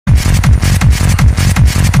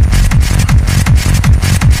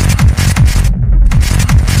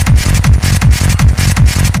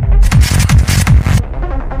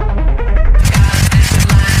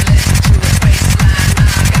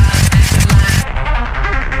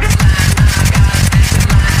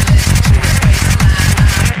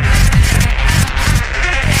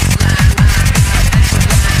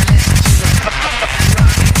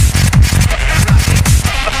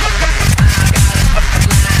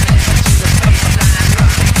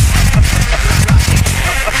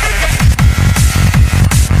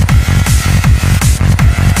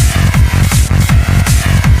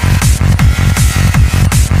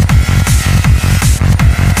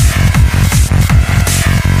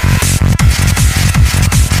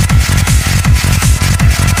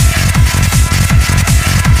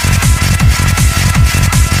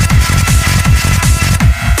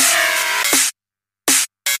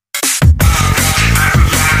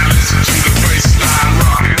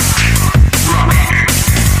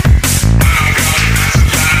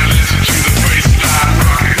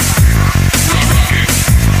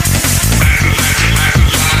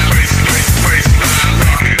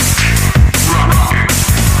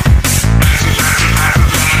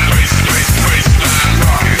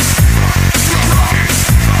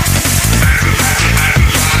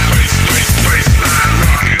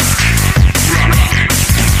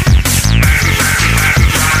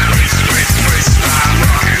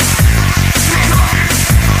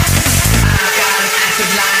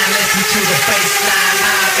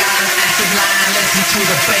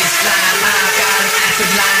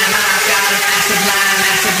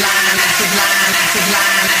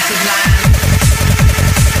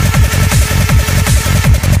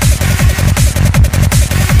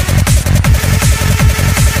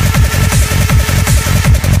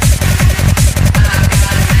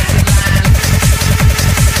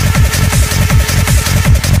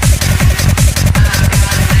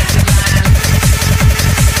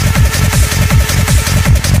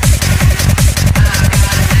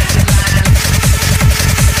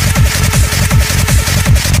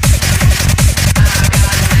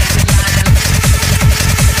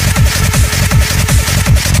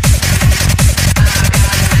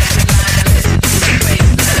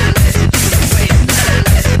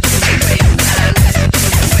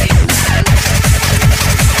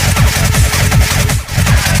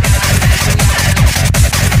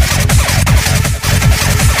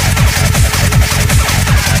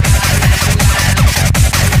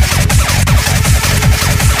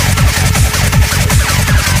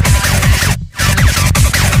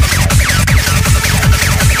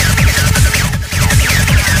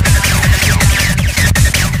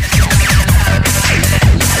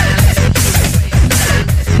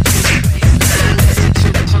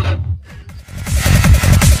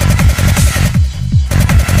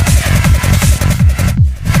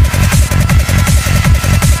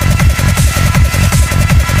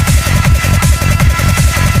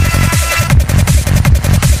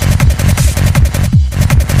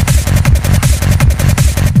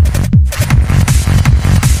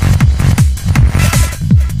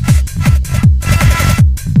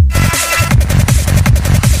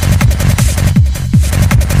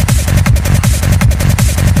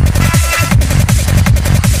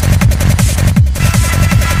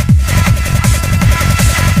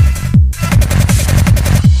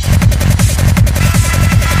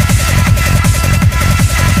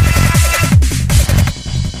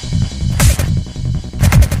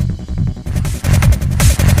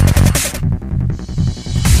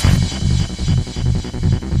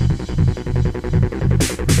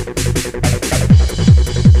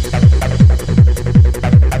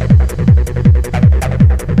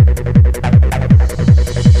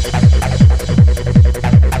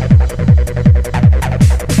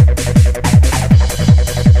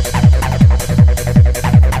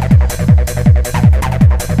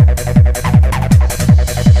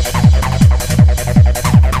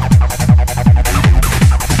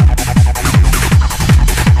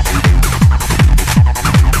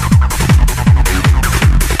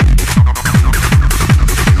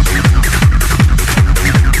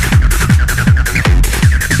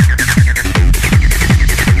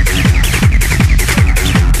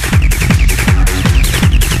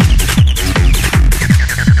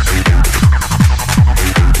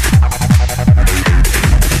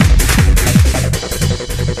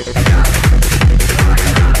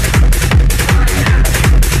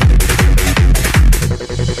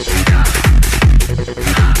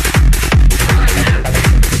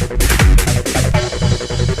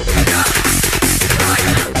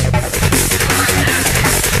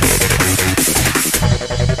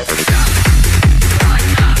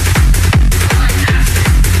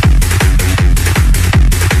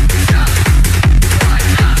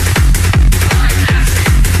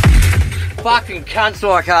fucking cunts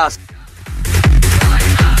like us.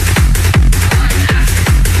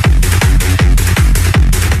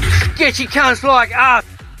 Sketchy cunts like us.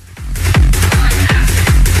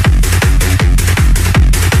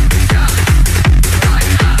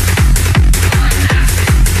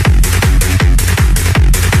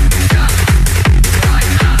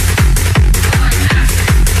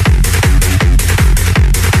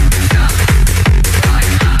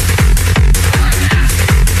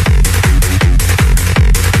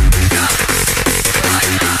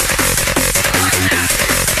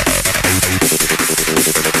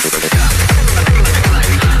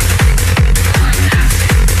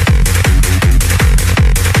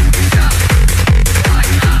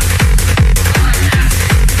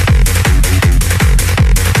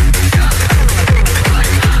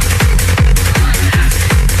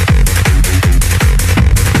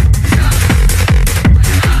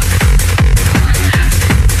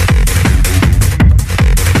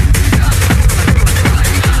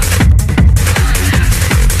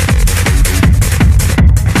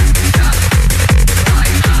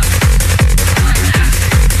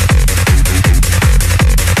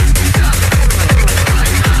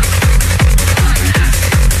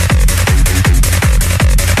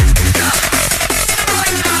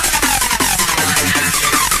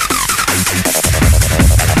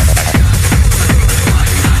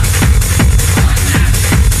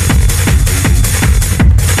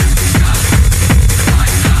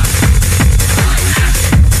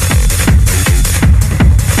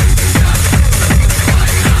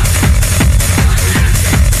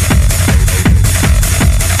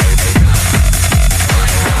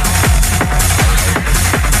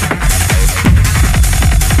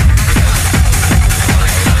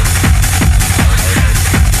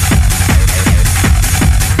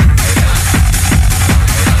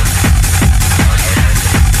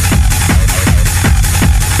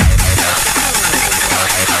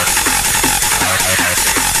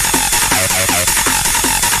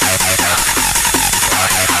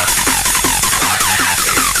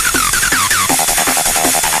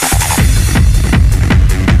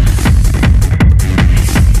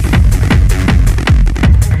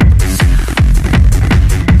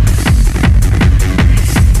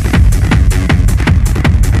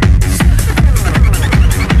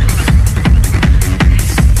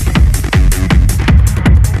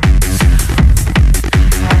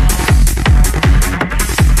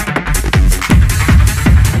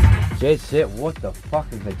 Dead set, what the fuck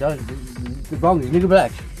have they done? The wrong is nigger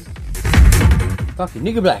black. Fucking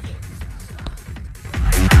nigger black.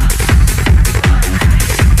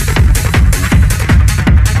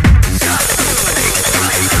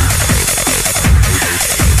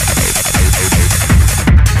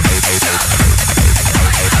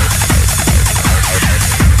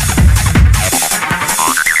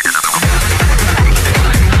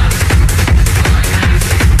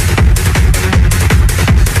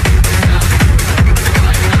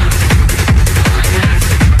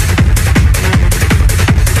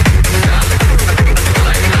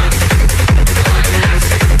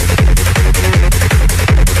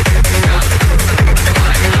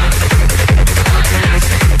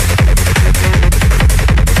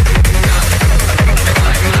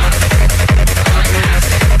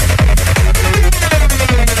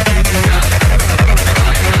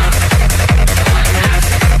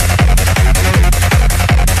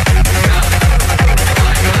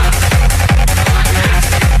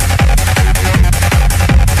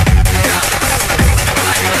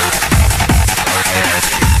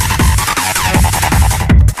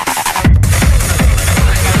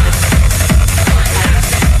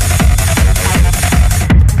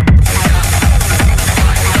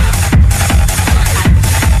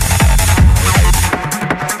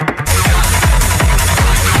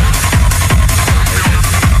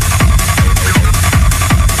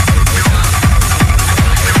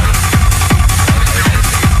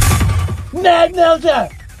 Mad Melter!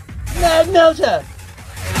 Mad Melter!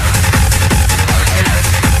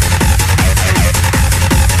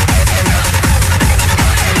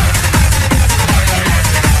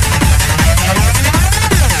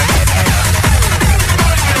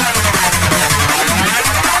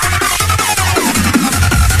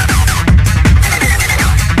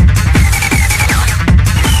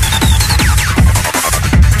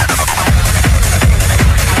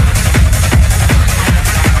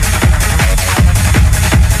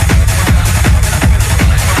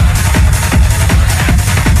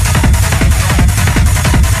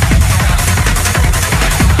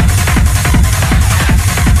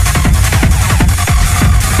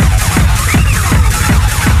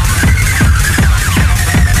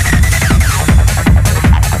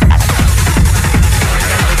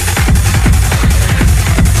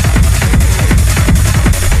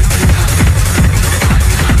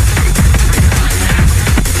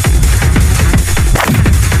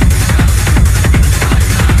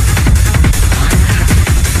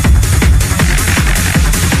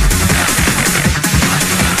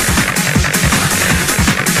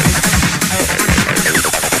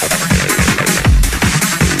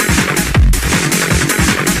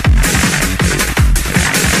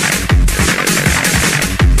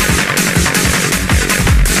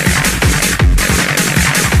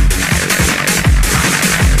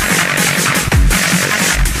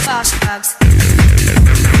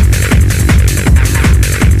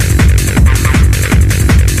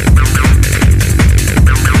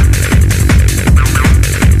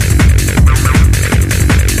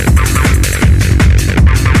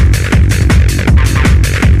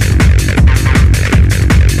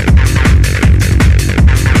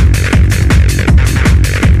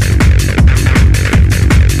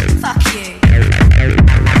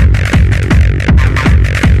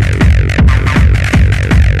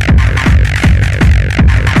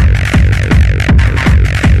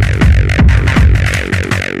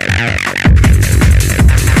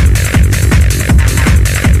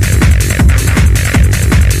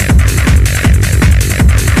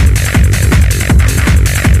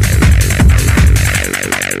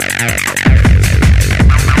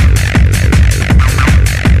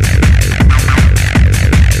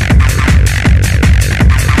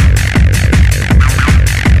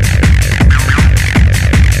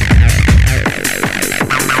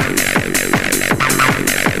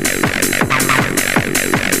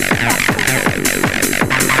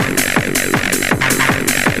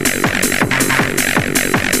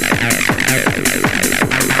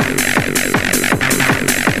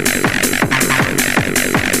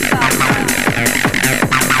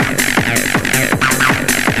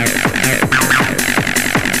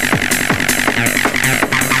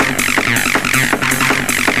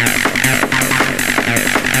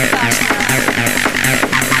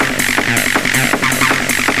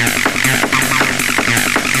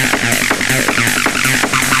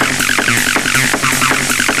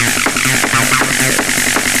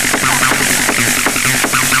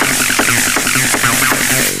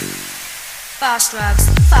 Cast Drugs.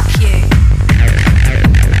 Fuck you.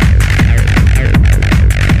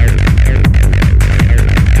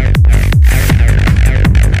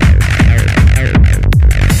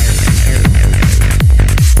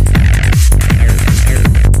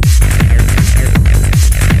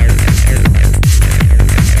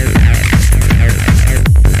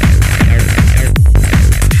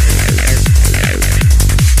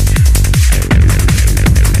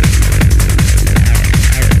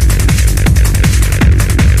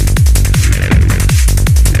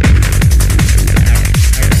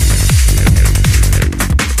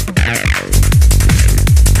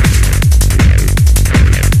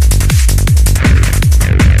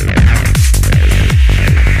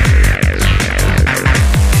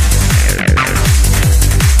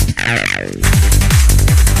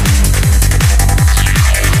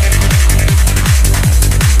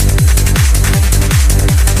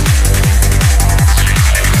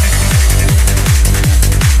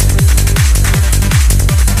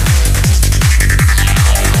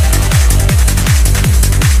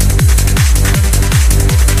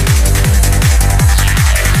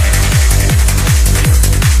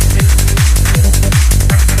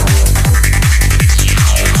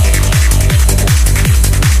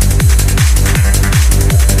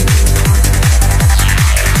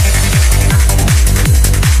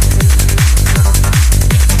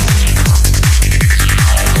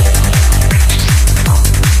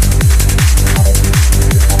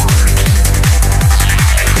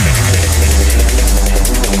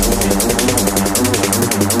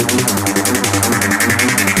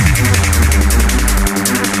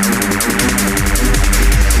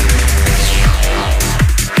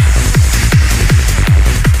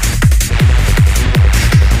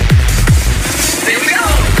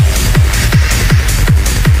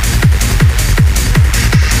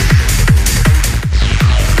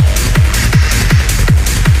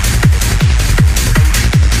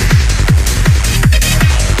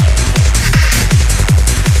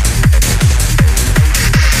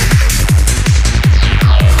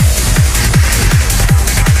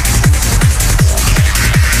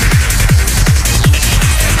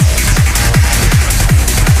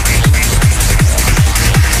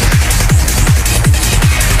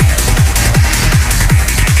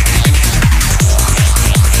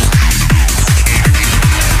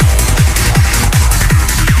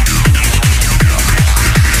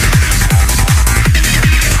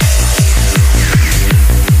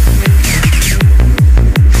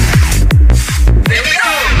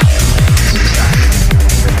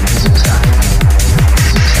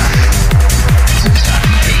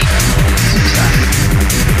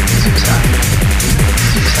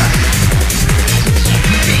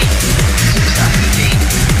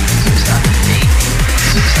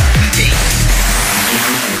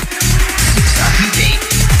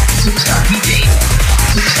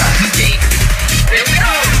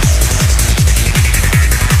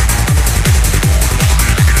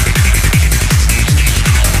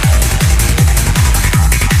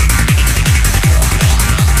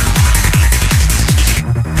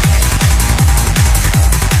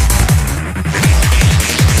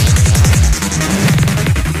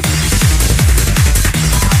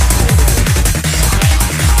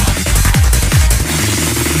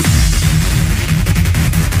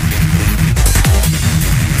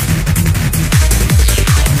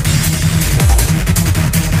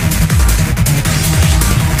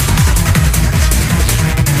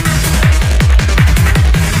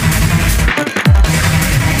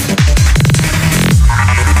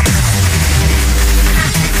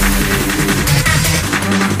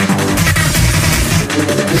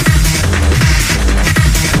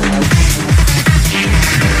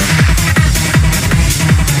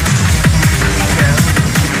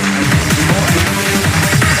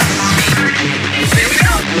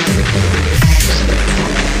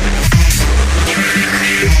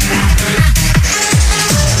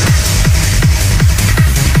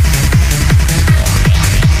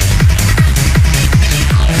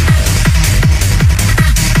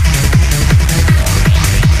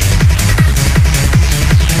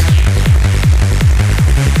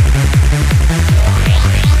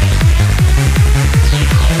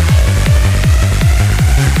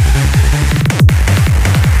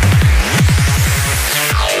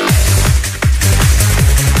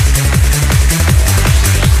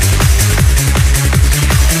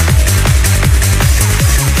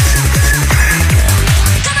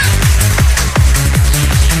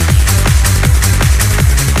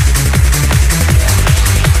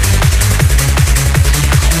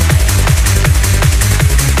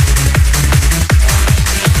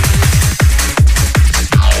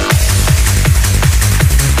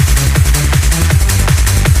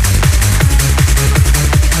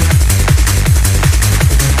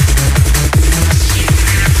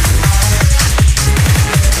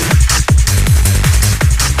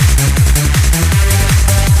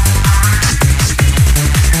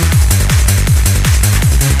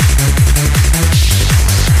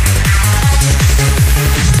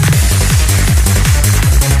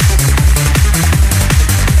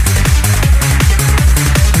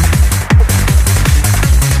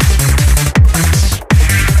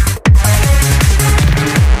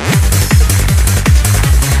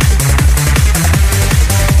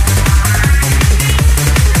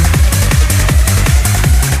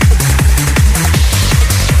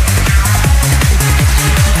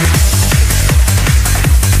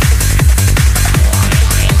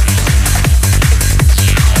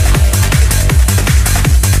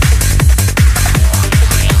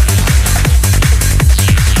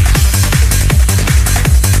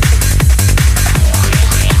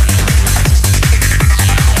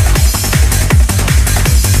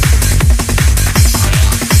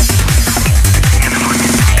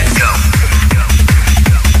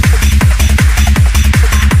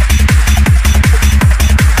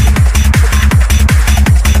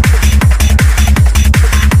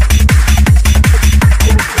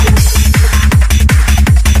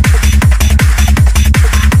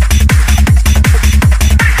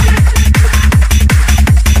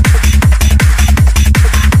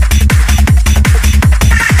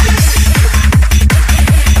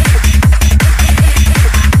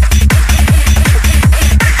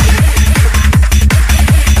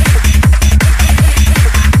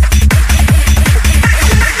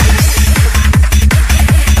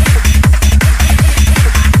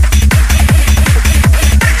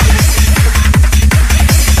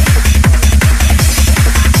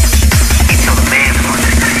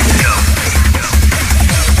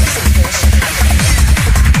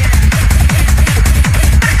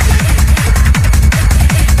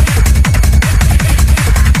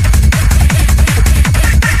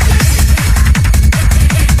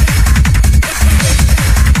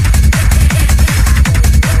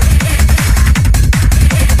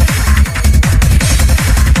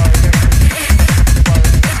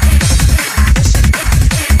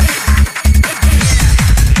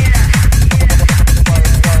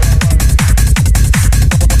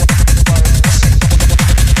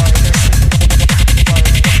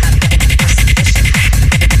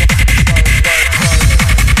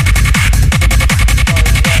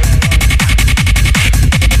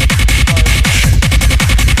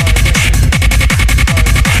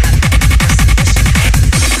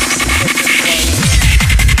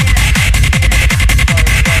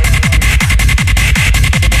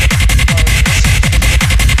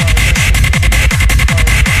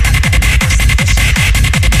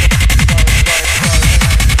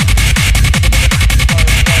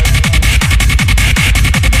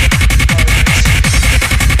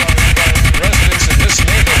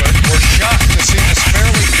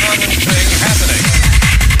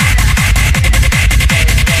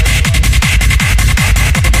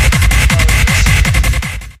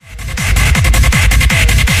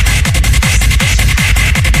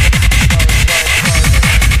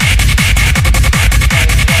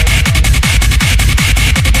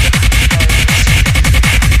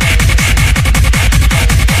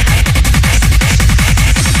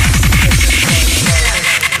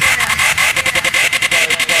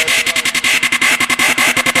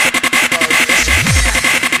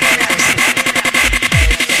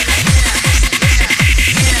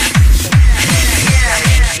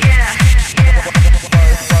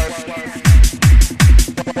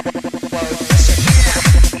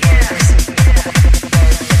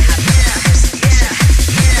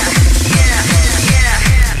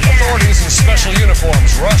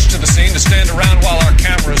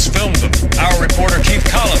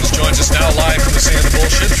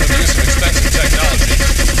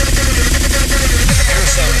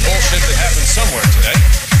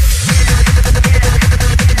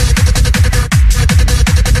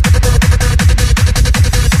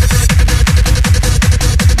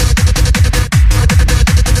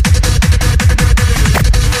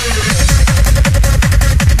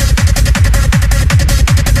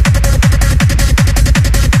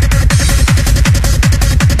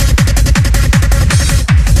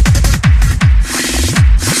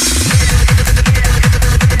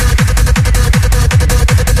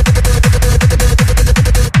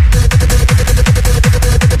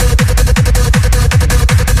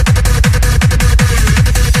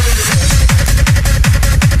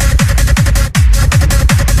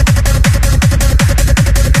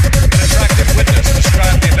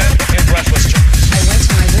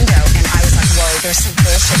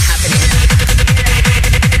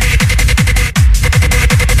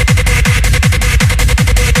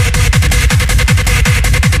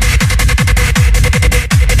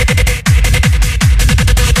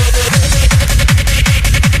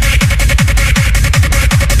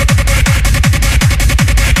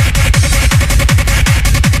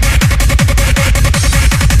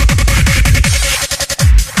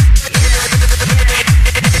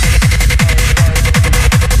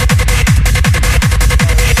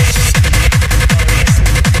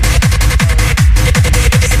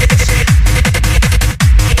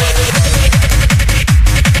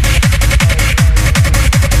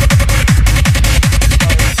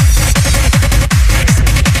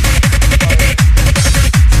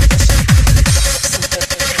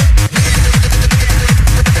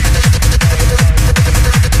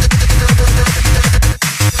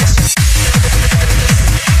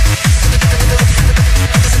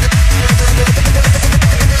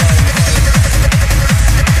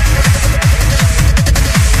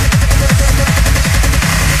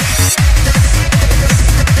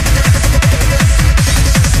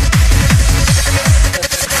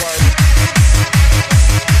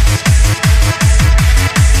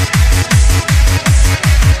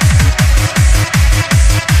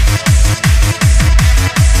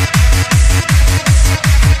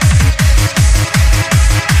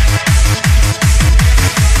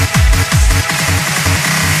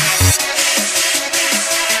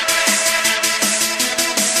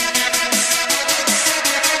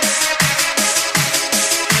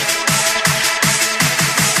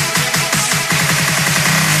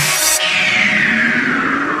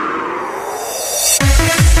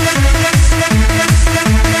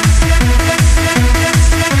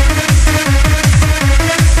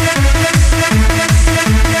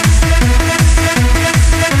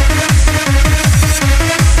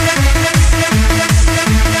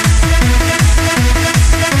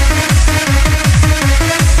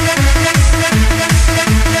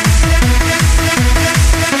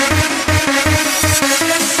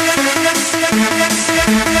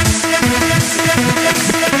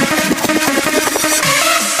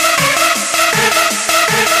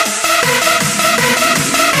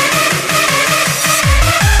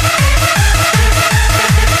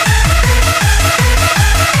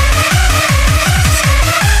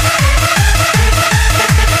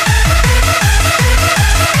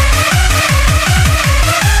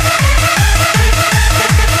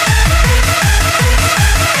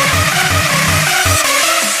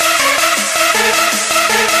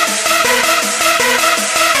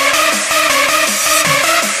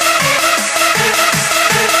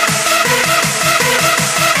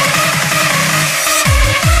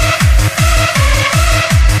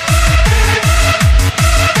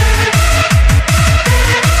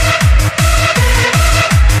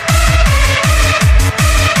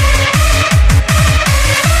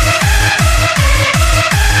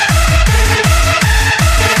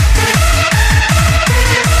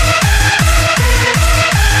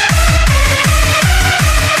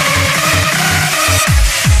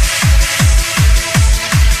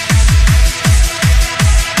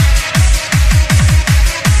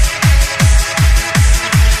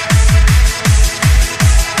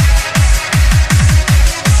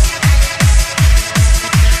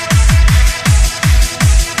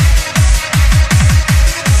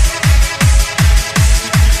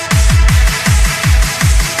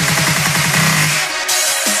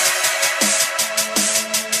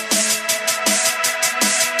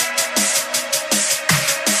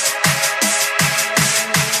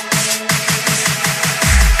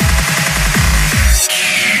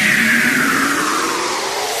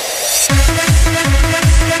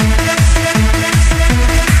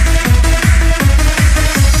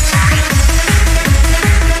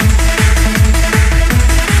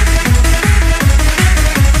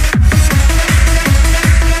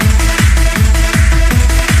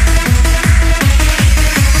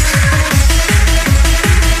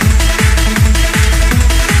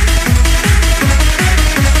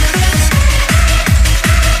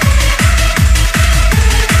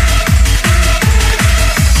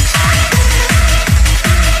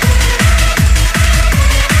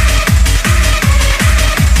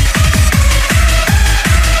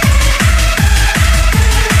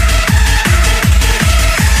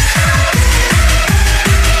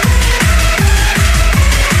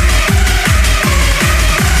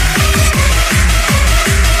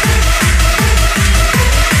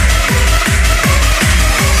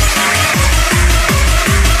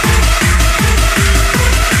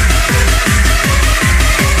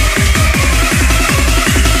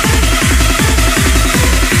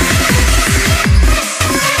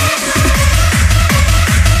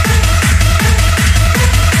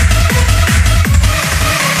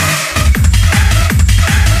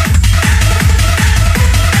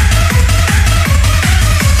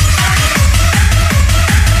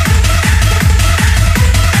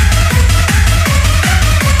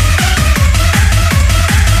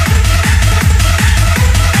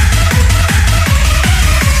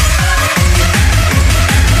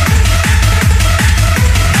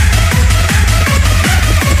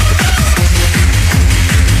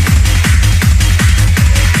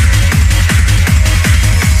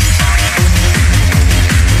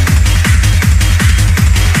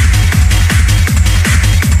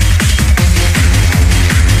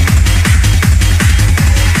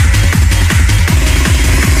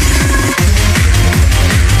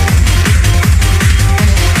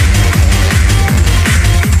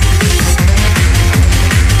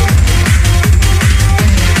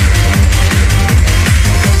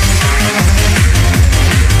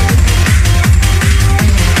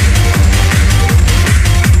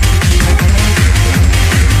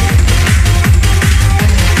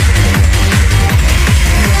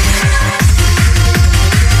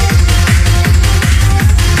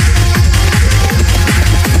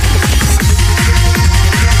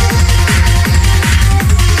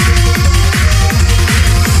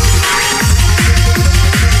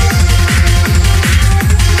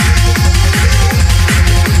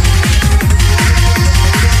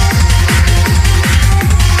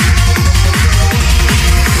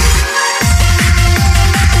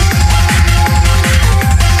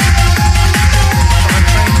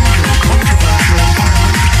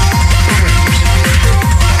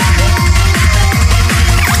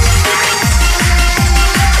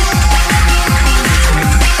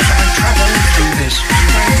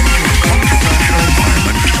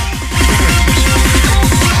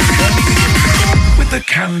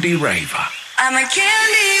 raver. I'm a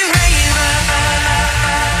candy raver.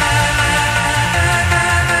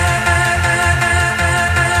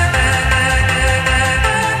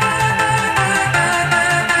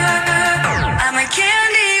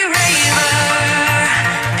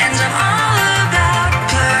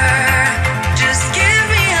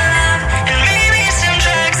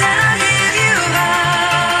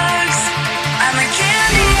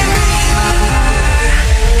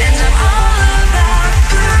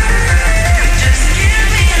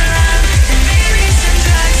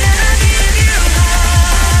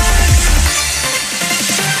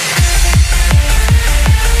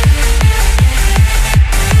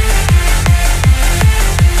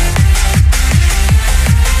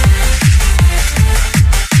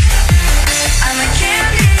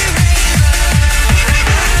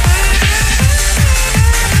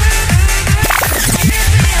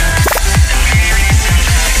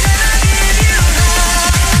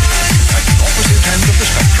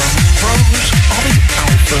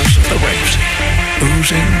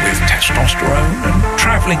 With testosterone and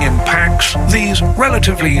travelling in packs, these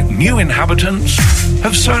relatively new inhabitants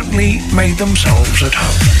have certainly made themselves at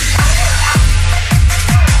home.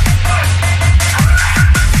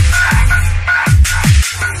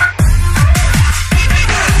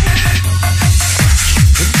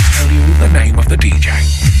 Couldn't tell you the name of the DJ.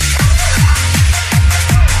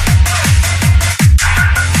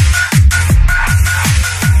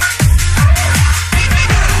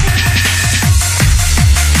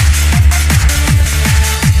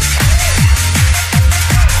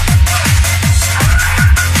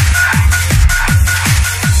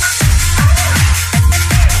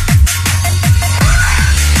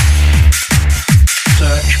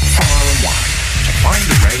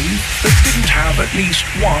 At least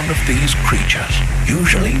one of these creatures,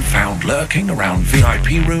 usually found lurking around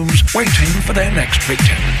VIP rooms waiting for their next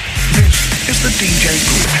victim. This is the DJ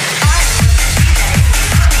Group.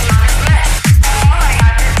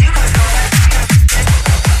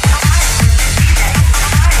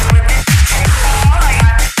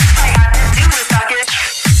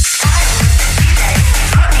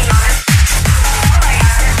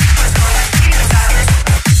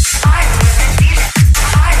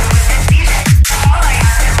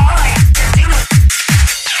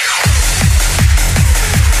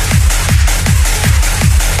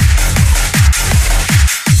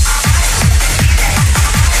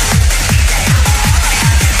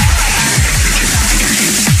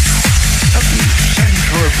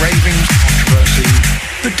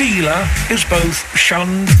 The dealer is both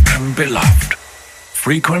shunned and beloved,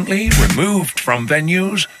 frequently removed from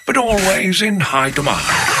venues, but always in high demand.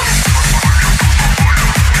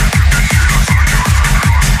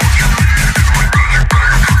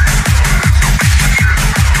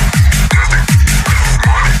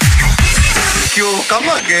 You come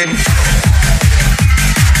again.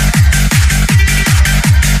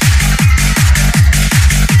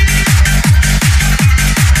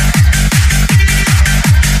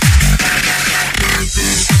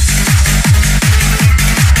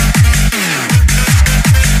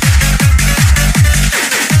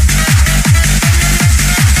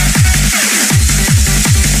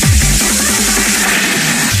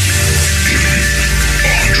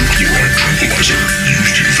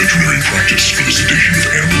 Practice for the sedation of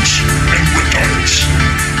animals and reptiles.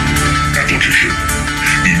 Application: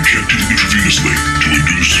 injected intravenously to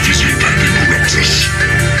induce physiopathic paralysis.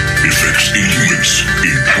 Effects in humans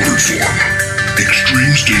in powdered form.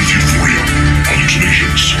 Extreme state of euphoria,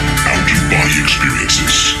 hallucinations, out-of-body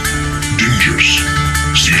experiences, dangers,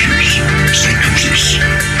 seizures, psychosis,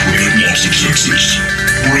 permanent loss of senses,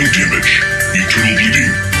 brain damage, internal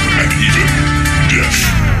bleeding, and even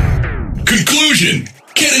death. Conclusion!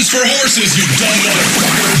 Cannons for horses, you dumb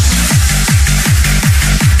motherfuckers!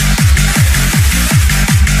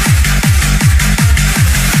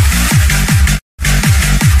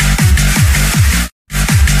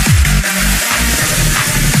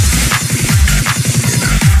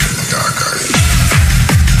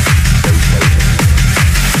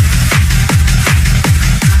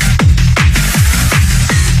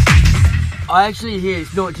 I actually hear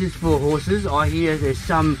it's not just for horses. I hear there's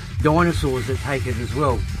some dinosaurs that take it as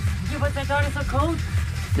well. Yeah, what's that dinosaur called?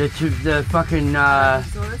 The fucking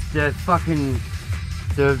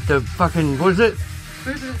what is it?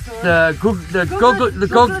 The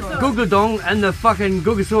Googadong and the fucking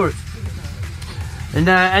Googosaurus.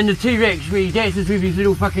 And the T-Rex where he dances with his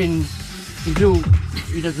little fucking he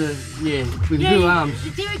does a with his little arms.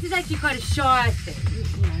 The T-Rex is actually quite a shy thing,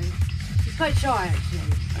 you know. He's quite shy actually.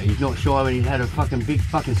 He's not shy when he's had a fucking big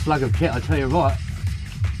fucking slug of cat, I tell you right.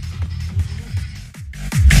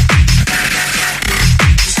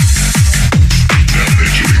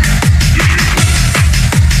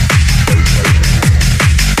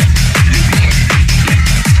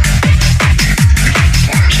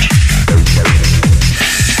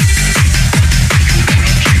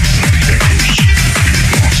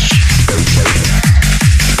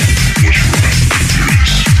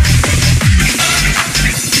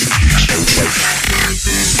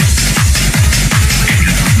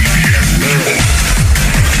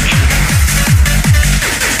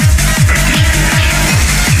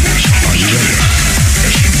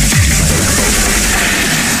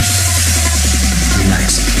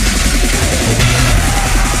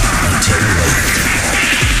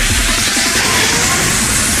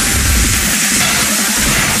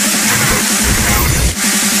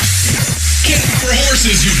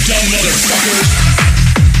 horses, you dumb motherfuckers!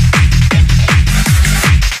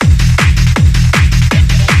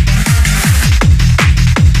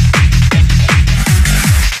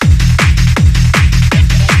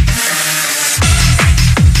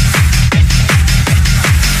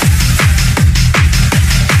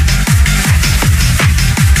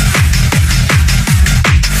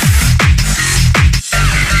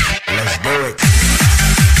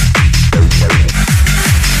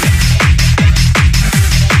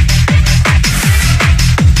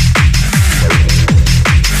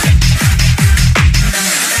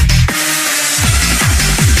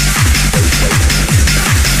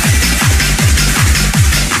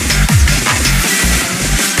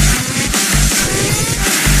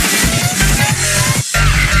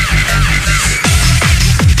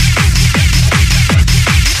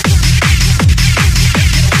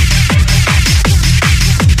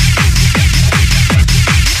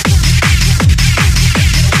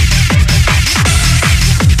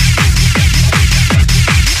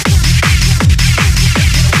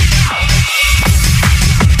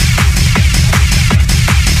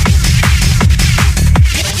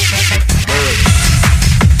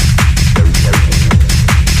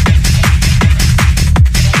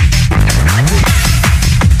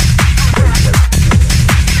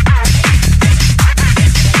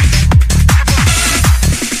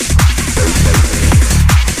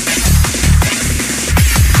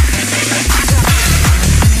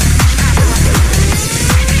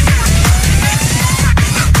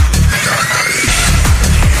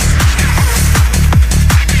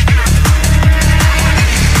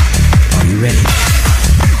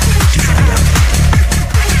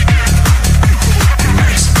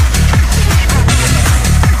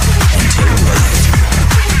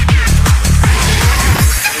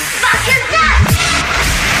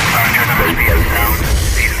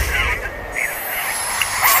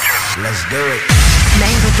 Let's do it.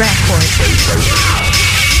 Mango Records.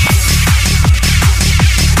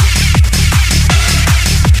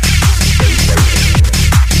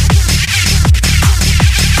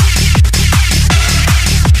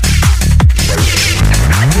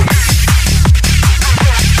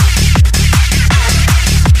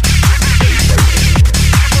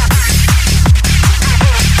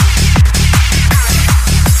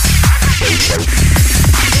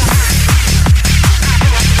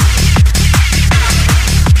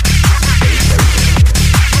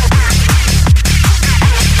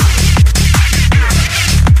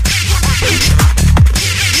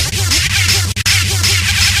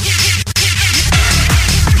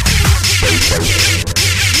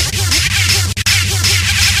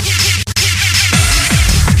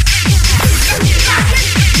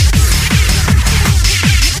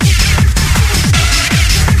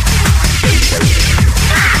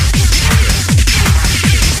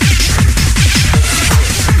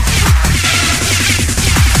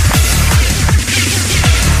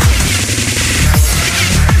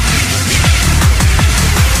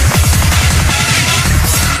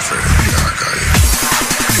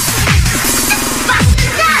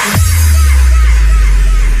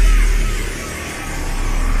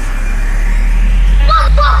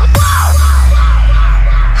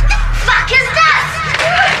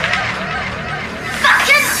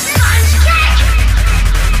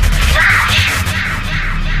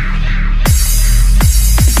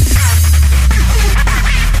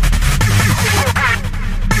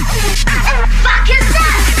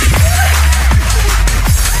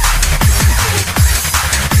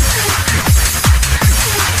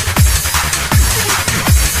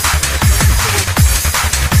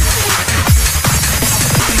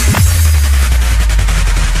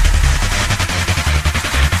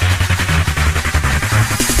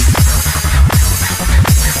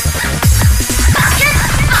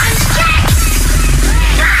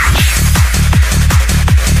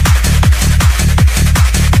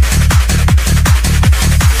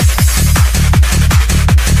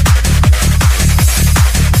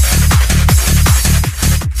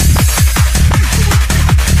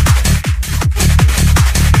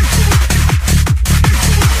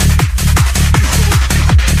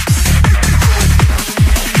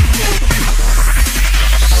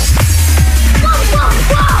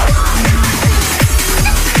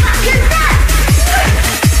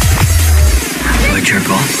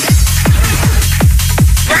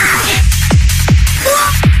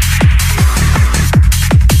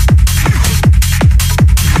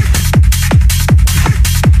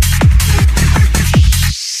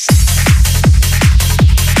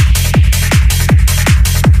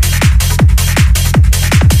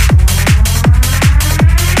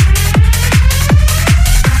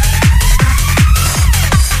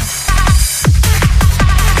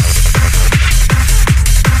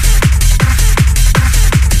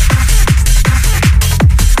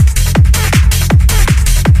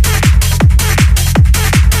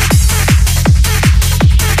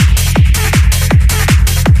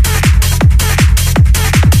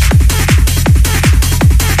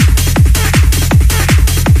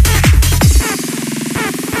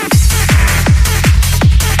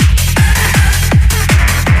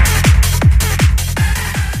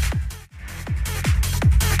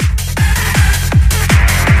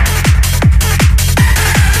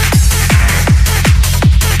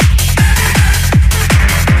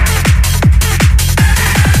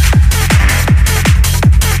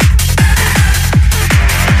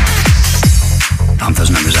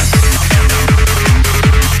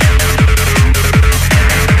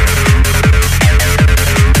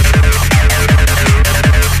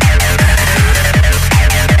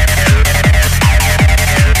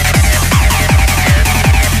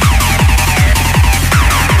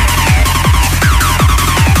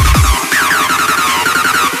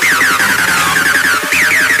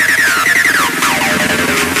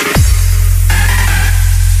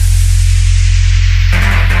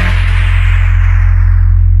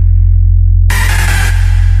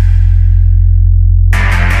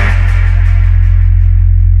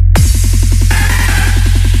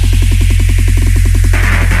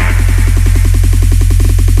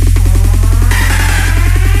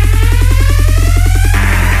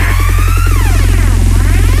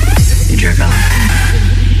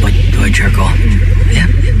 I jerk off? Yeah.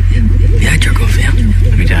 Yeah, I jerk off, yeah.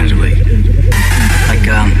 How many times a week? Like,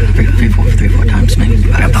 three, four times, maybe.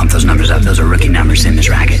 I gotta pump those numbers up. Those are rookie numbers in this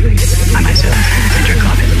racket. I myself, I jerk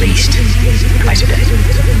off at least twice a day.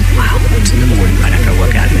 Wow. Once in the morning, right after I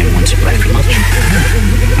work out, and then once right after lunch.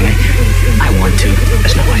 Okay? I want to.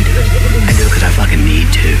 That's not why I do it. I do it because I fucking need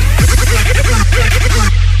to.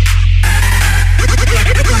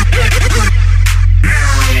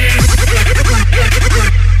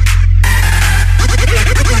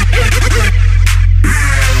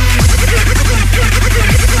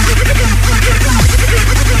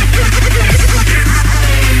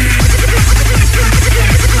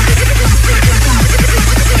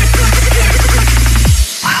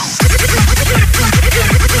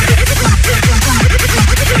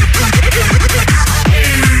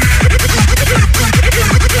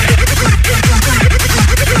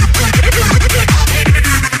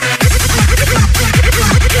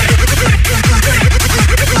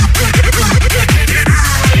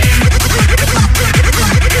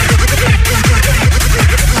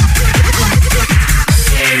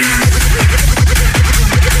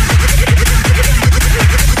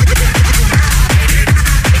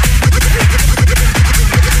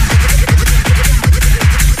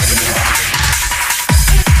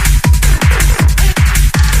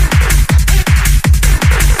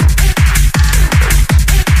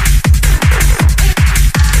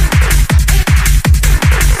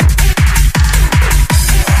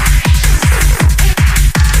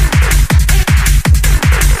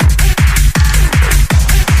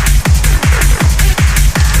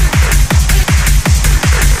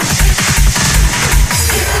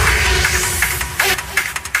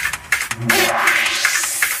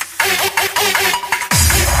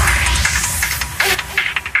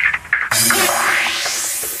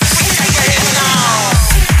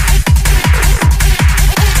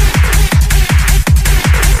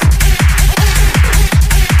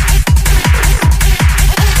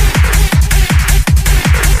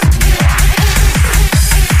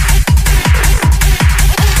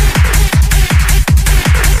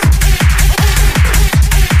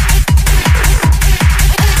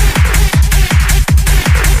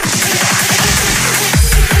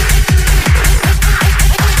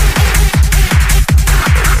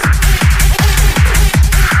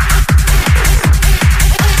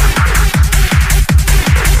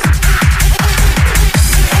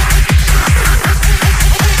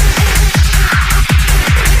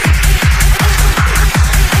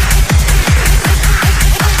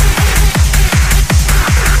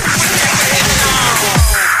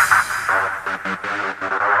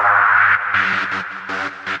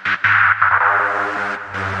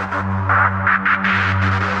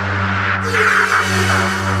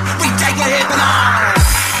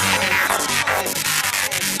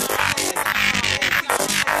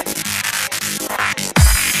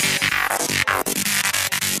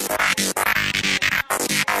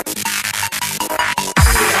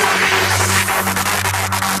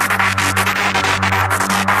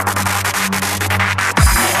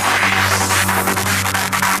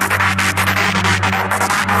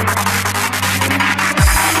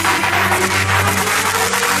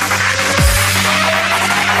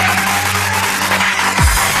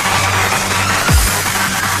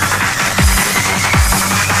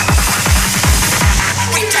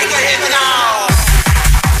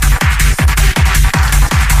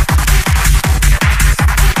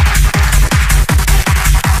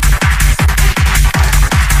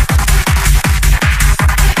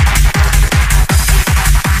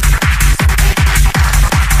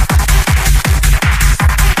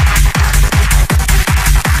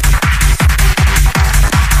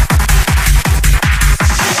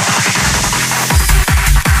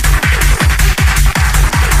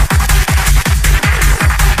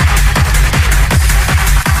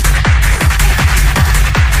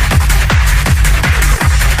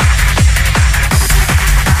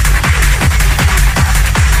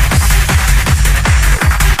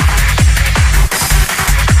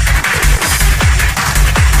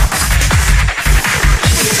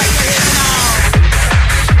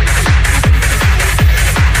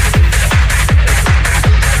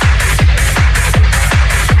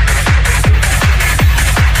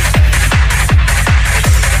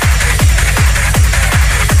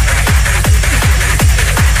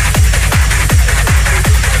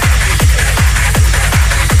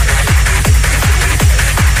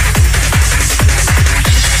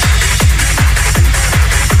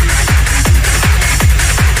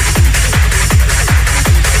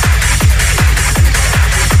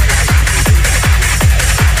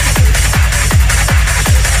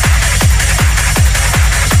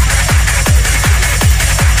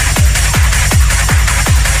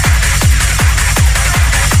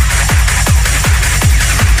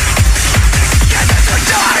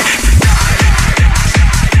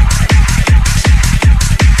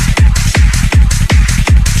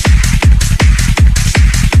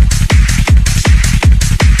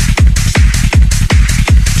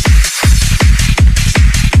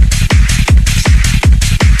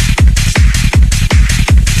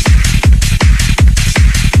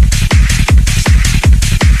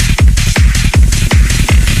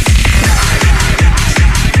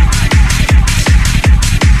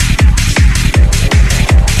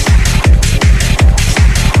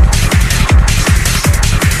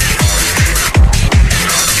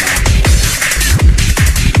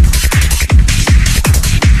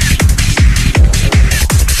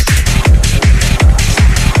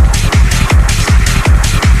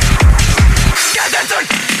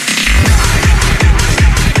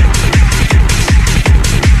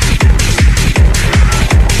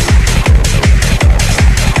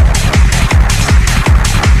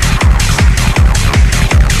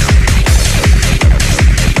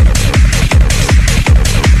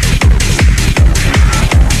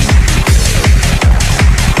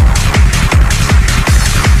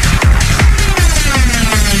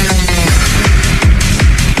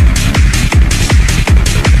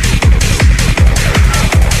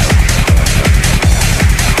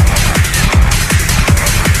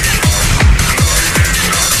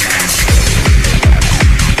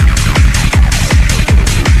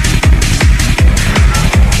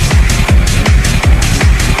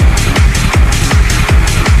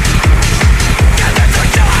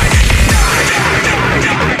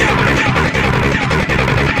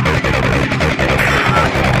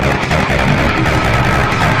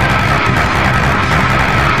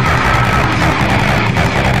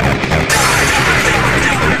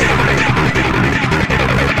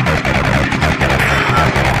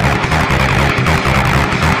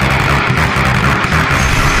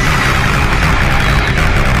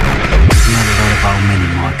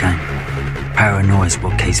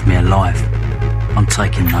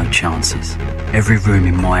 taking no chances. Every room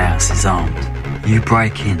in my house is armed. You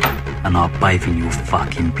break in and I'll bathe in your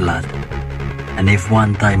fucking blood. And if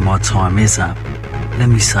one day my time is up, let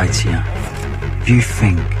me say to you, if you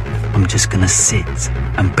think I'm just gonna sit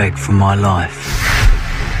and beg for my life,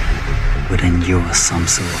 well then you're some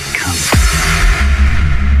sort of cunt.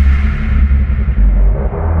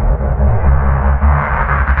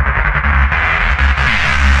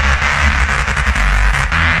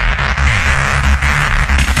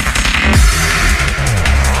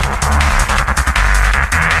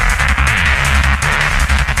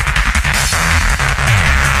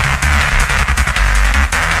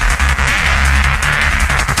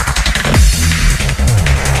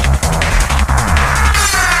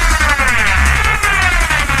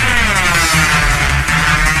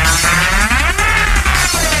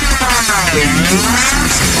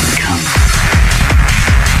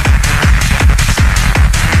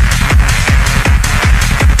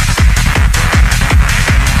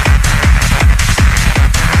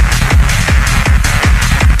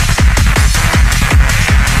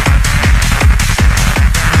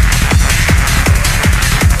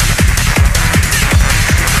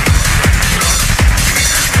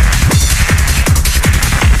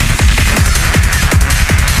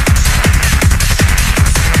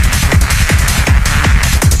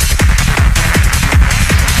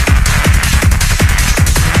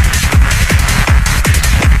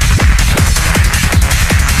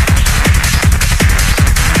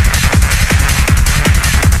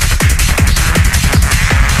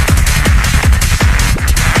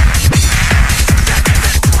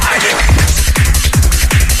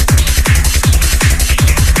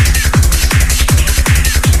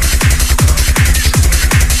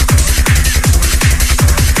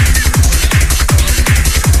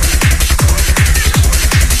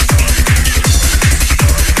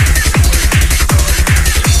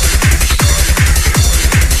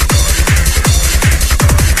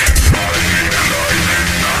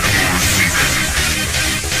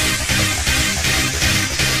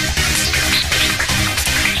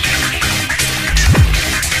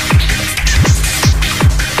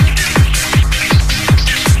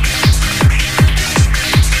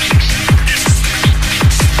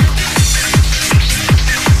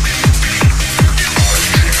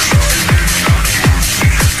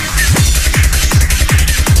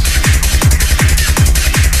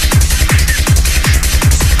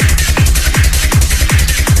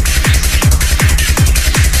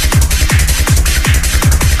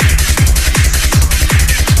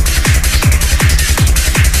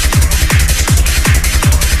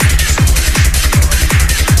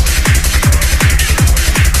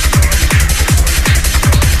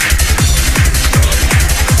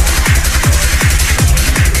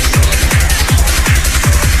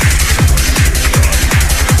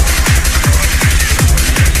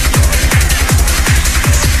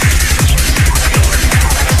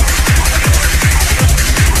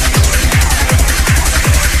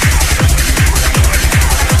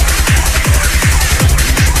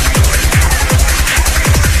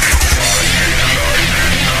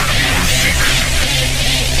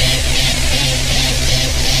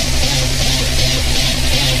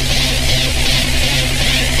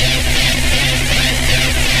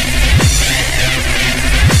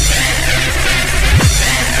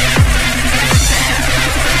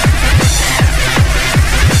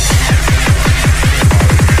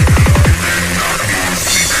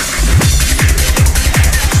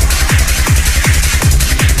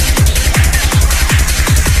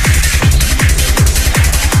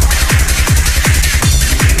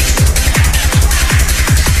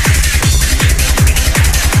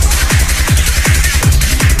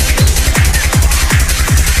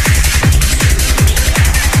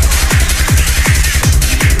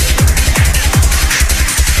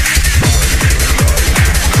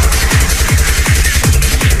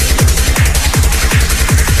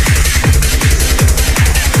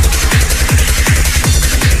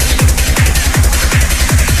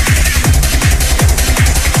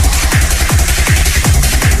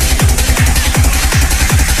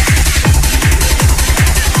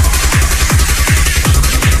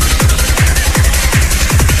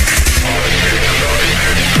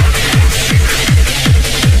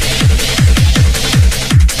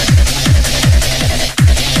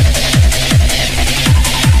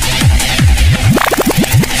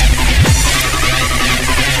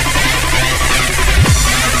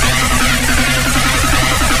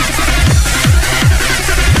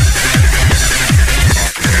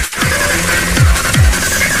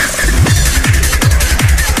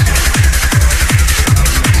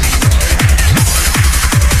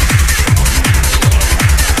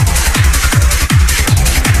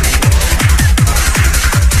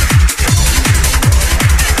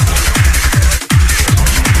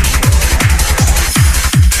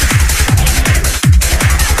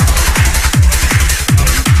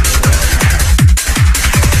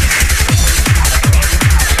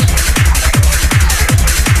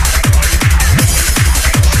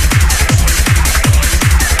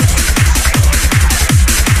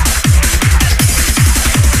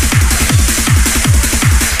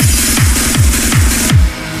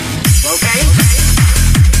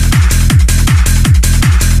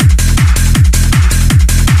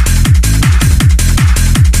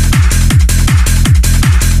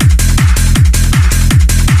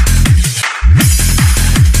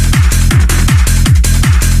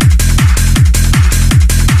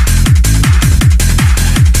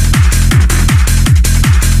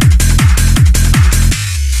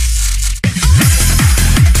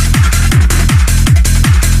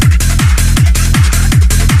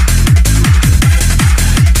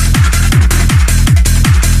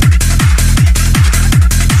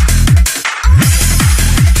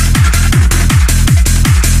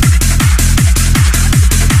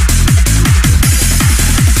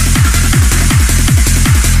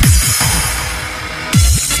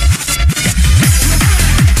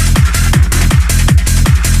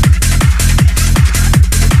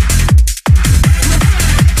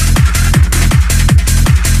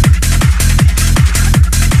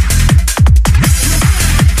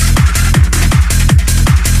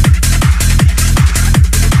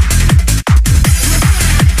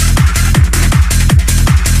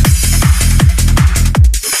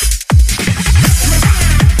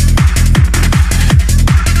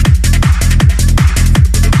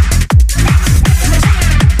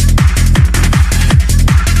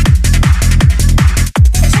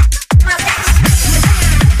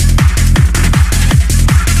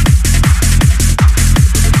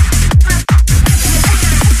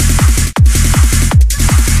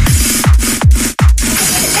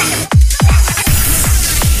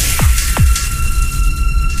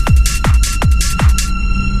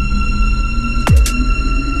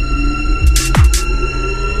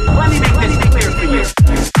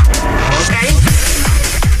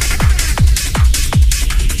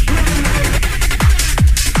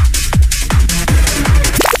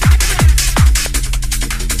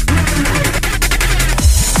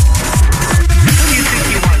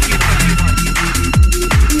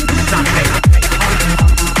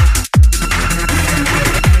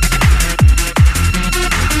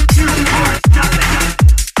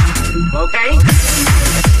 Okay?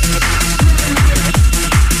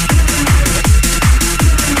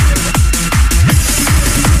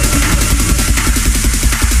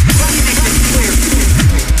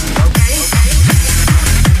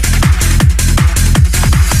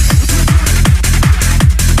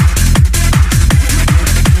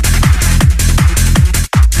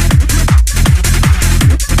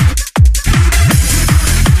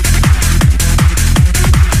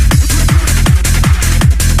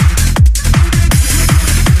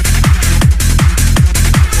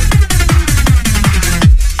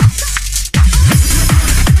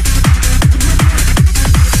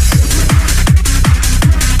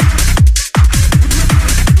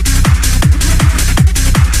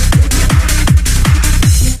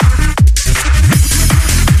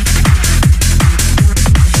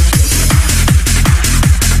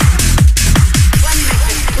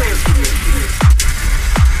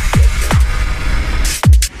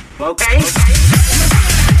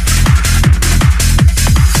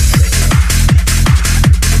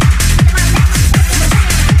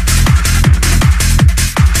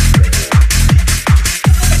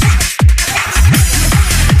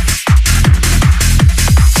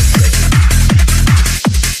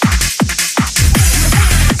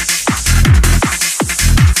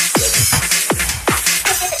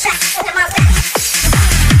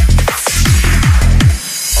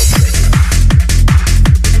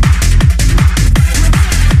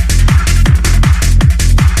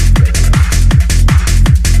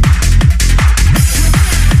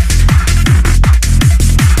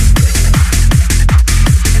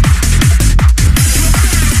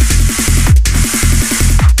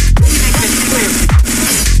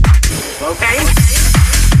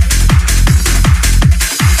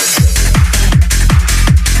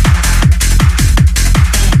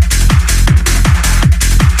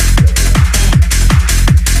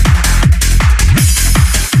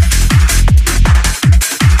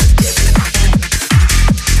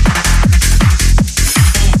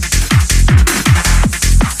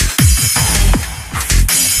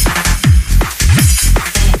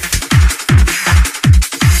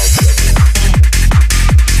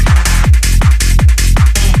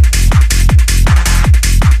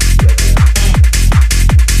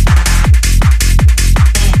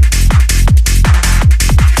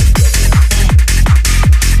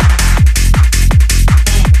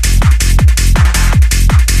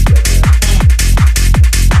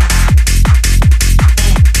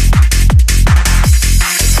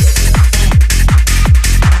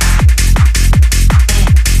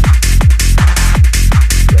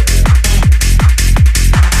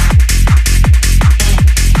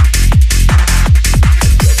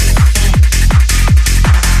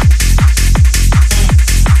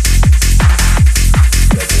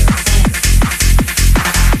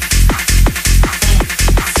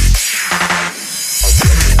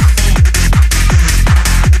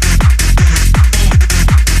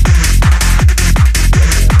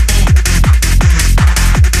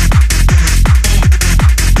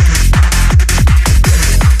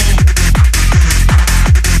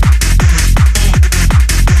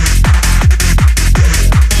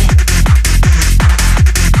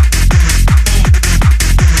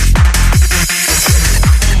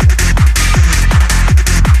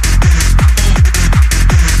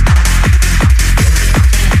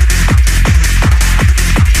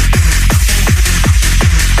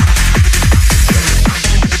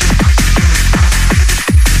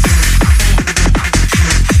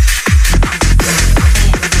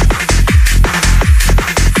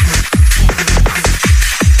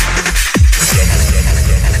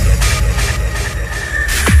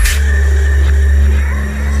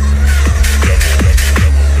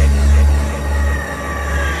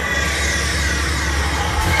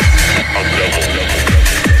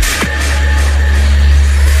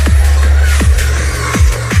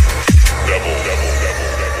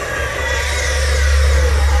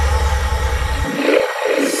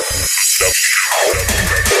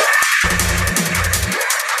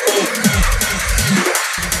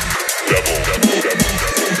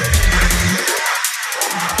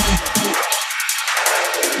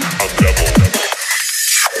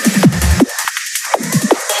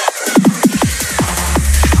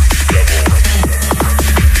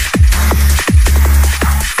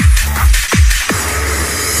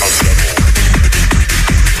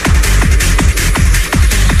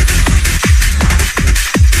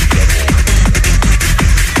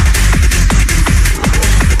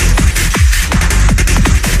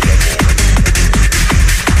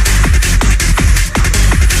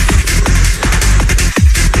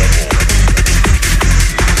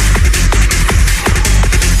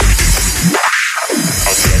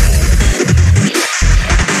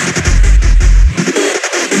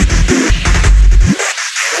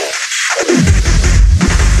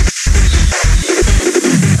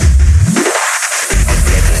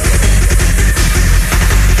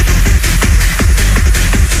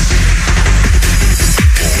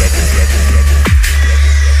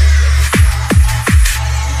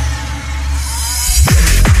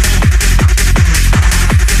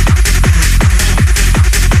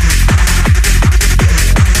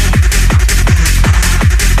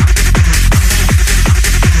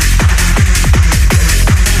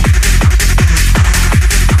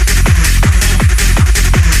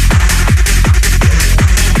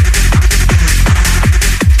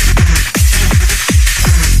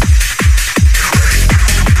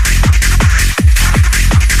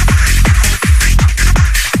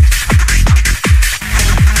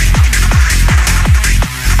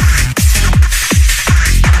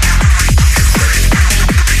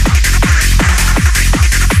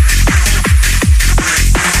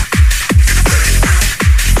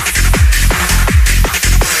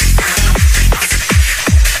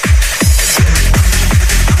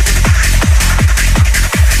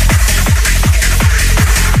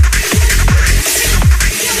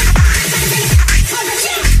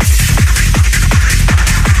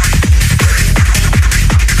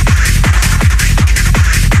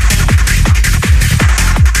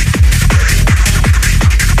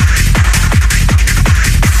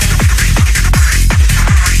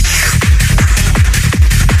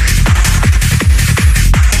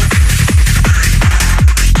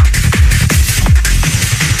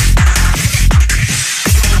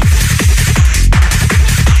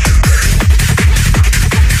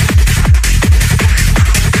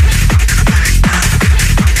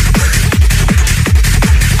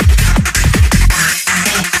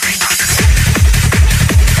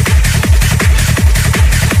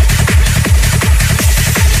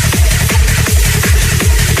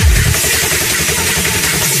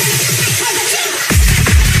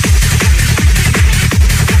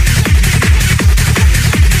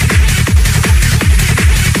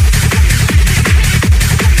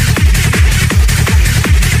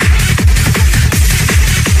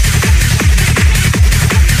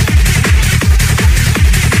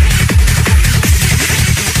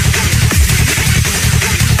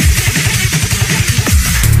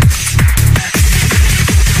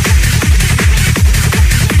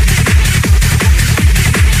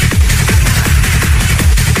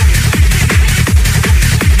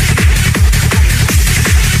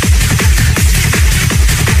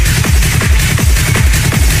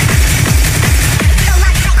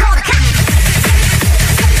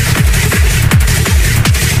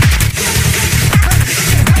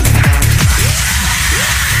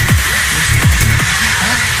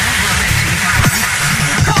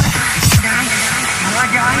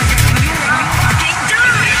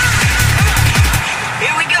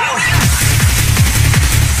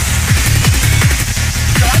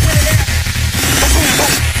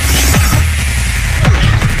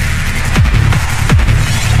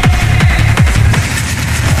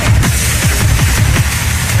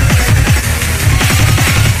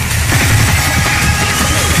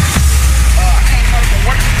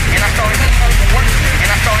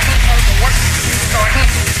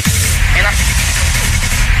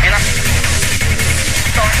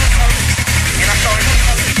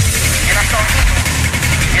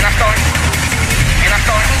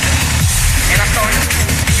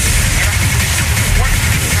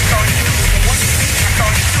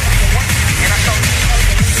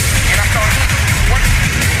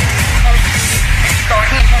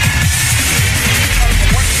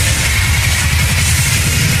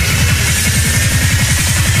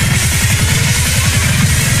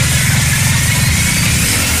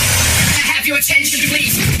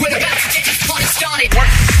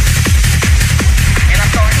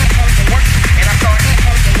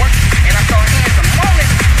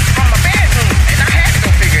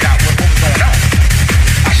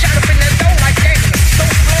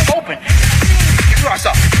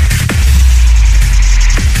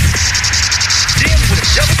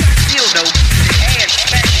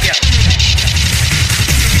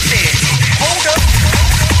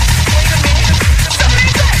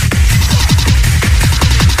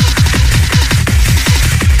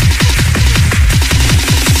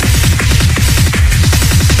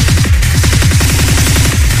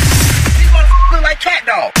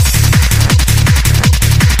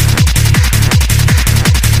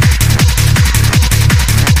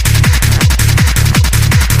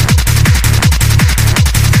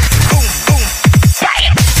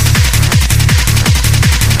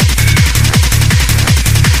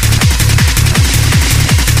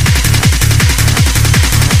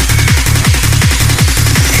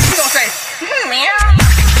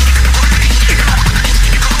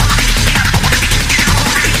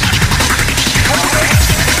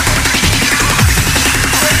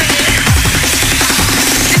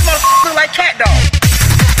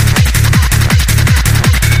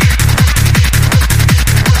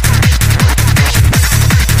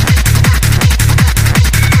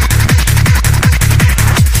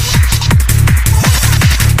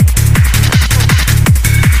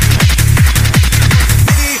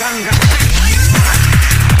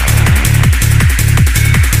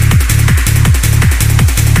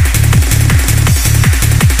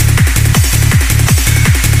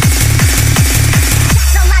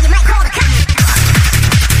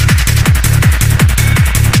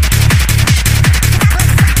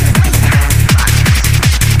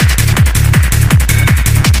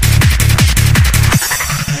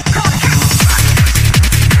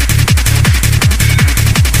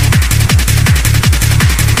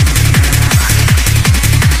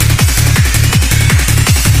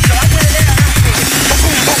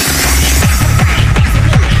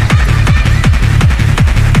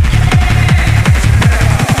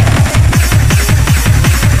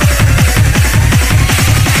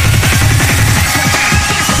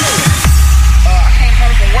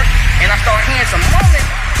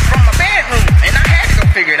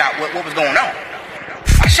 figured out what was going on.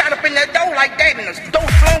 I shot up in that door like that, and the door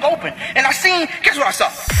flung open, and I seen, guess what I saw?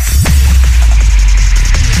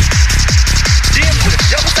 Them with a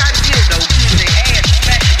double-sided dildo with their ass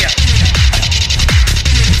smacked together.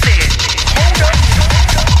 Said, hold up,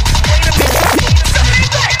 wait a minute, something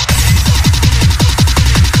ain't right.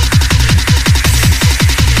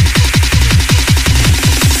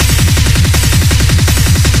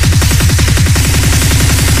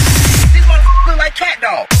 These motherfuckers look like cat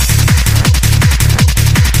dogs.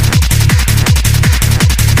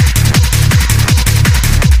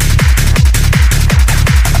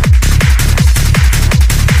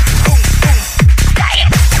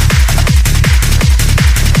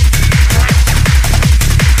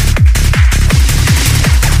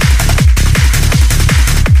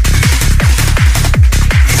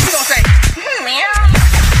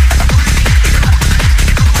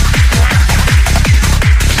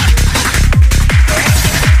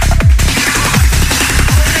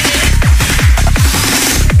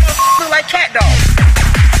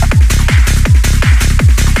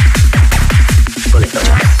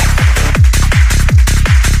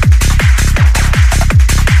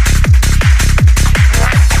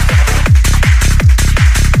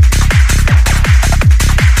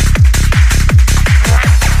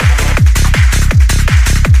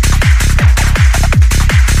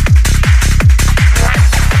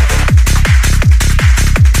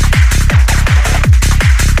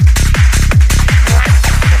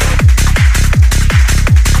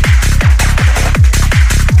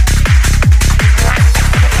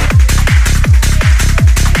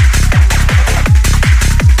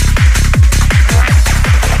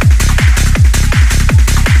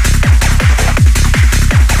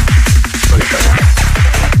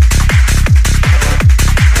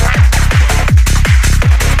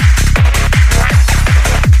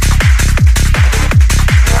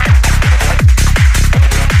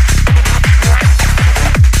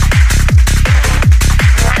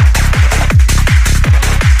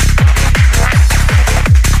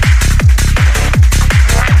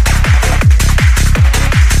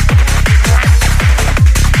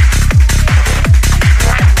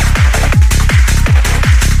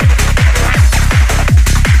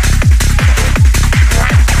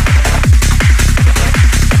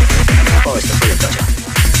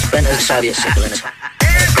 Soviet symbol in it.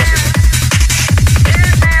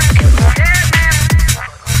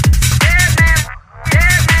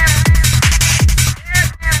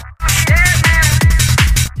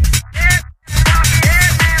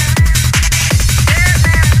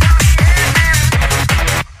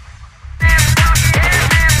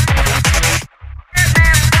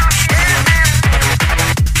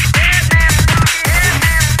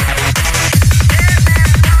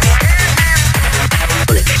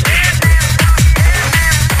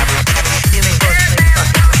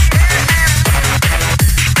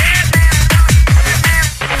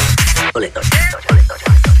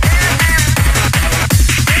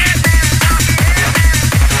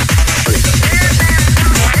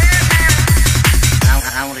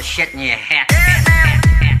 Shit in your hat.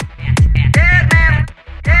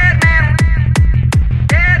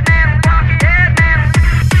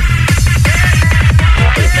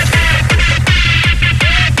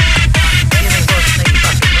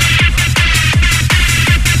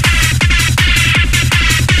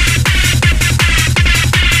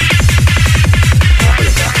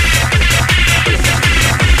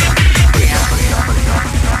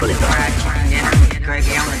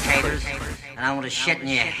 I want to shit in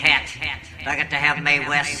your hat. I got to have Mae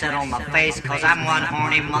West sit on my face because I'm one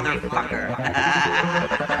horny motherfucker.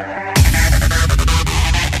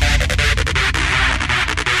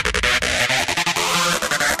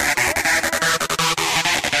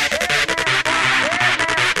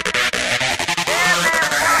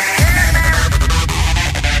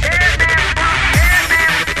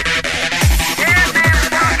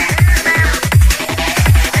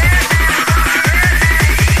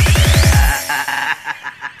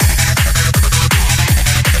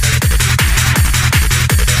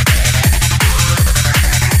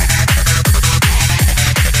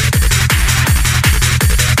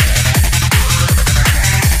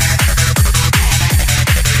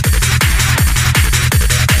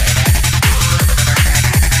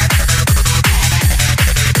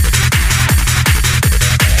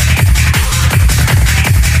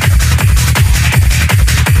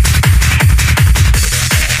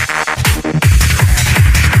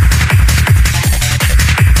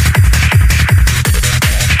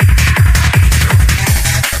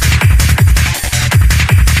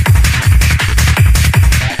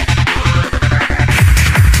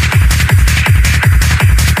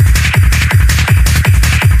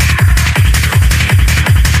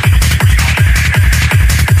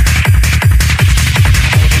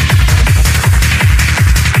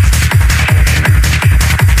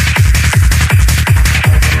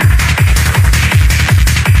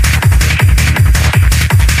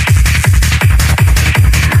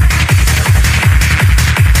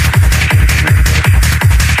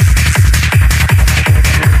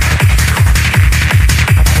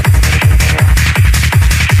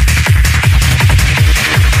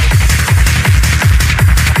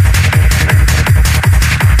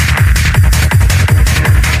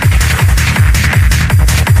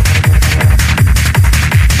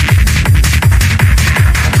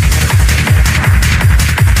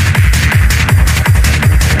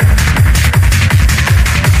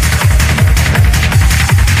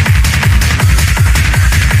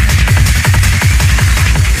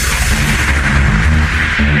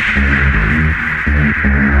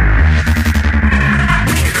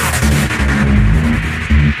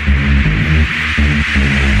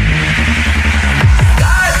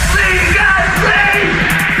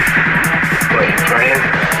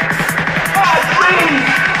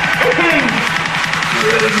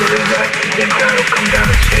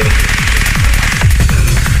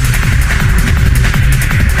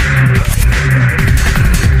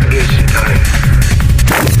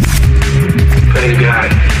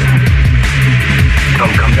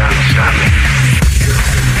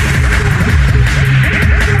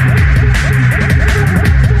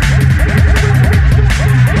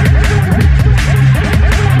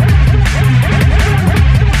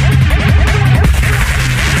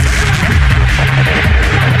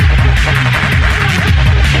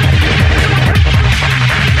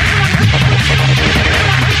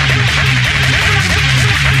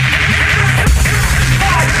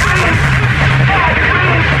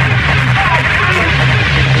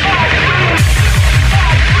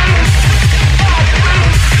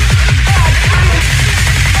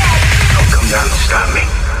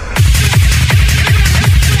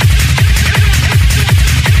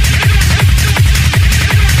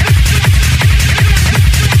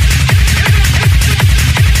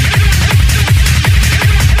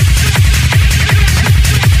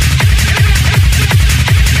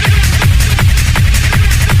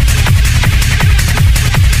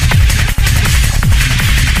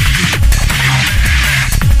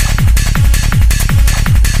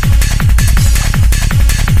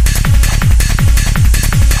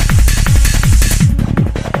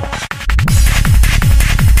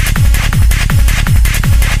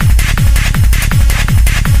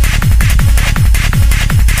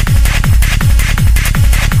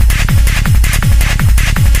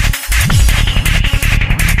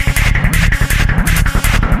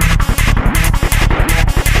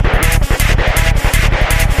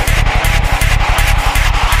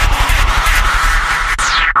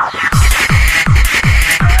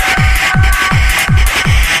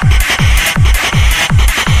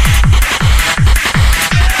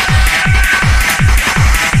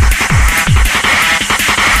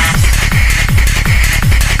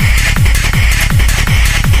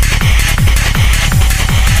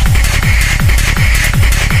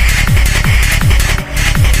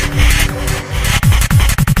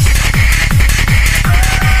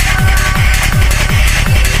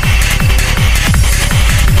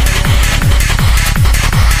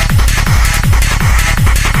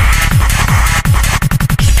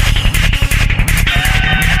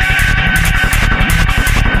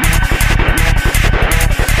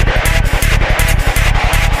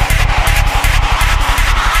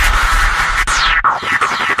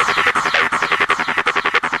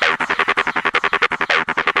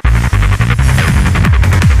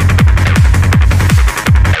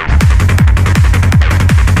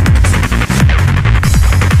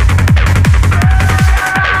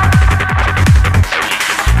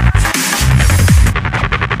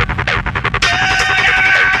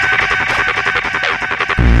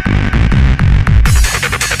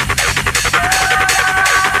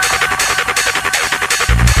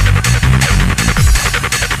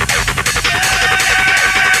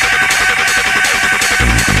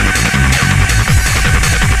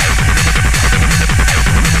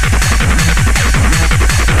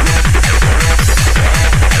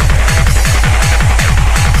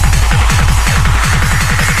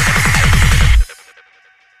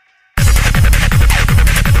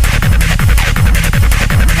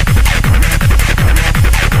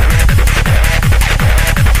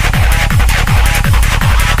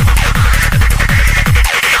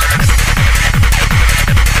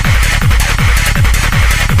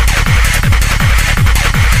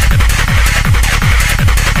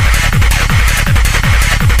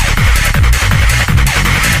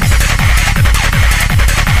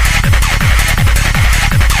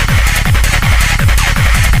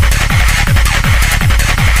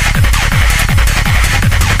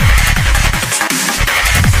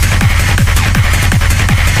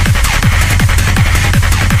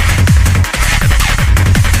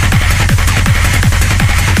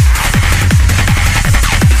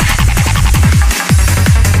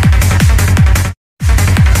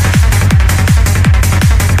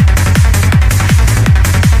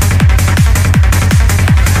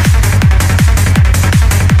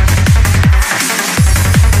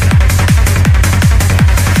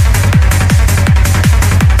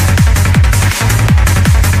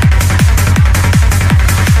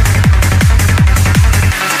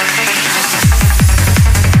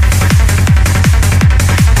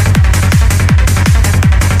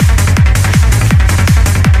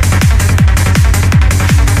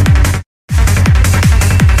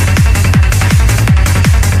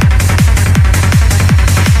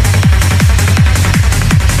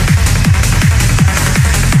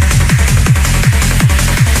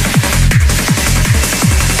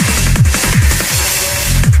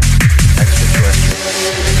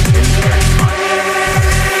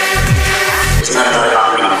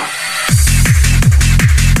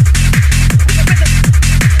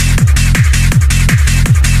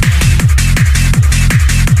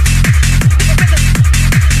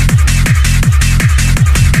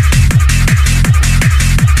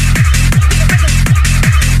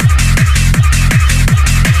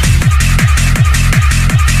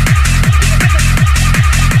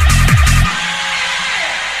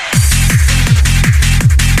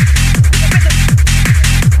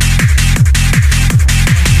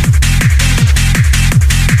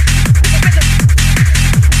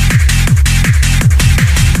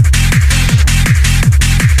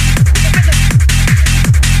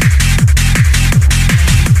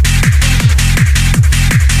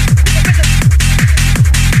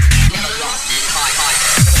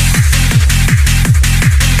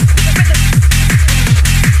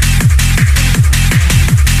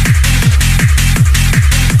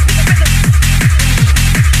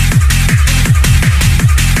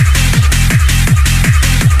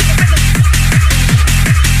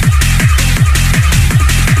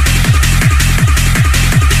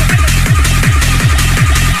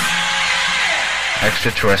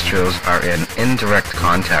 extraterrestrials are in indirect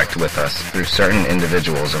contact with us through certain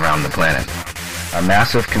individuals around the planet. A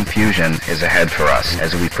massive confusion is ahead for us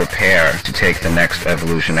as we prepare to take the next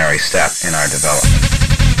evolutionary step in our development.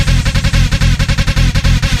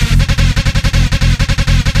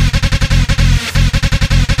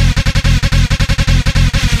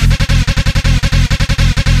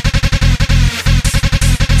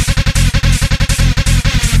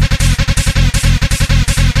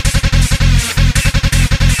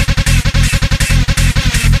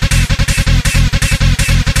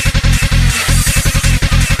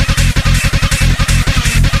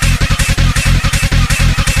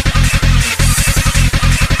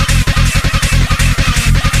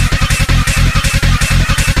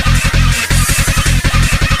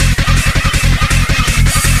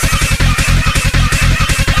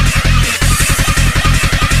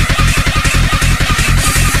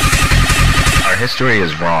 History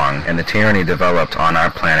is wrong, and the tyranny developed on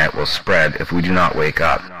our planet will spread if we do not wake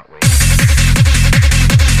up.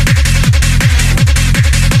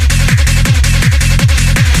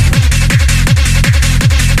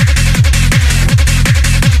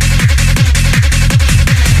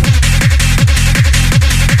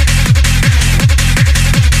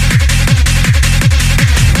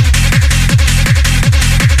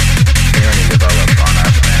 Tyranny developed on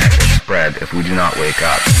our planet will spread if we do not wake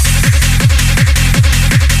up.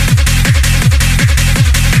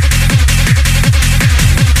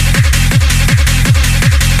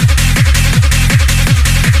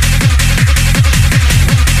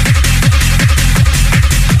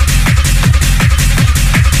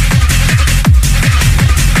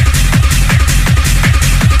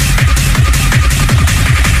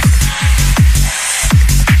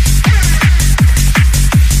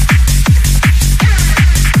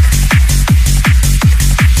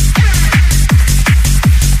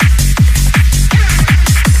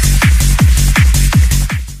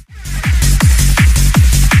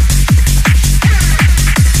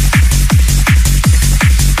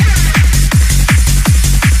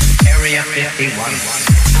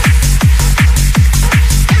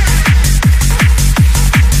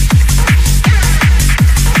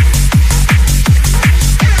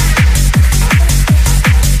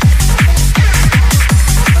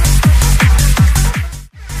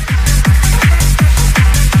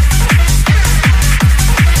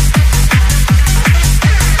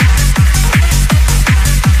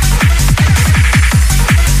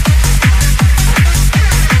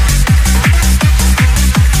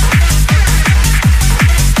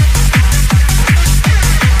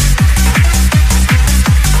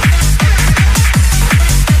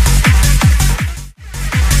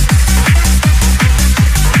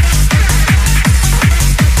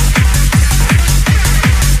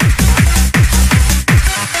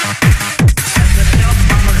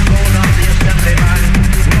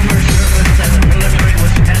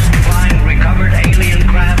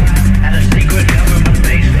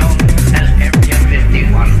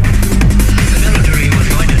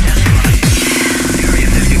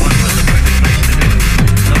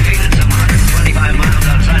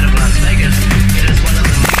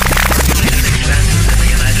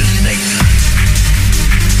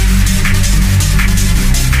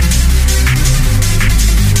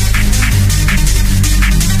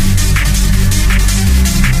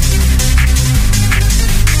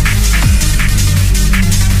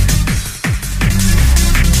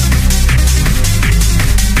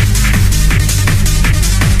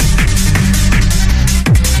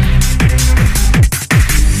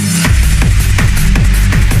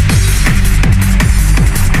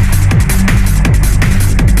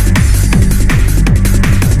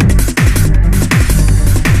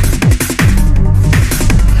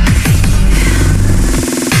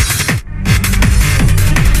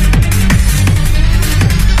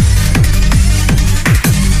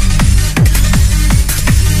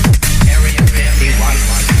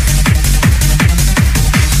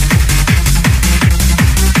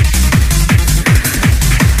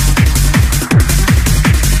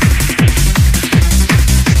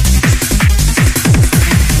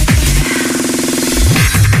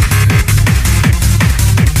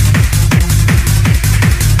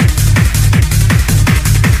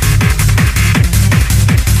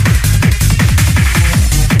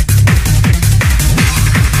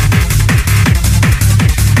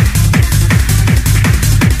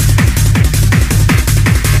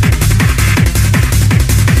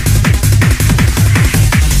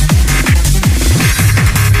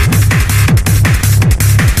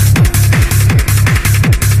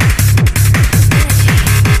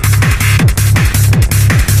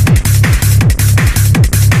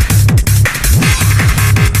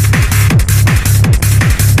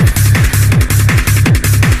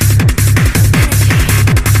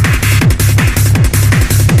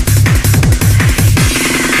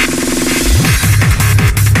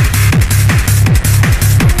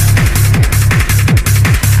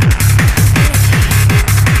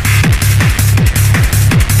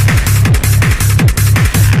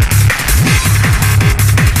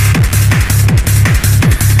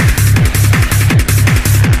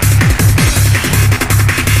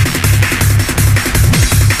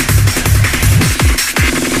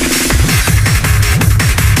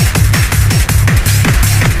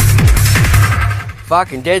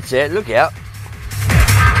 fucking dead set. Look out.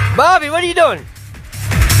 Barbie, what are you doing?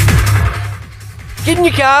 Get in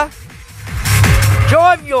your car.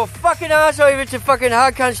 Drive your fucking ass over to fucking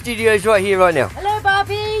Hard Cunt Studios right here, right now. Hello,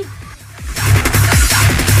 Barbie.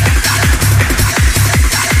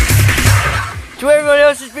 To everyone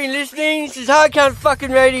else that's been listening, this is Hard Cunt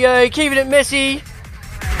fucking Radio, keeping it messy.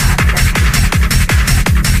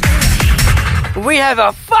 We have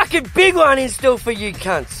a fucking big one in store for you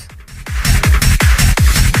cunts.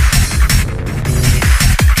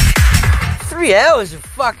 3 hours of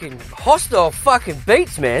fucking hostile fucking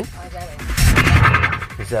beats, man.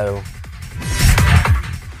 Is that all?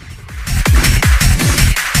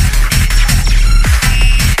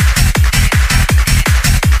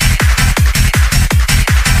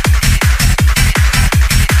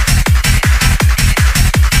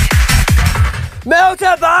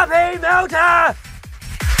 Melter, Barbie, melter!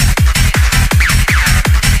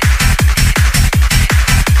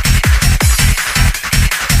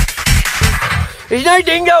 There's no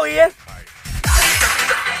dingo here.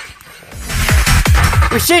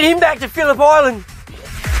 We sent him back to Phillip Island.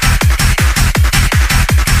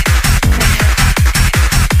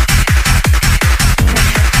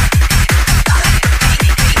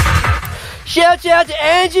 Shouts out to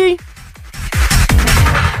Angie.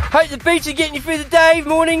 Hope the beats are getting you through the day,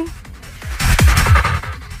 morning.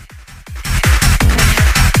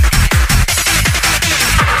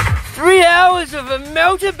 Three hours of a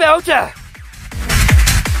melter belter.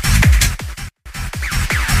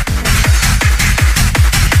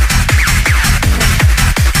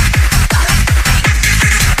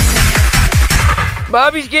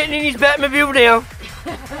 Bobby's getting in his Batmobile now.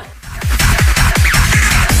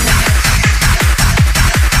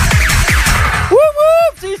 Whoop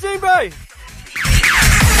whoop! See you soon, bro.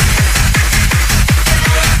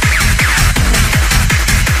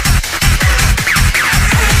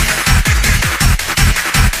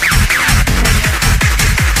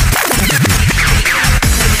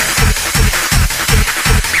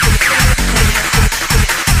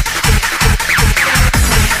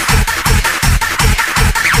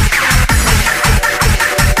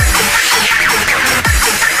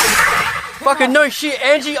 Fucking no shit,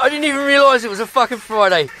 Angie. I didn't even realise it was a fucking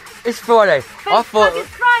Friday. It's Friday. I thought it's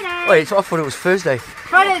Friday. Wait, so I thought it was Thursday.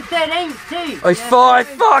 Friday the 13th too. Oh, it's fine.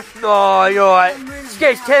 Fuck. Oh, you're right.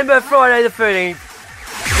 Sketchtember, Friday the 13th.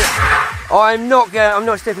 I'm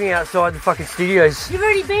not stepping outside the fucking studios. You've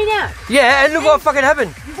already been out. Yeah, and look what fucking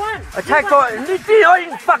happened. You won. Attack by. I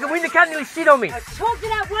didn't fucking win. The cunt nearly shit on me. I chalked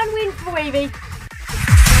it up 1 win for Weavy.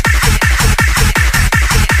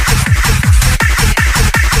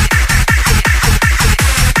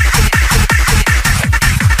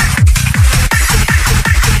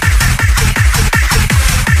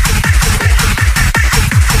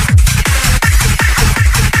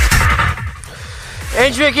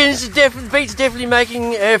 Andrew reckons the beat's definitely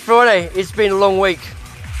making Friday. It's been a long week.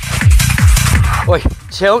 Wait,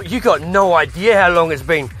 you got no idea how long it's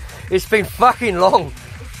been. It's been fucking long.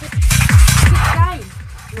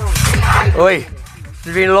 Oi, it's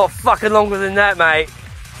been a lot fucking longer than that, mate.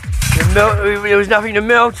 There was nothing to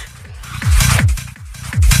melt.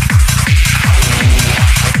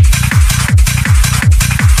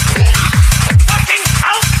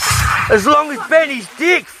 As long as Benny's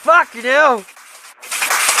dick, fucking hell.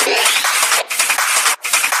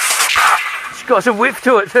 It's got some whip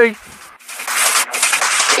to it too.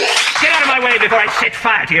 Get out of my way before I set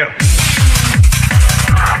fire to you.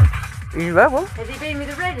 You that one? Has he been with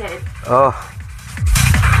a redhead? Oh.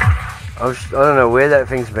 I don't know where that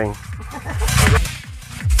thing's been.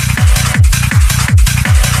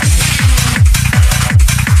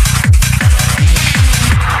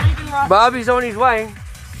 Barbie's on his way.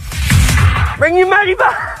 Bring your money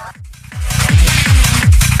back.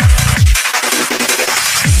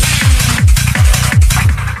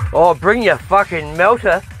 Oh, bring your fucking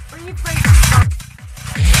melter. Bring your free.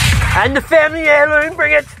 And the family heirloom,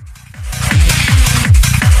 bring it.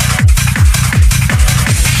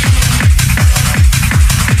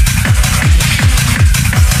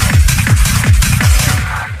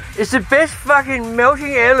 It's the best fucking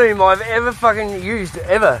melting heirloom I've ever fucking used,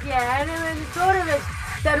 ever. Yeah, and then thought of it,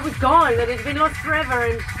 that it was gone, that it had been lost forever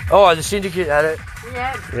and... Oh, the Syndicate had it.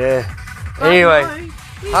 Yeah. Yeah. Anyway,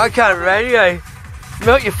 Hard Cunt Radio.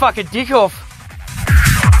 Melt your fucking dick off.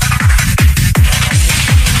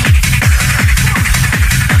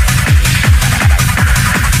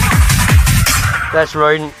 That's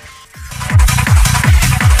rodent.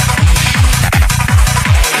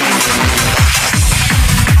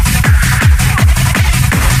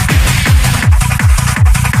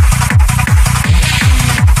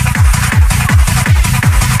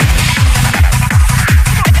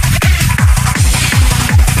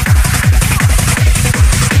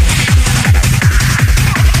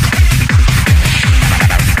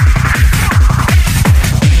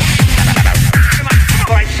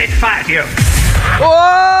 Fuck you.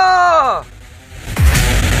 Oh!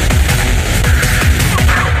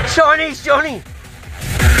 Chinese Johnny.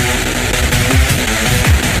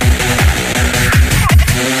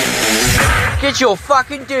 Get your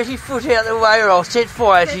fucking dirty foot out of the way or I'll set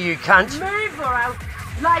fire to you, cunt. Move or I'll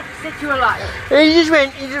like set you alight. He just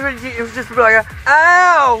went, it was just like a,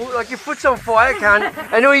 ow! Like your foot's on fire, cunt.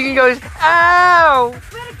 And all you can go is, ow! I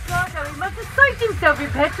swear to God, though, he must have soaked himself in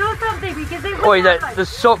petrol or something because it was Oi, like... the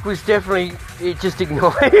sock was definitely, it just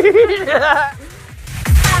ignored. Get out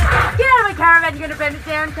of my caravan, you're going to burn it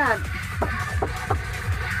down, cunt.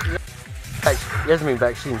 He hasn't been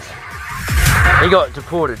back since. He got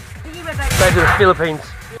deported. He went back Back to the Philippines.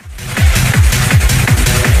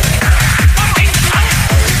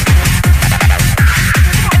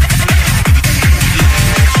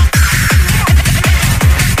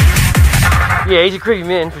 Yeah, he's a creepy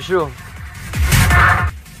man for sure.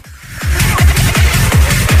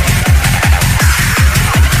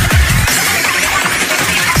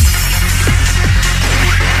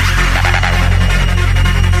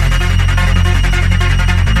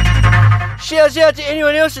 Shouts out to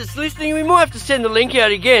anyone else that's listening. We might have to send the link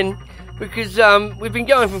out again because we've been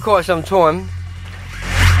going for quite some time.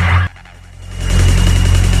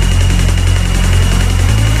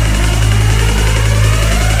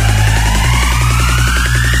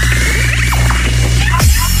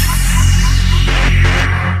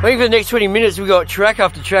 I think for the next 20 minutes we got track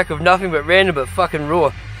after track of nothing but random but fucking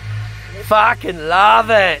raw. Fucking love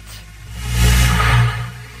it.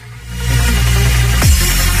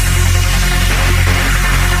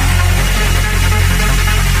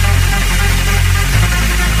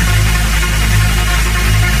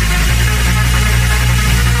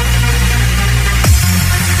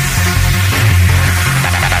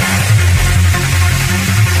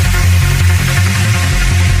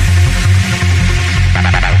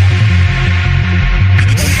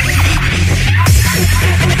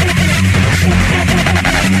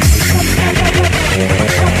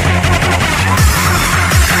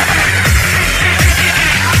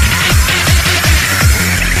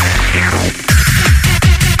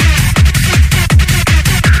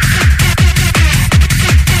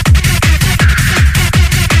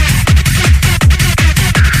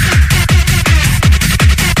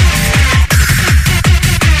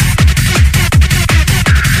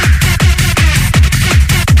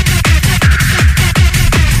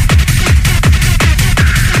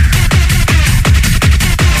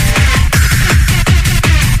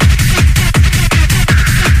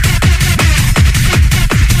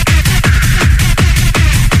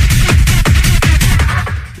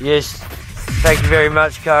 Yes, thank you very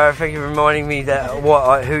much, Cara. Thank you for reminding me that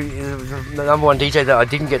who is the number one DJ that I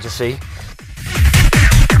didn't get to see.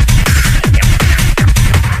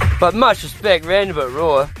 But much respect, random but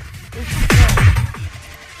raw.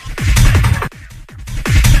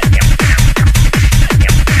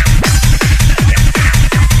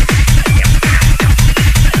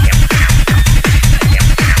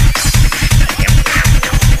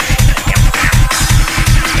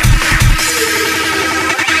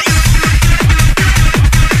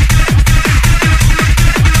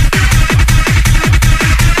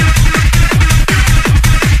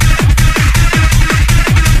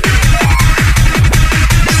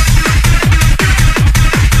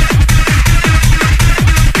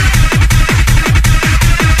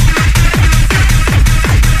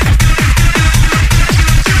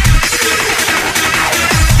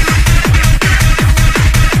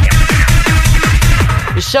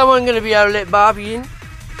 Is someone going to be able to let Barbie in?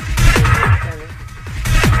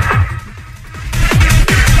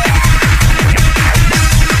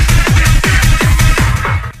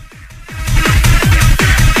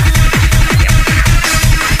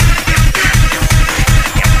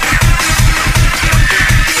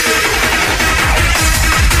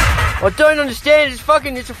 I don't understand,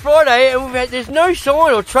 it's a Friday and there's no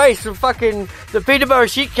sign or trace of fucking the Peterborough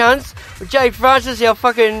shit cunts, with Jay Francis, our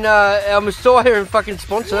fucking, our messiah and fucking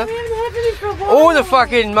sponsor, or the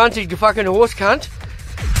fucking Muncie fucking horse cunt.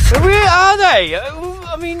 Where are they?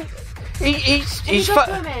 I mean,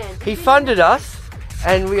 he funded us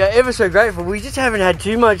and we are ever so grateful. We just haven't had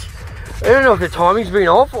too much, I don't know if the timing's been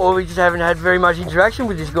off or we just haven't had very much interaction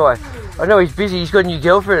with this guy. I know he's busy, he's got a new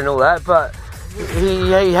girlfriend and all that, but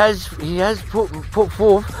he has put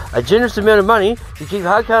forth a generous amount of money to keep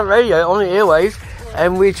Hard Cunt Radio on the airwaves,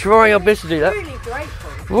 and we're trying our best to do that. Really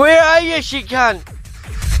grateful. Where are you, shit cunt?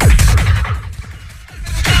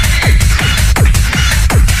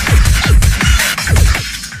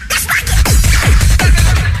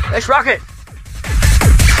 Let's rock it.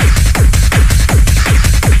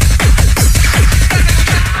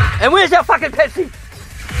 And where's that fucking Pepsi?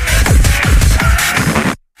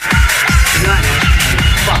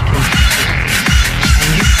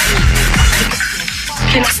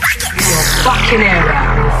 Fucking air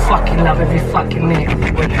out. You fucking love every fucking minute.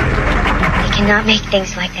 You cannot make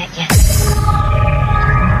things like that yet.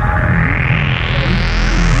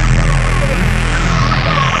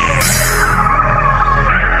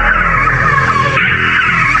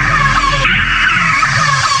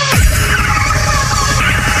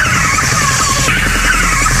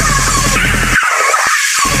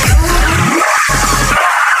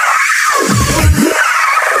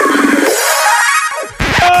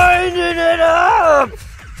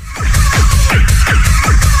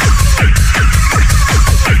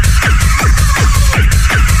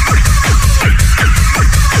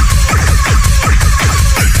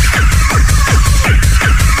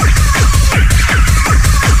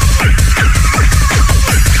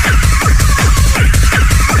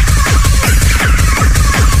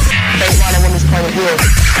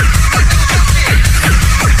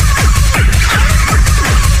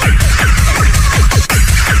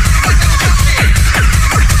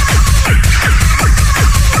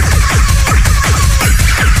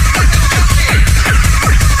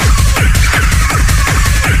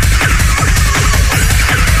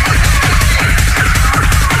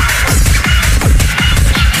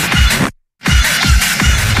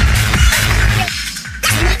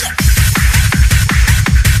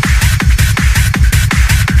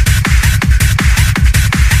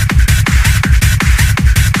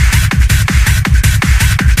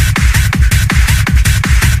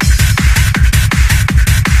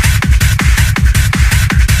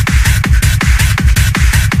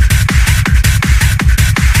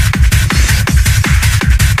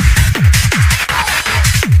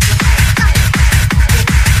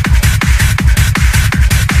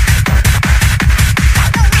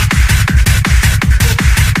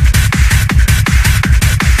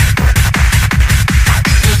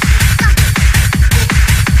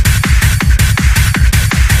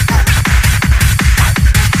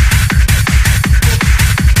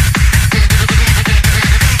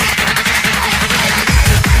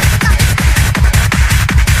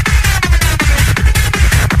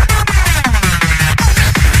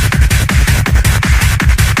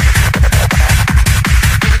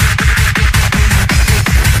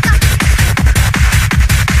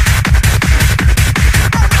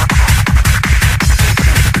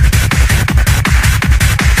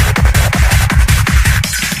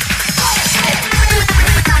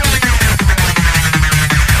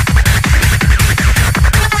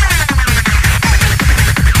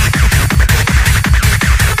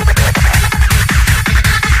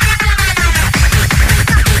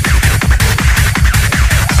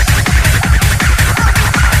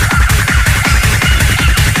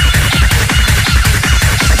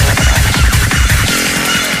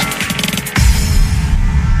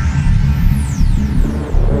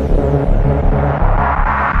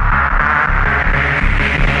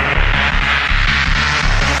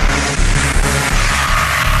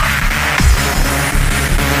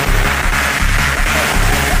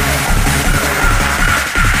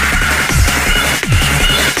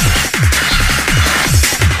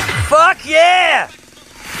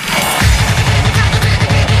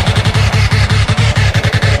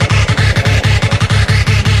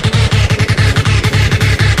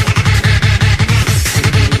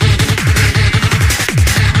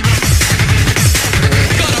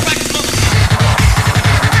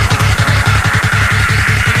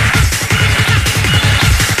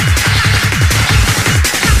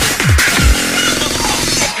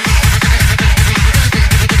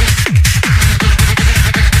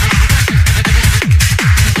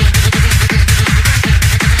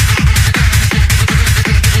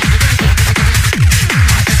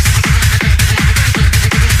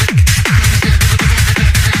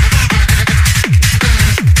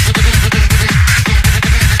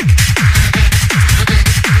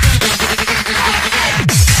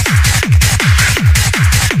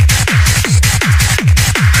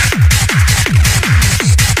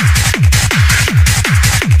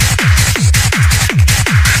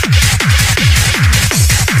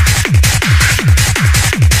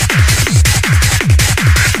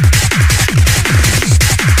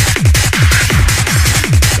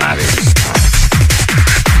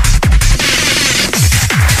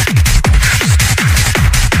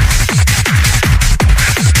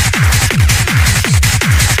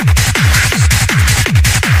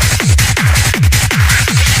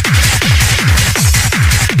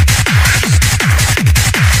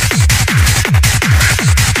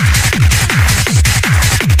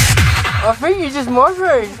 just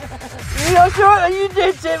microed. You know, sure, you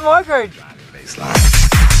did set microed.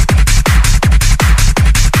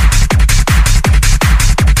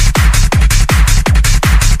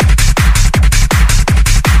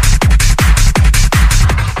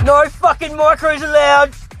 No fucking micros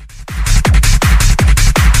allowed.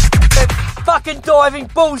 They're fucking diving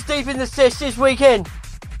balls deep in the sesh this weekend.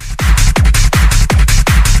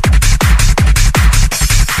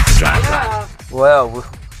 Well,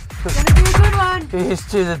 gonna be a good one. Here's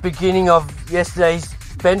to the beginning of yesterday's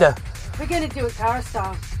bender. We're gonna do it Cara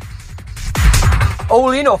style.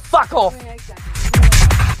 All in or fuck off. Yeah, exactly.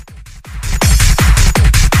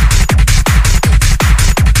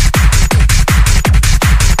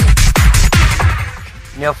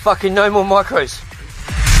 Now fucking no more micros.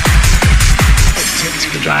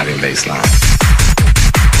 To the driving baseline.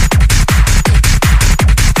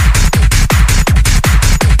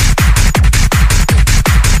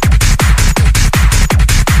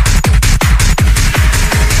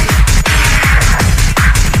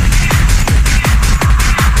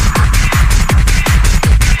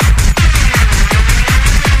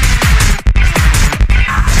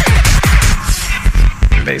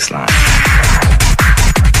 Baseline.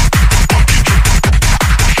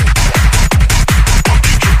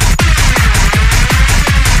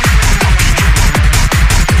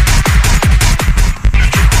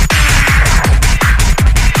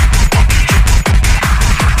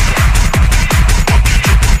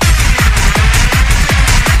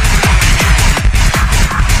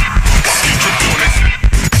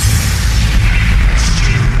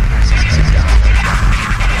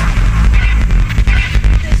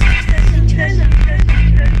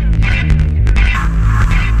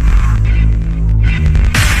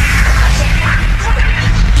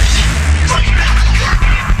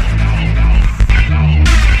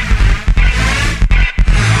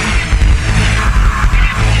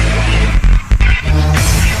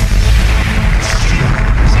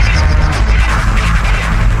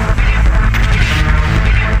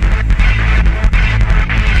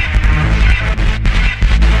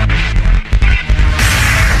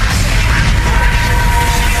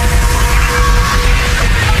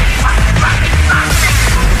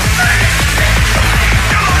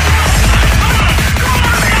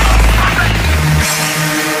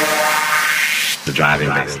 The driving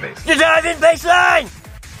baseline. The driving baseline!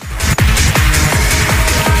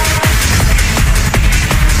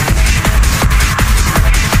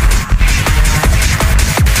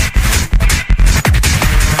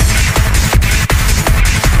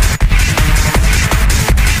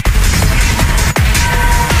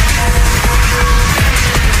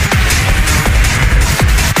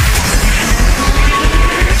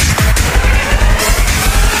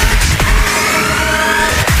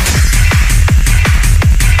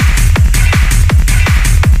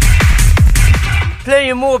 Plenty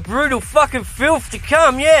of more brutal fucking filth to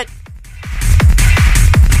come yet.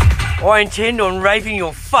 I intend on raping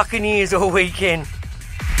your fucking ears all weekend.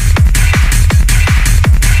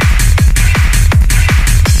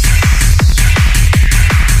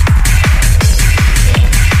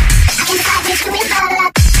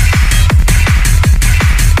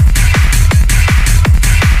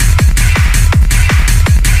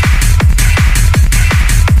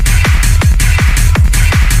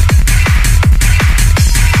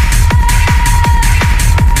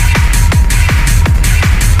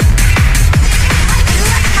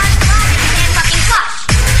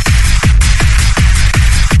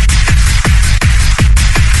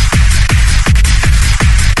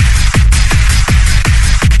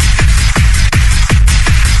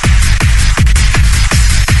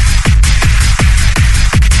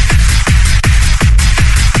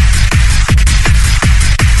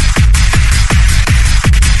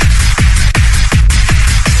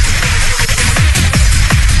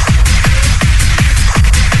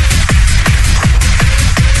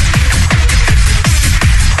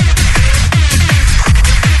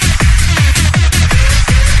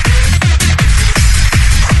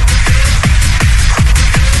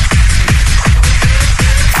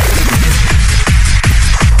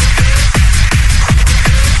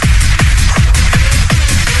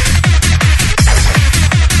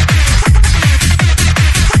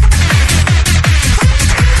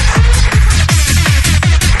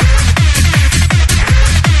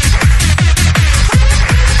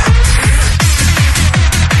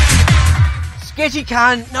 Sketchy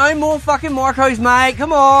cunt, no more fucking micros, mate,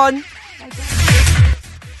 come on.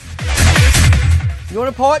 You want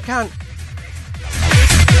a pipe, cunt?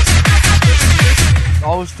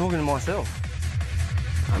 I was talking to myself.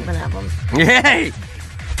 I'm gonna have them. Yay!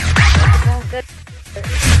 Sounds good.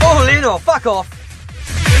 Oh, Leno, fuck off.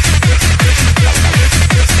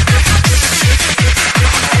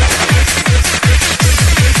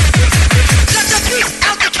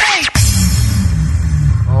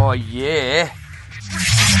 Oh yeah.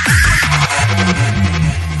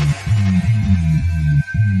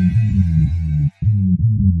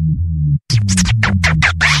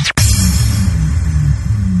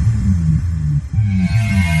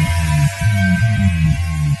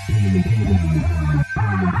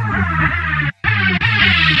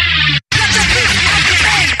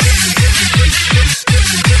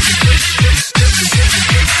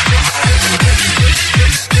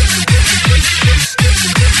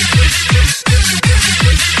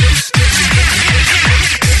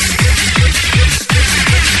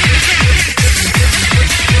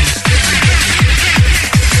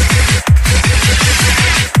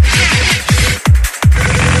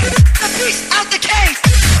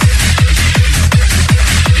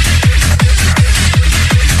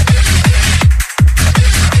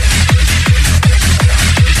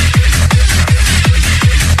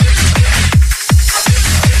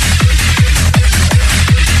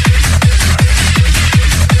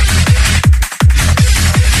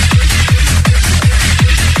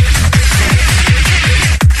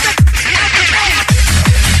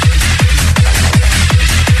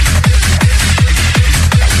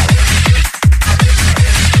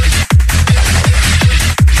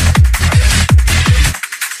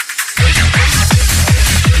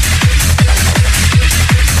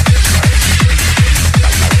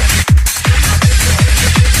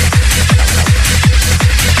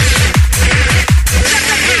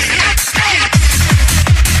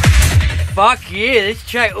 Fuck yeah, this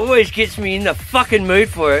track always gets me in the fucking mood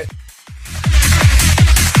for it.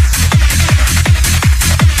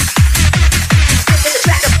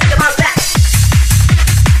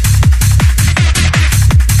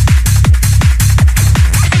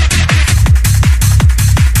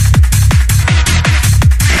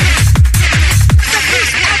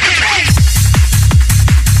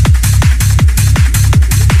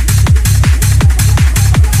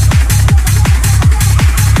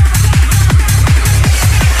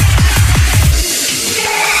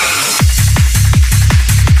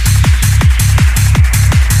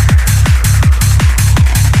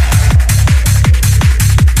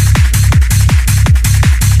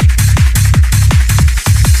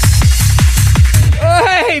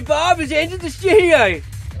 Bob has entered the studio.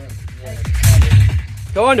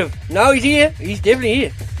 Kind of. No, he's here. He's definitely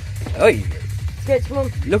here. Oh,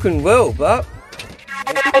 looking well, Bob.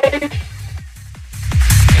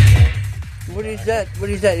 What is that? What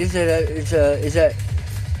is that?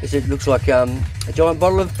 Is it looks like a giant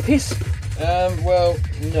bottle of piss? Well,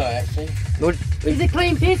 no, actually. What? Is it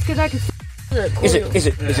clean piss? Because I can see it. Is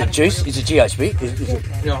it juice? Is it GHB? Is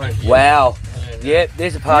it? No. Wow. Yeah,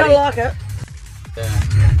 there's a party. I like it.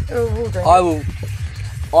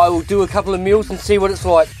 I will do a couple of meals and see what it's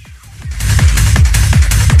like.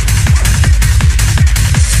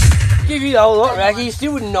 Give you the whole lot, Raggy, you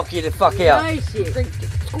still wouldn't knock you the fuck out. No shit.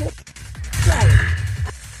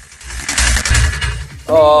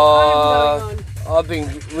 Oh,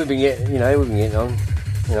 we've been getting on,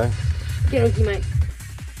 Get on you, mate.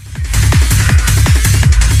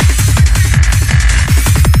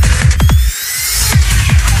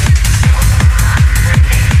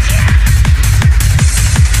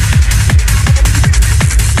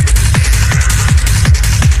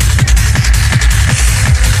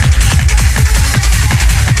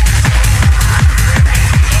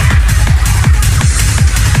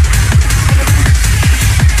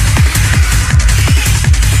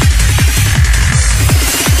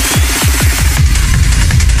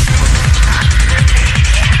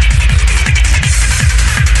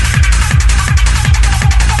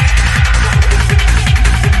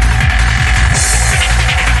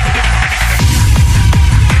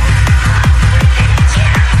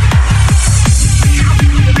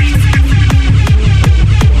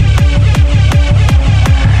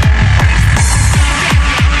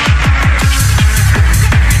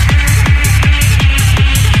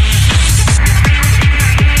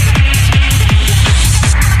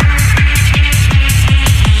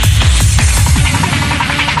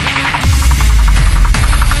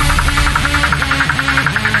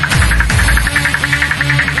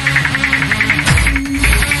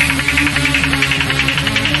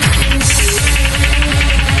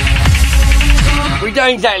 We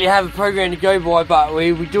don't exactly have a program to go by, but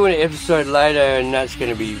we're doing an episode later, and that's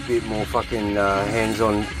going to be a bit more fucking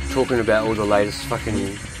hands-on, talking about all the latest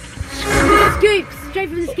fucking Scoops, straight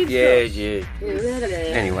from the scoop. Yeah.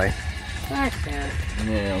 Anyway,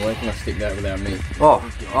 Yeah, where can I stick that without me? Oh,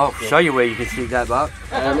 I'll show you where you can stick that, Bart.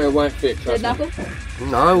 It won't fit, trust me.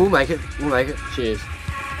 No, we'll make it. We'll make it. Cheers.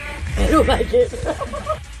 We'll make it.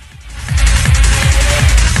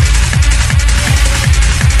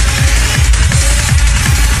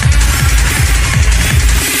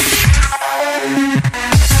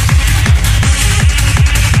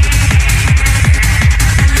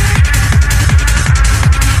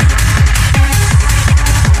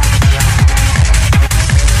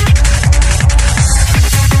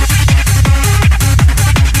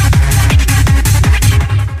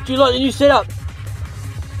 Do you like the new setup?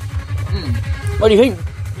 What do you think?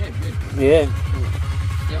 Yeah, good. Yeah.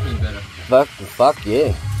 Definitely better. Fuck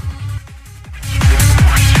yeah.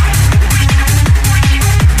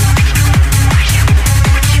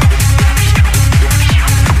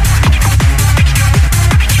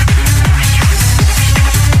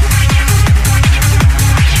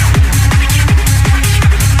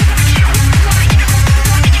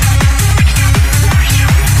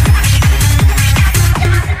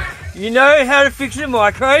 You know how to fix a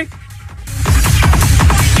micro?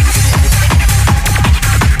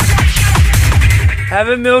 Have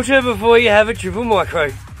a milter before you have a triple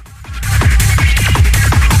micro.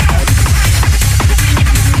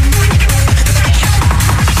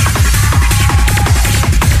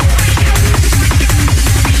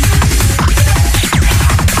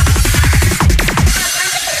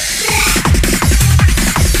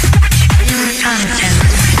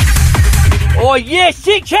 Oh yeah,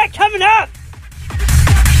 sick track coming up!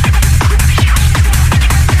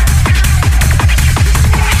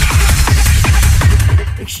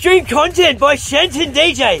 Extreme content by Shenton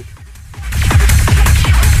DJ.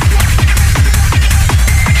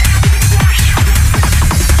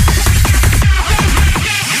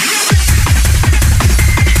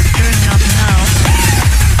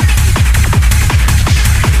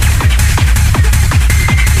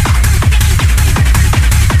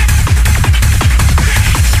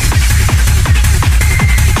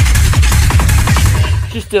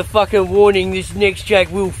 Just a fucking warning, this next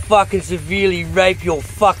track will fucking severely rape your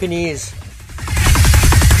fucking ears.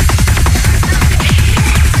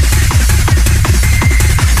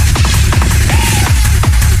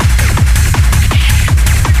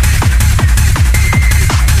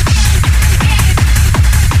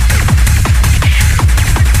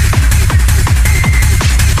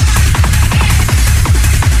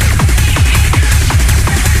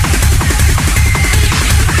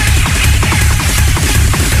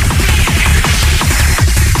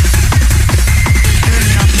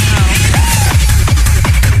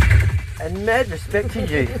 Mad respect to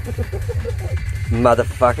you,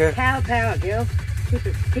 motherfucker. Power, girl.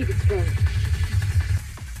 Keep it strong.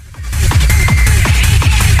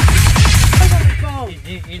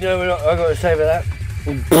 You know what I got to say about that?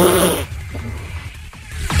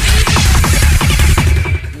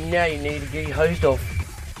 Now you need to get hosed off.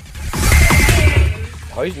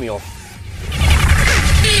 Hose me off.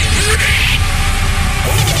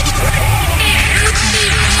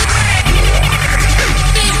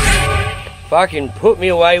 Fucking put me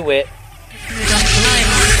away wet.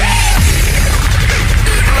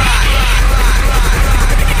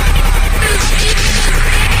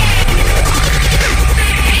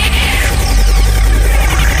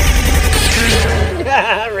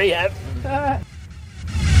 Rehab.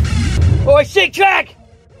 Oh, sick track!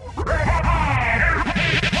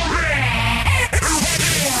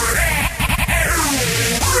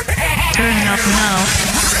 Turn up now.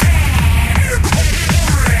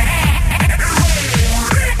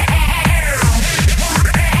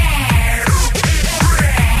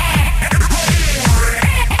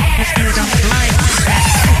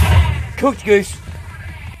 Cooked goose.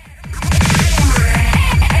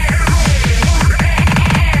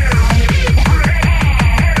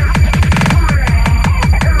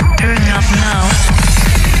 Turn up now.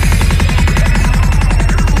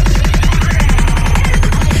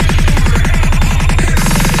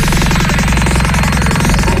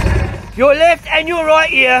 Your left and your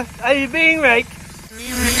right ear are you being raped?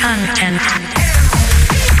 Content.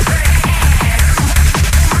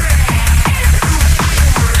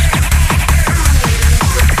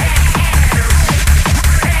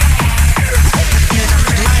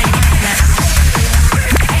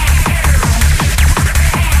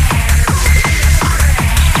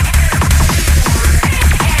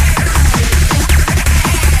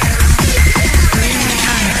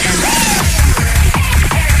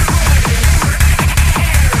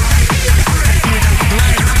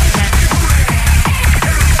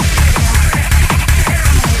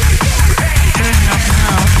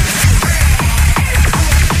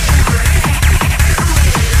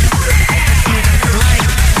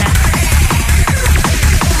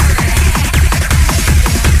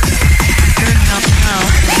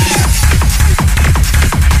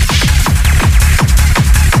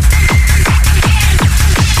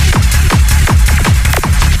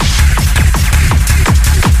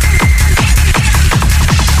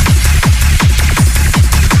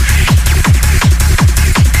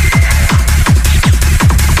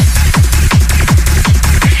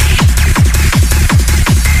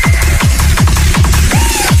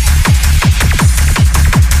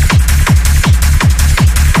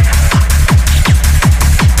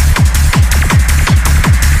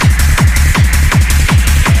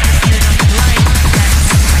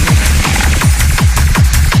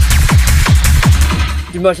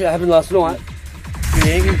 Did much happen last night?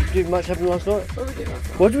 Did much happen last night?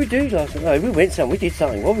 What did we do last night? No, we went somewhere. We did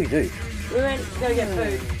something. What did we do? We went to go get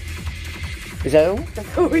food. Is that all?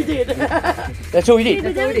 That's all we did. That's all we did?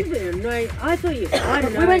 That's all we did. No, I thought you. I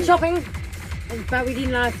don't know. We went shopping, but we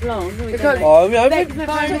didn't last long. Because my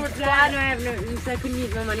phone was bad, I have no, so I couldn't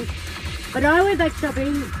use my money. But I went back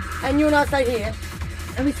shopping, and you and I stayed here.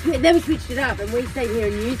 And then we switched it up, and we stayed here,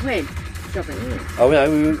 and you went shopping. Oh no,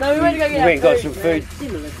 we went to go get we went and got some food.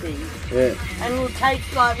 Similar things. Yeah. And we'll take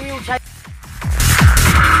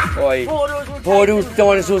Oi. Portals, Portals,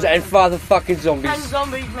 dinosaurs, and father-fucking zombies. And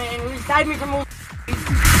zombies, man. We saved me from all.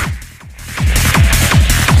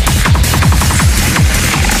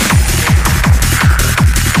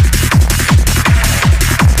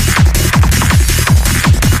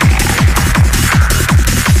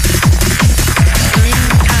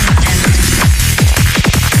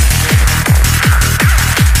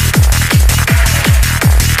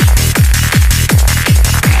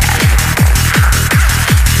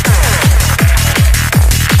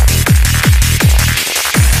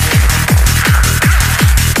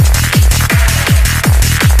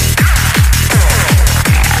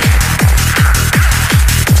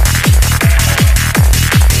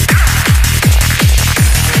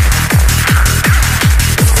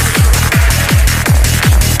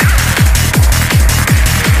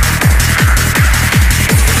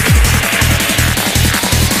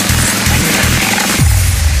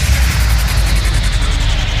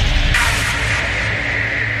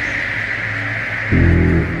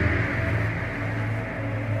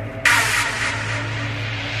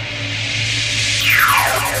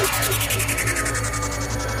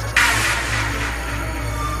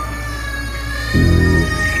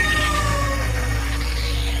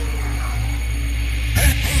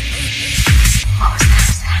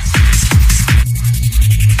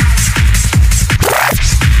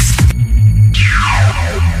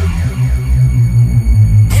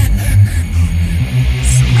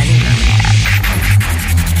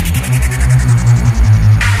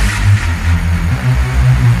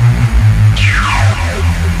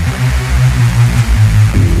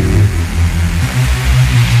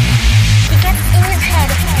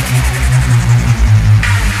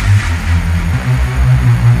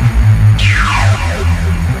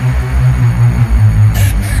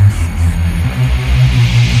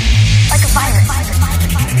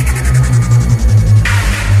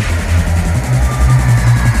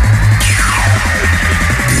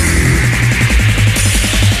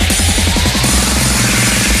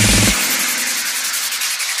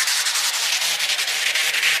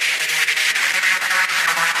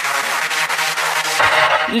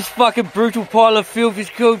 This fucking brutal pile of filth is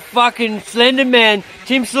called fucking Slender Man,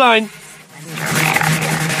 Tim Sloan.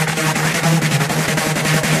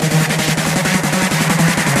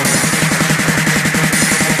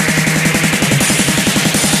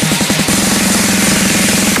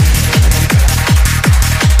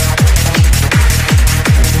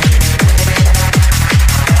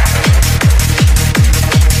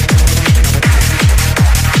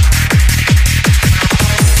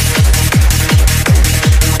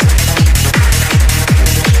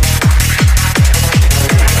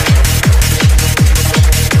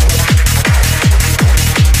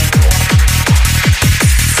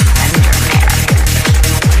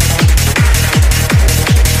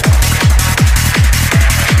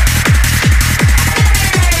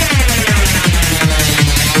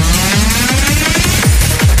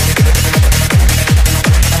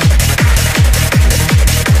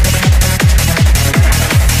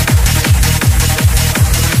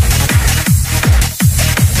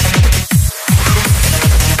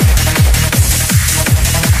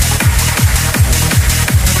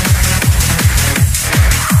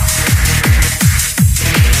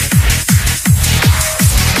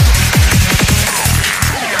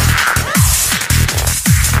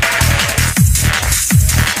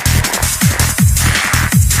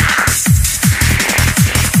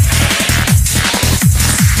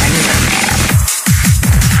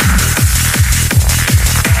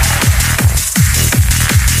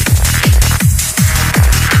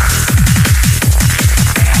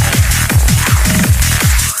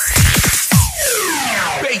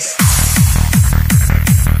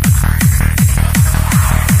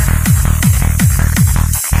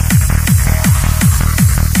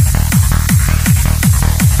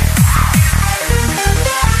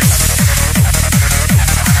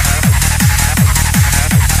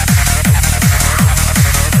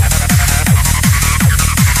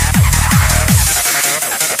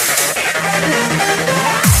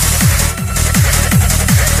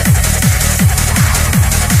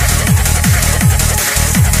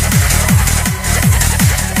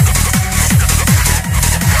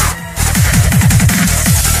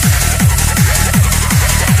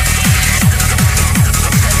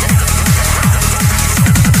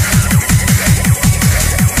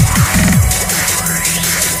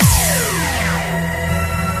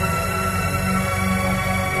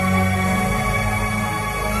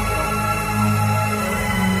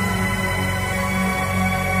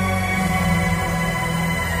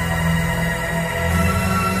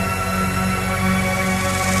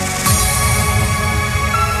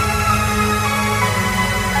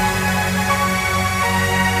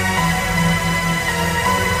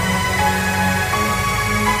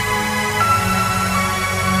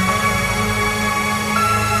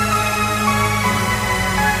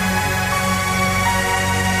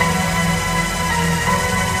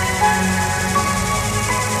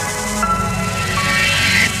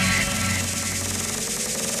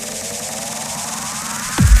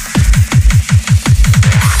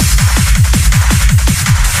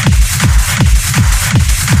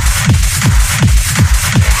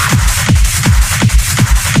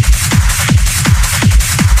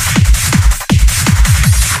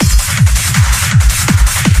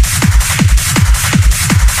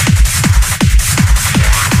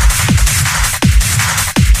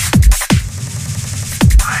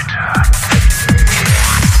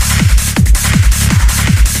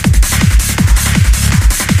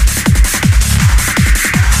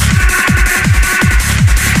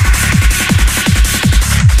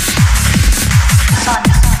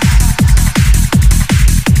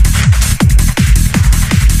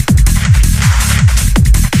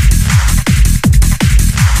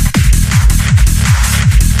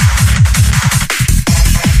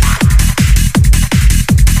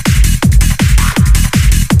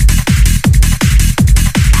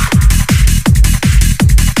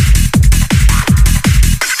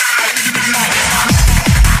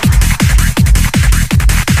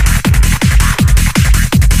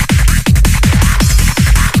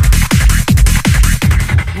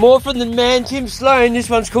 More from the man Tim Sloan. This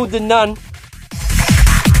one's called The Nun.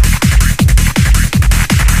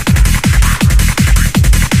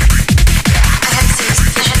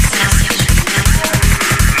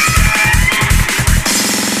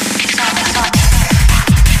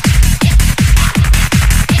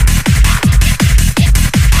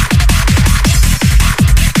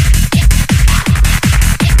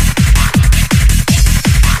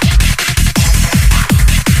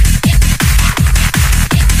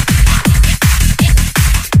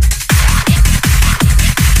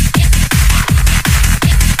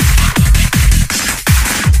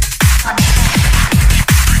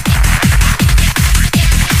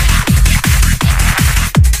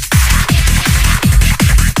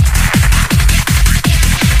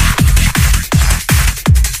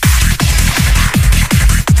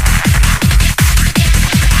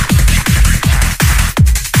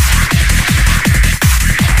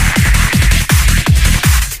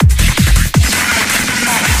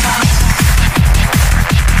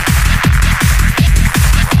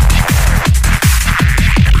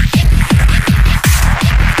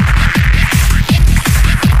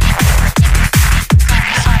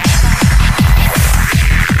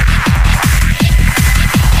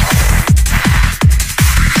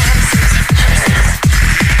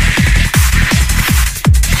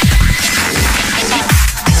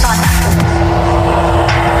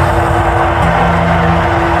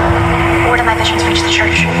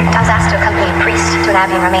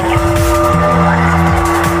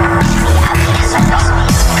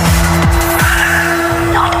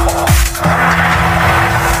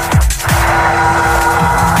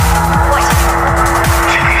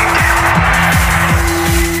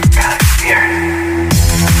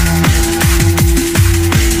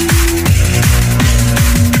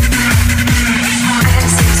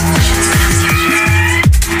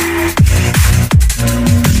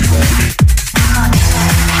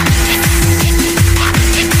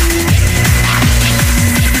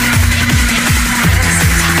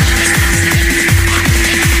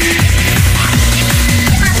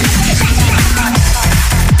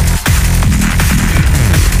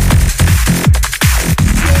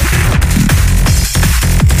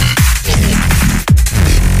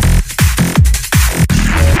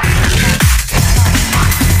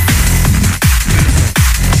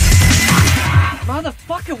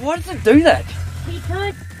 Why does it do that?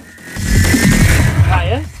 Because. Oh,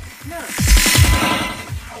 yeah? No.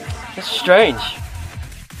 That's strange.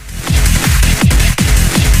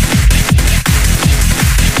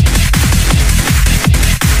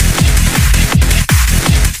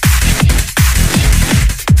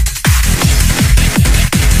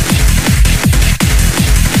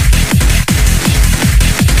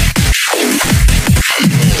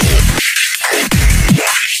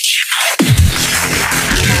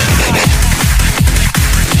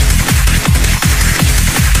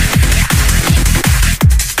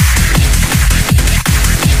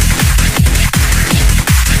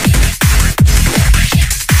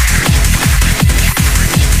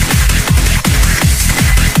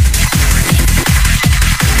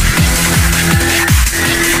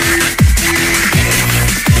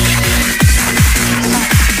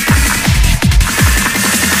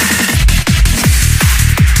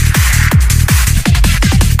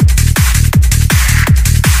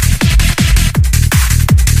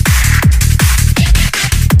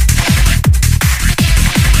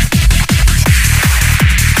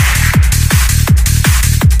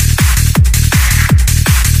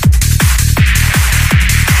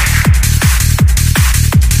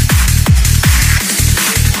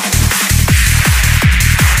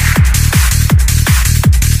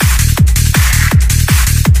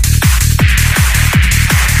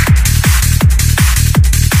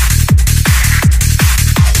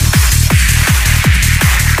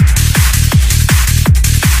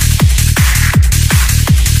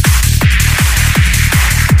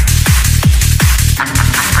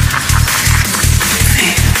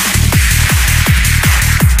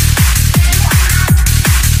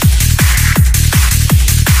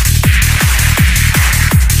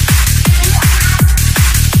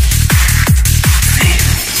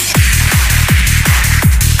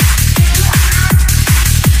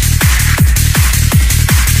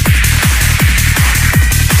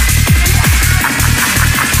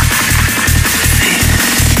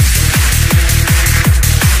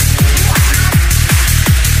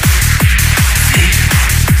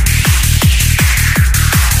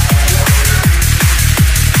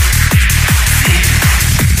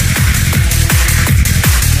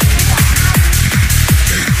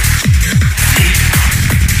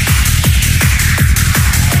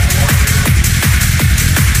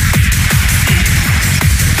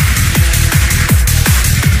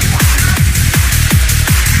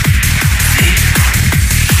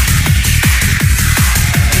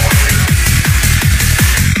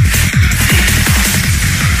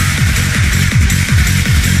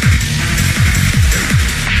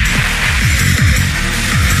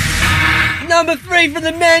 straight from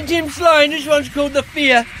the man Jim Sly, and this one's called The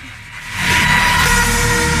Fear. I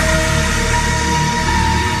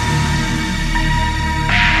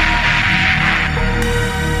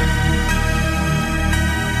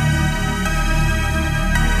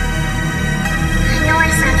know I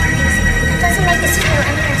sound crazy, but that doesn't make this feel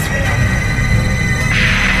any less real.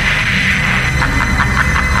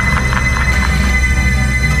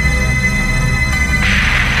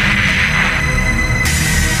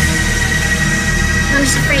 I'm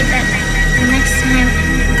just afraid that the next time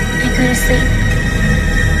I go to sleep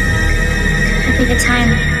could be the time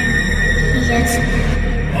he gets.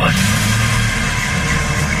 What?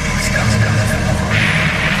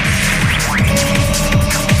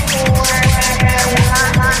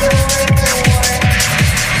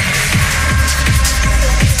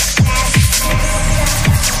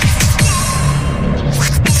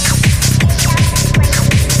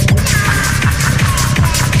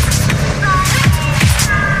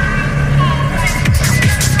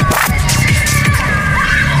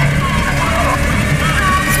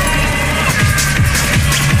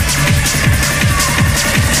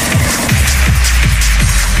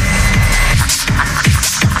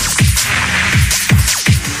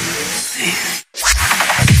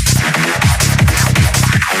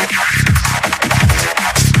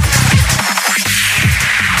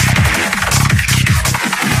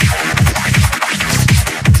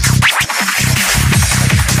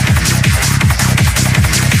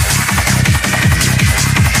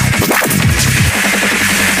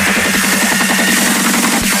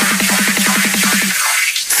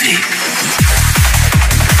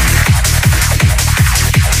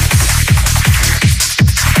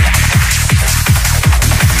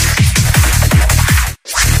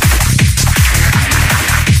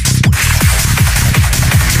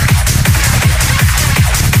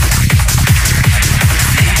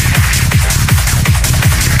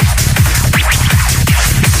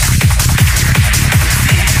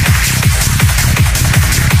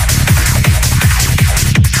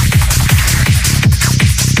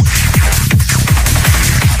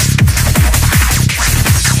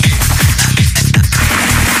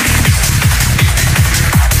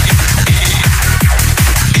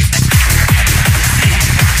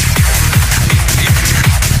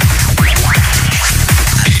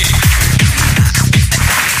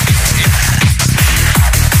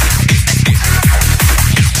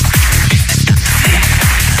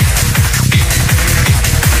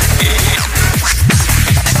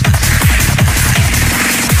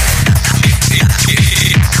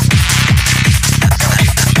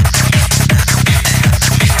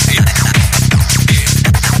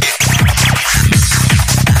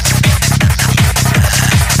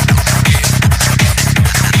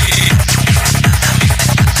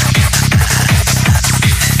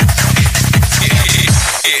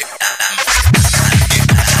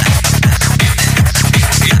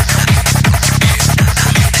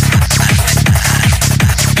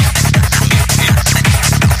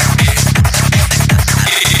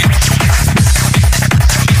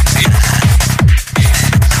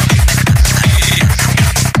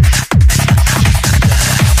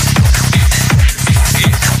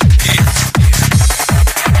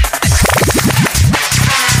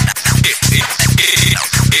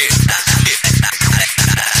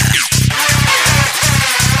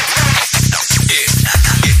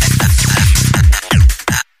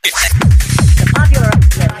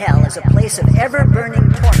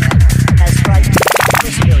 ever-burning torment has frightened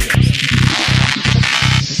countless millions.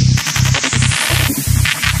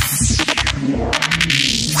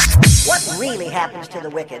 What really happens to the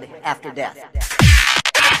wicked after death?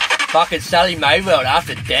 Fucking Sally Mae World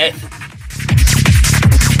after death.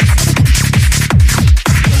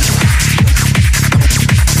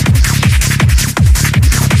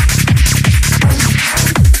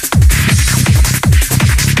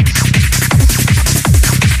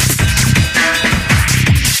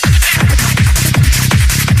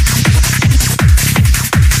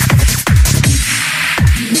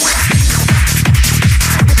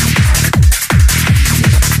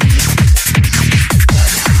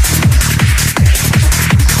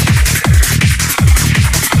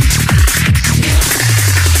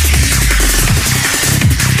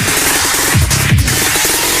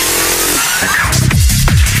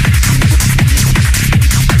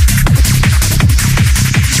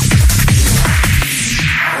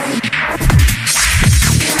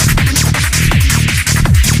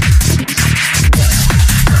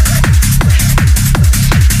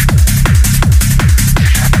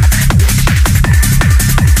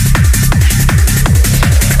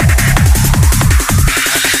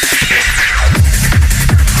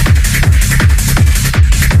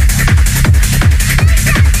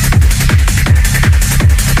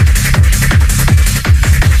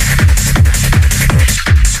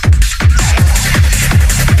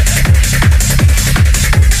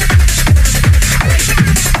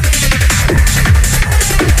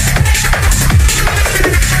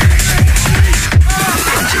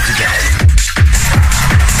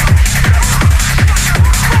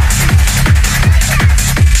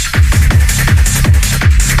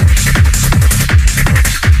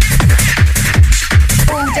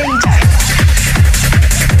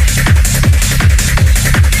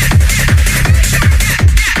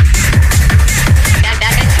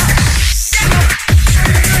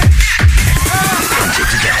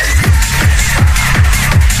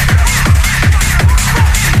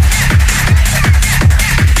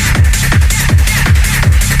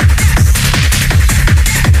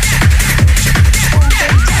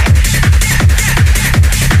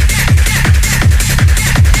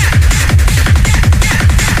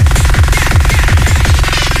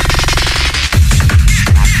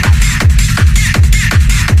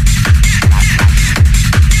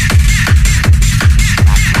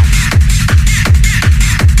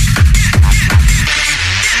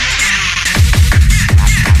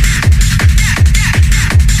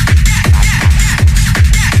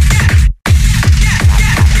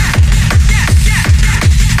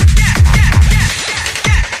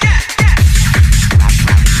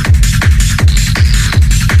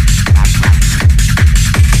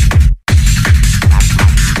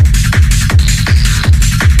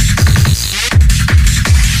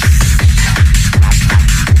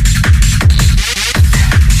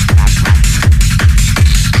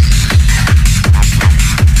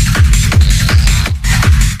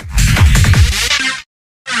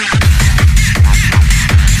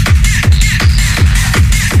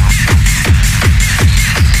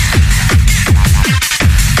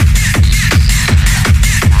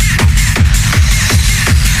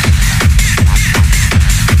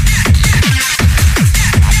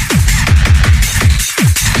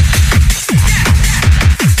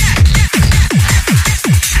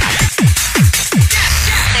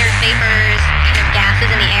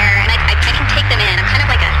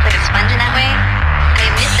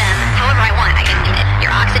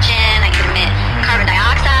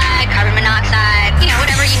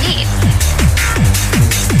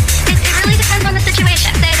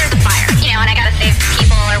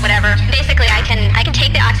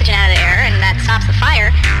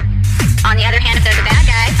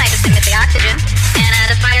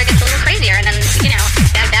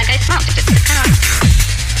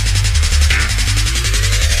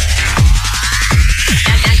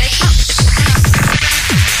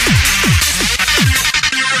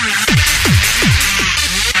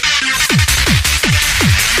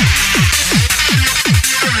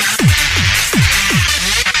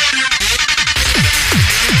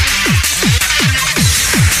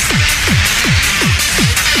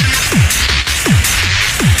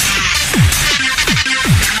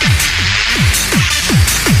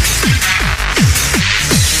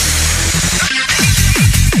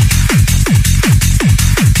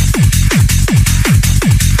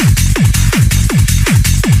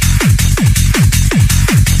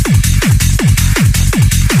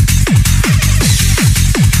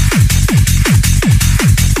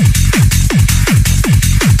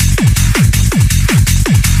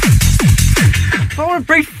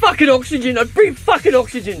 fucking oxygen. I breathe fucking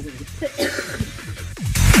oxygen.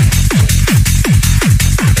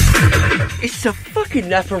 It's a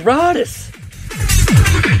fucking apparatus.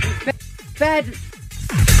 Bad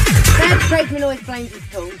tradesman always blames his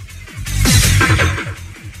tools.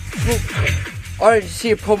 Well, I don't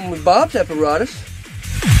see a problem with Barb's apparatus.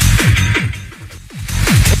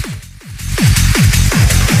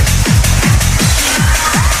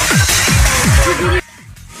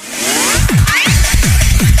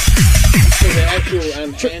 The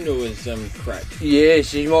actual handle is cracked.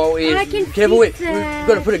 Yes, you might be careful with. We've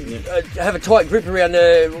got to put have a tight grip around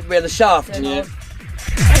the shaft. Yeah.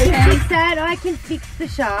 Okay, Dad, I can fix the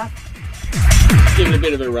shaft. Give it a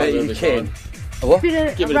bit of a rub every time. A what? Give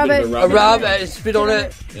it a bit rubber. of a rub. A rub and spit on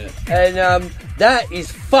it. Yeah. And that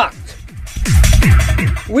is fucked.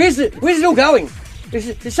 Where's it all going?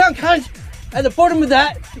 There's some cunt at the bottom of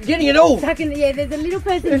that getting it all. Yeah, there's a little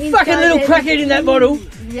person There's inside fucking little there. crackhead in that bottle.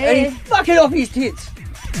 Yeah. And he's fucking off his tits.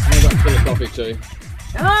 I've got a bit of coffee too.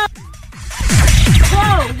 Oh!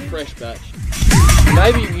 Whoa! Fresh batch.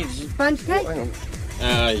 Maybe you could... Sponge cake? Hang on.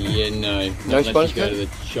 Yeah, no. No Unless sponge you go cake? to the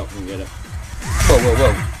shop and get it.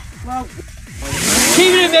 Whoa. Well,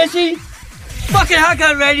 Keep it messy. Fucking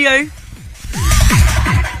Hardcore Radio.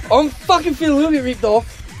 I'm fucking feeling a little bit ripped off.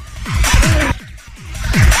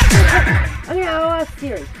 I'll ask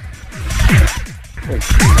Siri.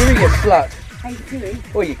 Siri, you slut. Hey, Siri.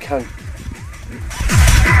 Oh, you cunt.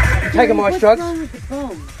 Taking my drugs. What's wrong with the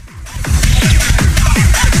bomb?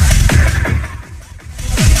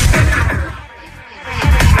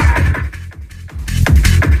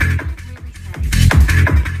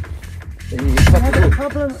 What's the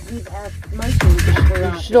problem with our smoking?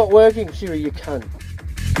 It's not working, Siri, you cunt.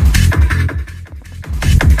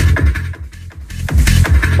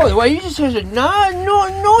 By the way, you just heard a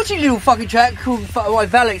naughty little fucking track called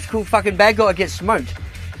Valix called fucking Bad Guy Gets Smoked.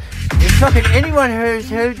 If fucking anyone who's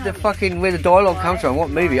heard the fucking where the dialogue comes from, what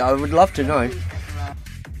movie, I would love to know.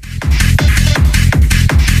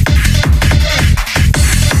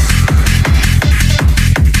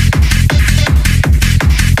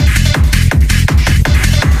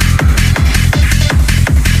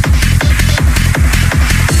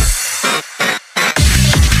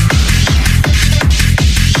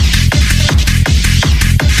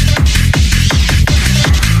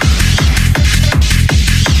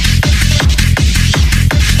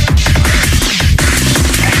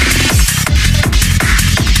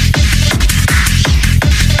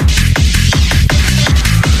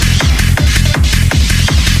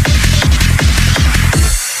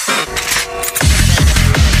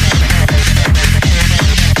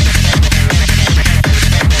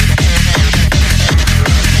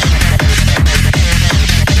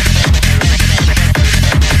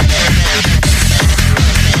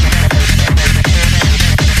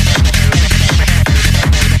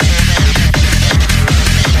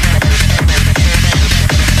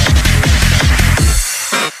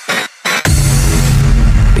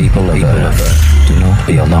 Do not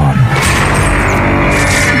be alarmed.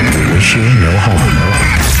 We wish you no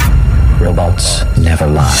harm. Robots never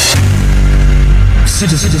lie.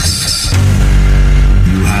 Citizens,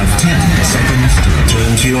 you have 10 seconds to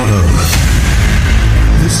return to your home.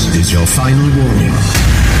 This is your final warning.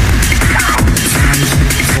 5,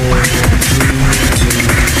 4, 3, 2,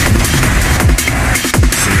 1.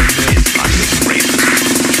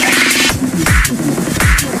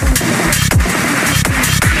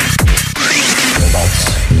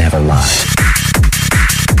 Robots never lie.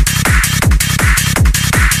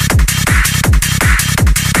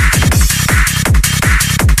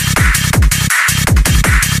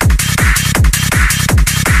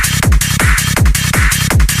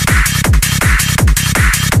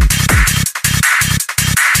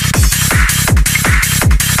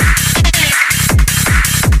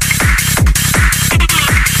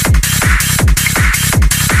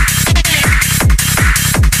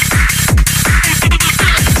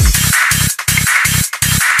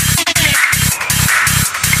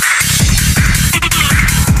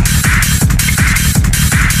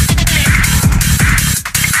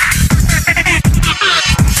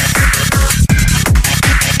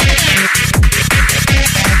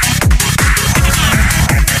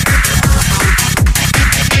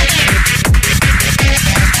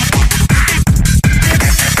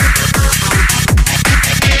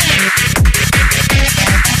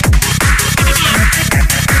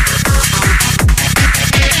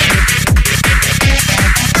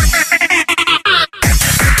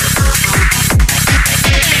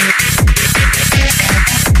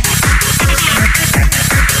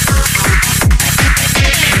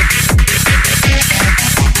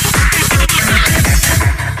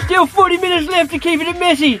 after keeping it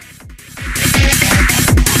messy.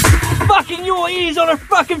 Fucking your ears on a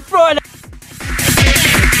fucking Friday.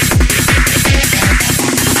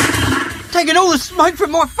 Taking all the smoke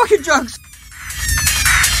from my fucking drugs.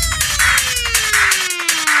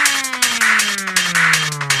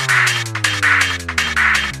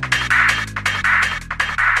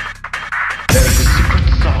 There is a secret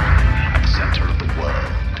song at the center of the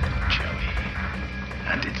world, Joey.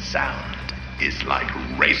 And its sound is like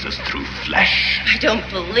razors through flesh. I don't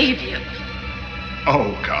believe you.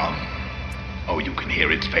 Oh, come. Oh, you can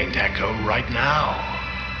hear its faint echo right now.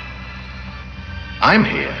 I'm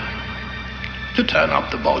here to turn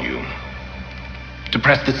up the volume. To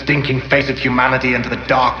press the stinking face of humanity into the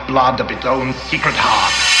dark blood of its own secret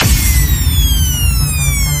heart.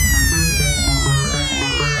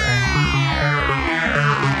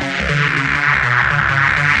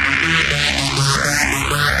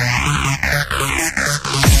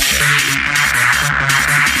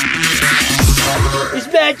 It's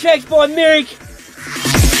Mad Tracks by Merrick.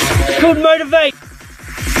 It's called Motivate.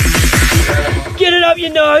 Get it up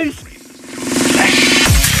your nose.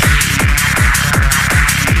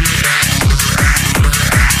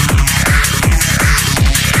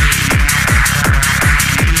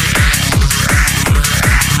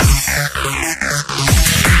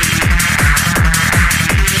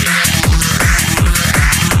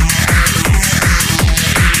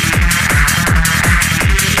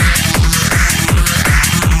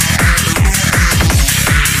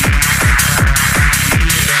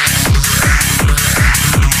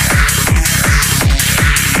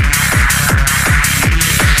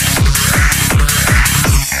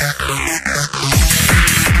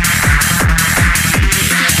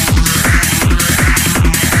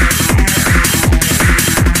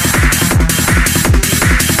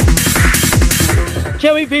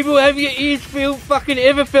 Tell me, people, have your ears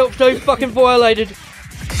ever felt so fucking violated?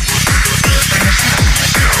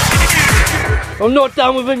 I'm not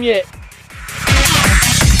done with them yet.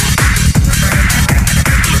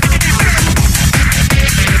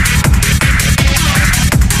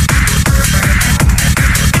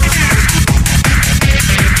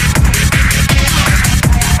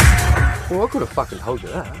 Well, I could have fucking told you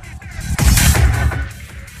that.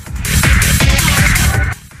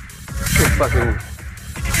 Just fucking...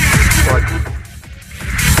 like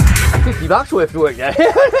 $50 worth of work now.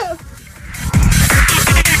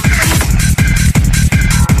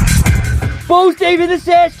 Balls deep in the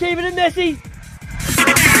sash, keeping it messy.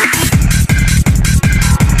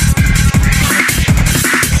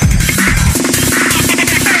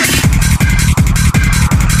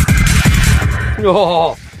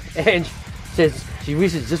 Oh, and says she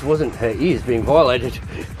wishes this wasn't her ears being violated.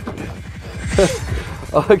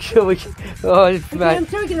 Oh, shall we? Oh, mate. I'm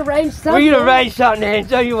sure we can arrange something. We can arrange something, Hans,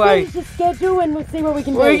 don't you worry. Finish the schedule and we'll see what we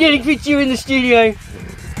can do. We're getting fit you in the studio.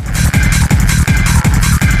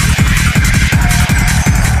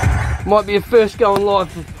 Might be a first going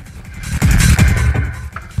live.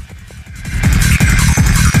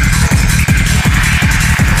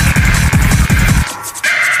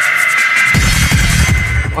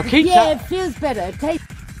 Yeah, it feels better. It tastes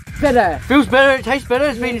better. Feels better, it tastes better.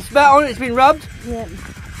 It's been spat on it, it's been rubbed. Yeah.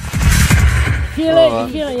 Feel it,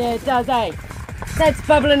 you feel it, yeah, it does, eh? That's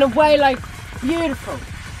bubbling away like beautiful.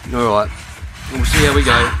 Alright, we'll see how we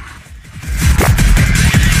go.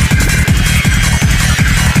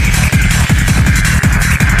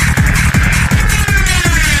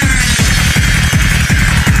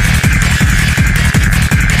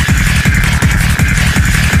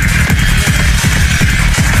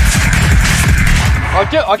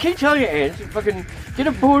 I keep telling you, Ants, fucking get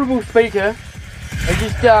a portable speaker and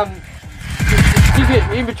just stick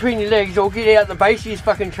it in between your legs or get out the bassiest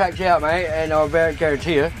fucking tracks out, mate, and I'll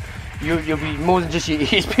guarantee you, you'll be more than just your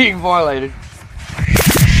ears being violated.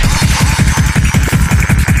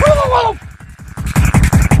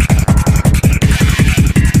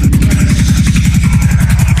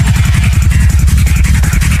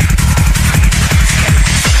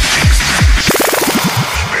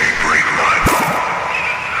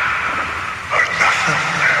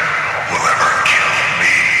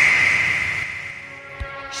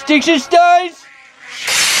 Sticks and Stones,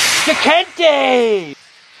 Chicante!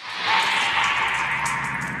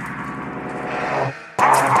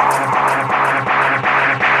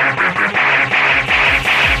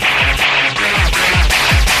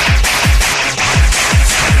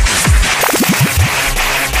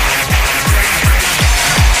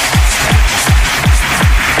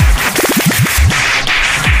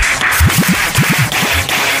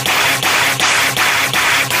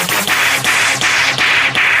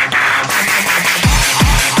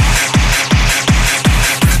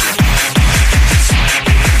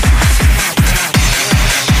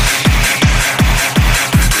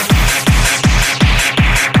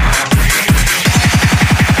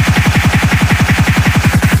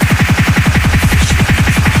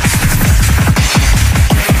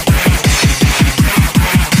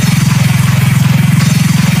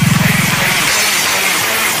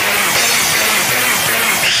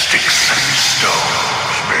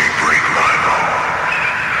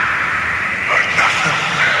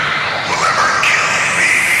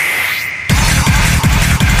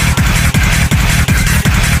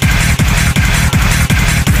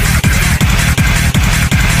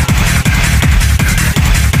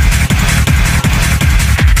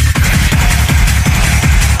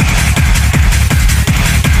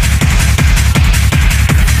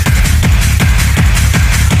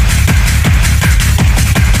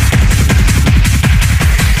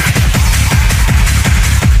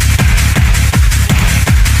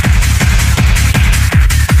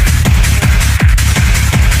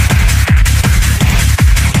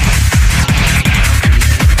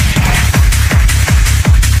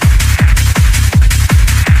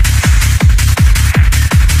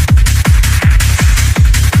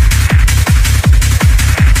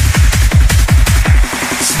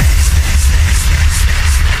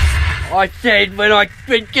 I said when I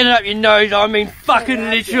get it up your nose, I mean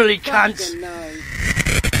fucking literally cunts.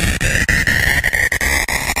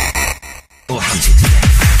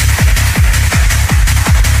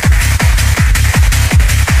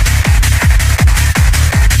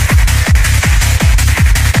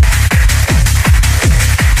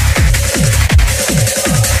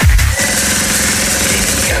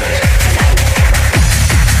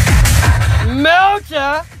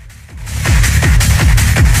 Melter!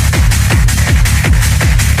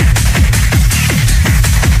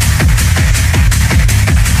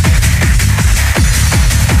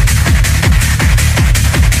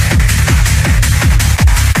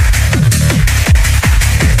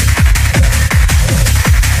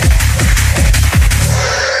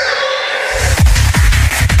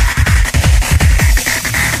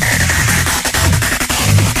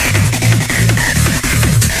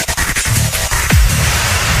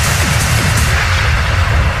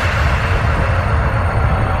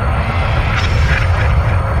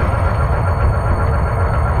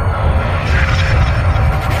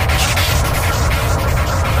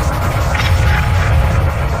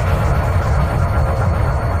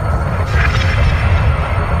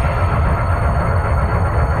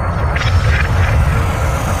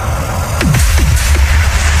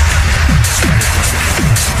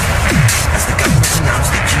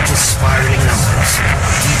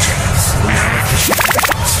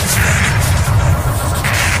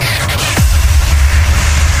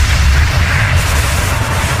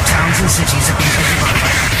 Cities have been taken by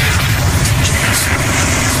DJs.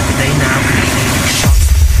 They now can be shot,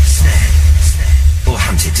 snared, or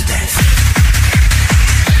hunted to death.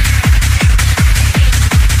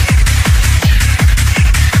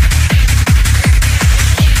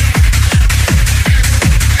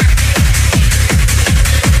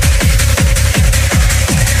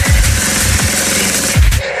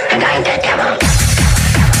 And I'm the devil.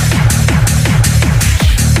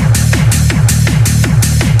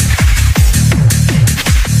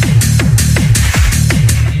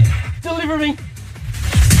 Me.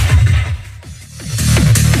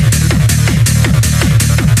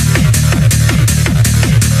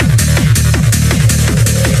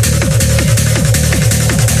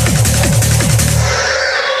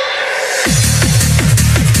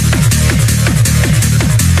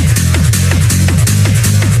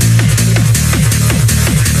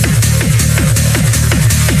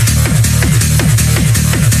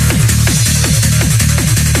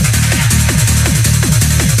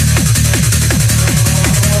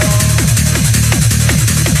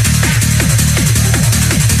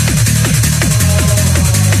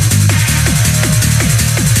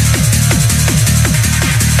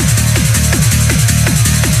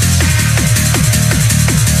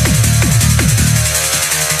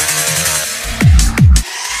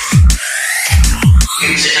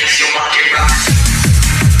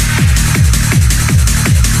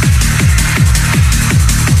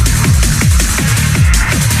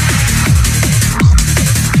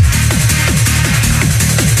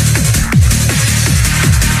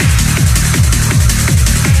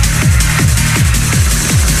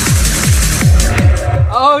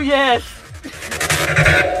 Oh yes!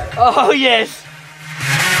 Oh yes!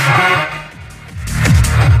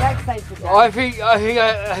 I'm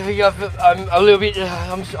a little bit.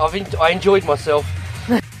 I enjoyed myself.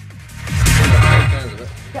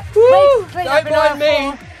 Woo! Don't mind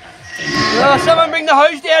me. Someone bring the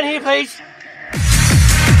hose down here, please.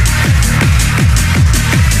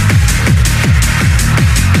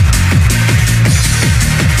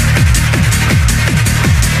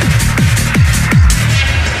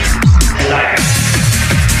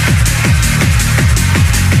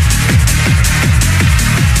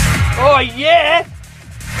 Oh yeah!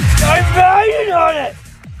 I'm riding on it!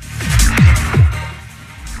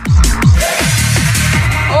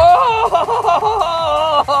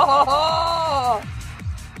 Oh!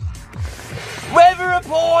 Weather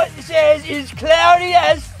report says it's cloudy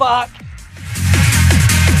as fuck.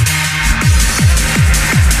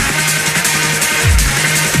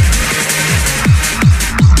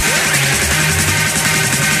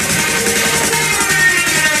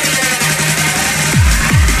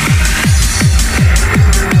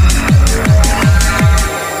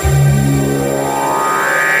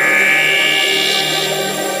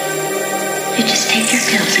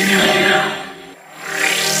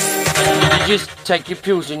 Just take your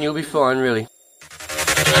pills and you'll be fine, really.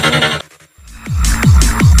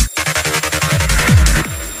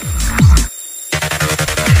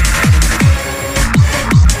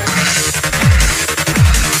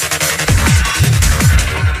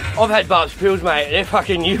 I've had Barb's pills, mate. They're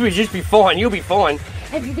fucking, you'll just be fine, you'll be fine.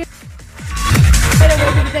 don't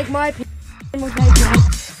want you to take my opinion, we'll take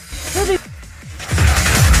yours. We'll do-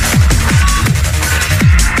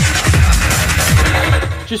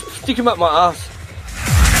 Just stick him up my ass.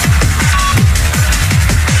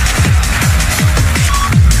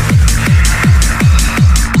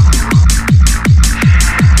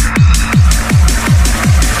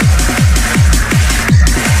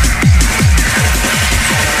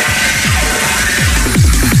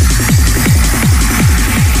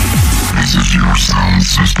 This is your sound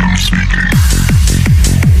system speaking.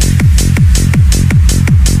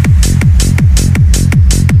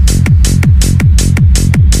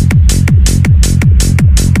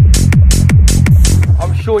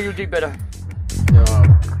 Sure, you'll do better.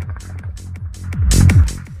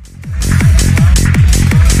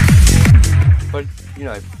 But, you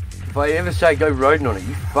know, if I ever say go rodent on it,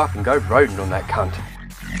 you fucking go rodent on that cunt.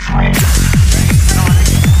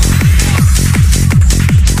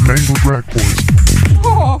 Mangled rat poison.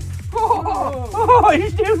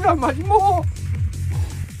 He's still so much more.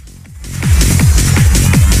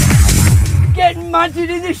 Getting munted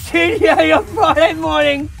in the studio on Friday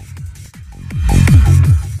morning.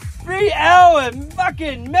 3-hour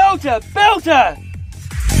fucking melter belter.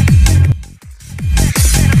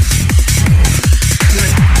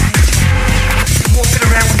 Walking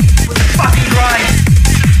around with a fucking brain.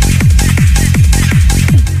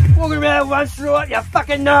 Walking around one straw up your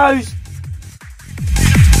fucking nose.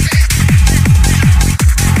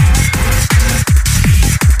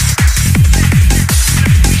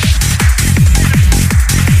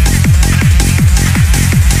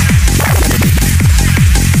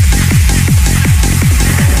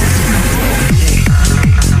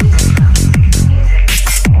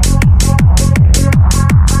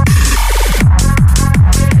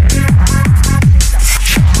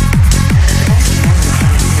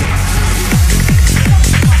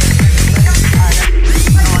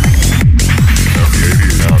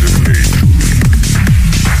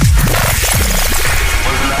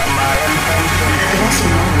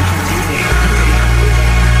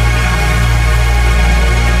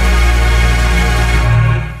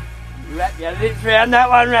 Lips around that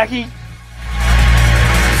one, Racky.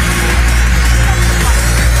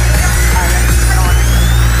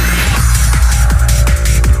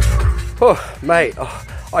 Oh, mate,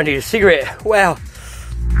 I need a cigarette. Wow.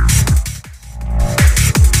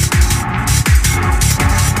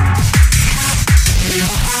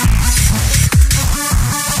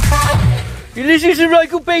 You're listening to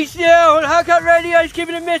Local Beats now on Hardcut Radio,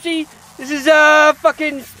 keeping it messy. This is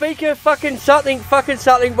fucking speaker fucking something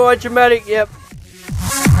by Dramatic, yep.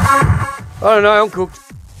 I don't know, I'm cooked.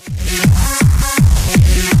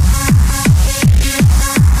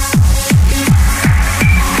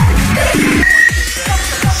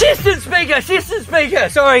 System speaker,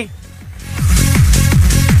 sorry.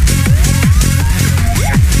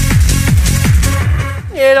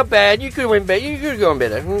 Yeah, not bad. You could have went better. You could have gone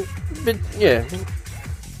better. But yeah.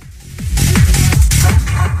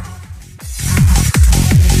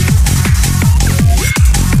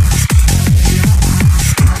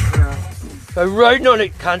 Go rodent on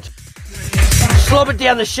it, cunt. Slob it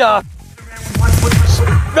down the shaft.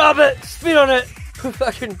 Rub it. Spit on it.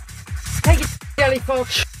 Fucking. Take it, jelly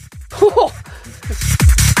fox.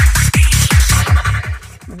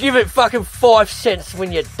 Give it fucking 5 cents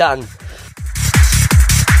when you're done.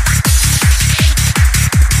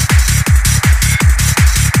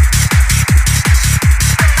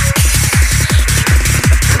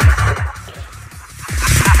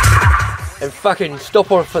 And fucking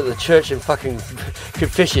stop off at the church and fucking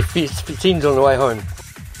confess your sins on the way home.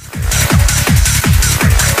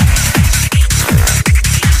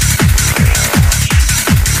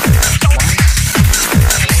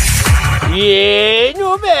 Yeah,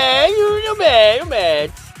 no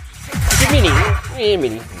bad. It's a mini. Yeah,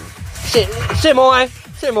 mini. Semi.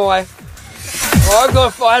 Oh,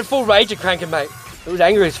 I had full rage of cranking, mate. It was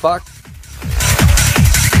angry as fuck.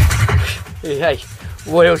 Hey.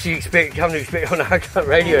 What else do you come to expect on Hardcut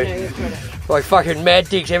Radio? Like fucking mad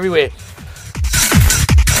dicks everywhere.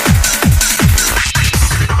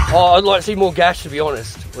 Oh, I'd like to see more Gash, to be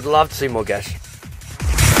honest. Would love to see more Gash.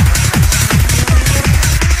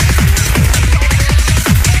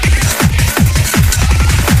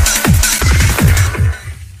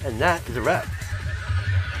 And that is a wrap.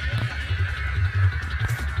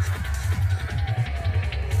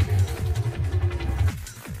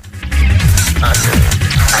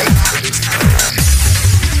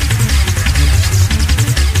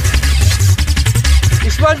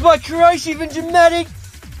 This one's by Corrosive and Dramatic.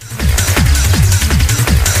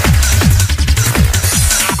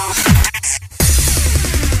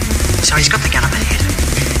 So he's got the gun up ahead.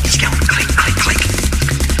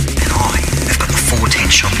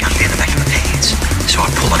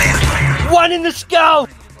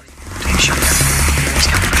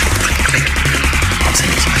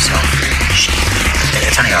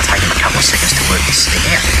 it'll take him a couple of seconds to work this thing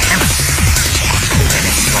out. Hammer. And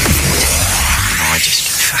then block 14. I just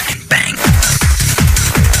fucking bang.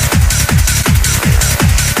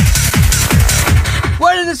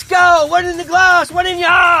 One in the skull, one in the glass, one in your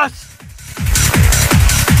ass!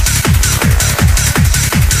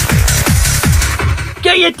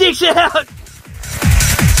 Get your dicks out!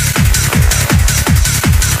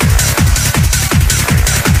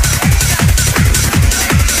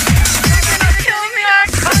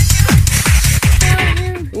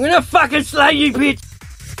 I'm gonna fucking slay you, bitch!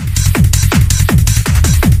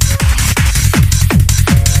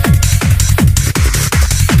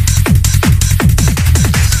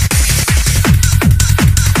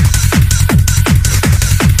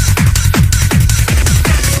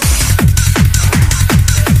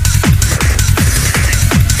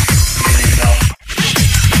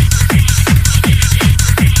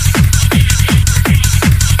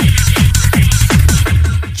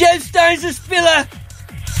 Gemstones a spiller!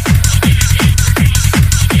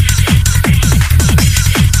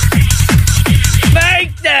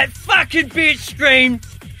 Make that fucking bitch scream!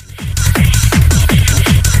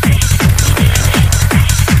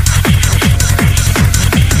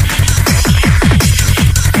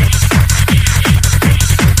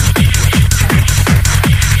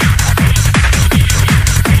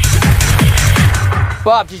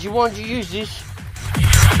 Bob, did you want to use this?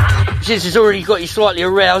 Since it's already got you slightly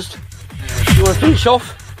aroused, you want to finish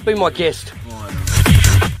off? Be my guest.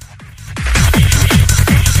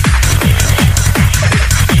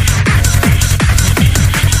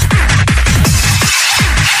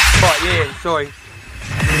 Right, yeah, sorry.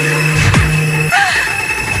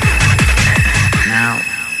 Now,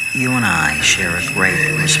 you and I share a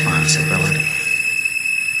great responsibility.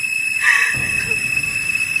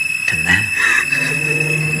 To them,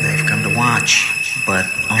 they've come to watch, but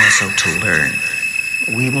also to learn.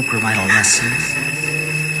 We will provide a lesson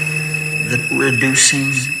that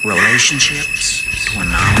reducing relationships to a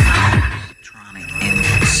non-electronic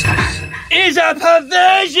impulse is a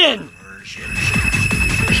perversion!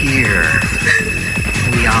 Here,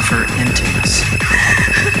 we offer intimacy.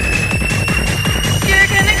 You're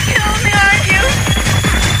gonna kill me, aren't you?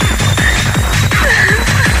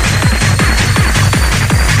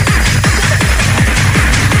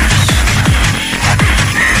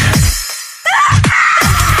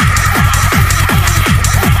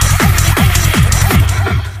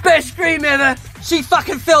 Best scream ever! She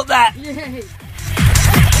fucking felt that! Yay.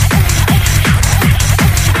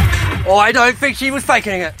 Oh, I don't think she was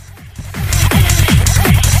faking it.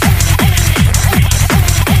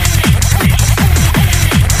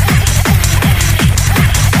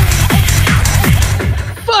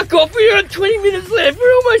 Fuck off, we got 20 minutes left,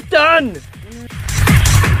 we're almost done!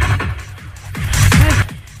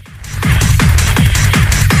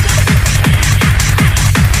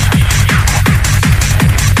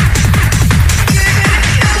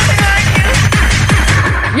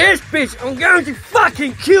 Yes, bitch, I'm going to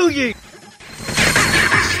fucking kill you!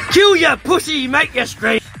 Kill your pussy, make you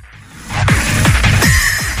scream!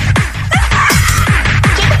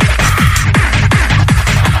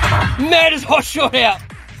 Mad as hot shot out!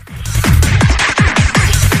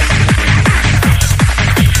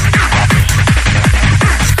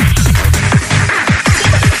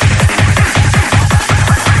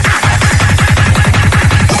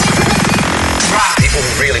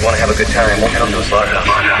 Want to have a good time, won't come to a slaughterhouse.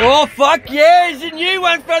 Oh fuck yeah, there's a new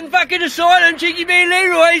one from fucking Asylum, Cheeky B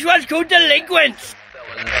Leroy's one's called Delinquents.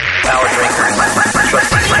 Power drinkers,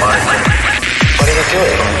 trusting smart. What are you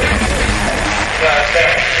doing?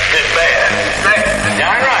 Get bad.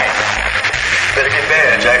 Darn right. Better get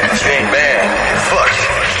bad, Jack. It's being bad. Fuck.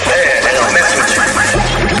 Bad, and I'll mess with you.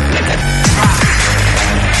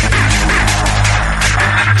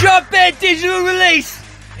 Drop Bad digital release.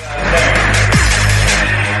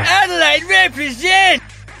 Adelaide represent!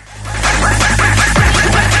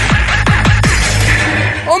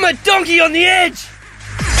 I'm a donkey on the edge!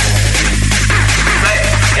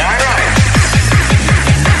 Yeah, right.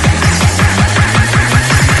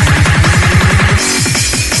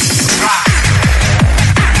 Rock.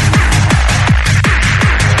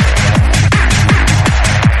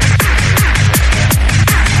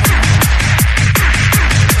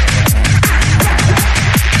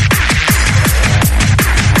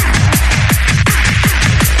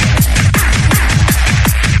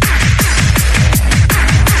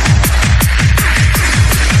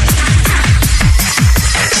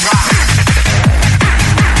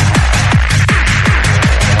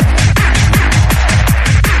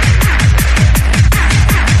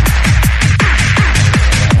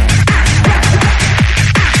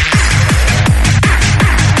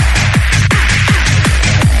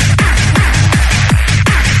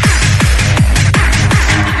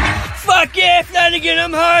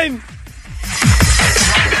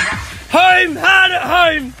 Home, hard at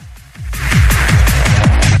home.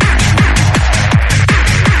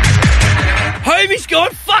 Homie's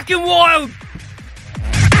gone fucking wild.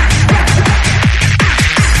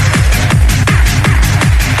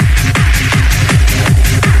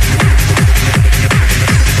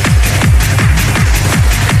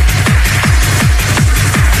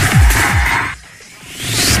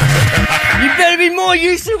 You better be more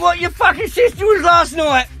used to what your fucking sister was last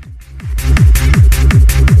night.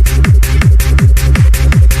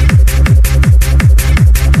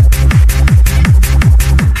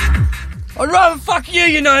 I'd rather fuck you,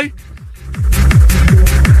 you know.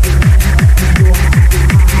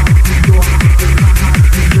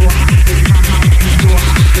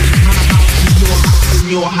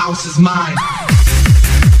 Your house is mine.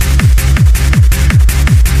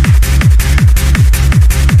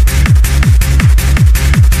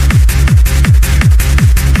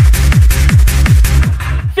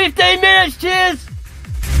 Cheers!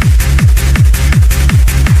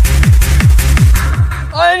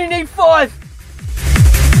 I only need 5.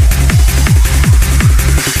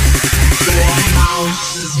 Your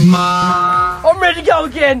house is mine. I'm ready to go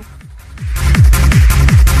again.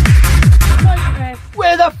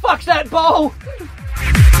 Where the fuck's that bowl?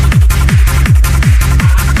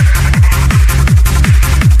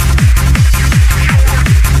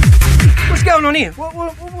 What's going on here?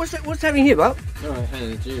 What's happening here, bud? No, I'm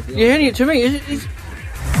handing it to you. You're handing it to me?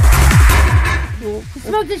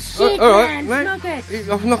 Smoke the shit, alright, man. Smoke it.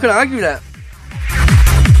 I'm not going to argue that.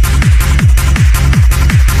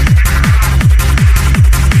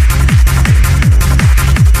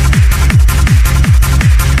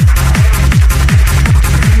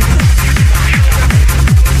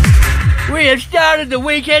 We have started the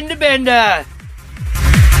weekend bender.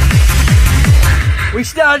 We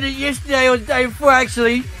started it yesterday or the day before,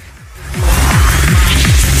 actually.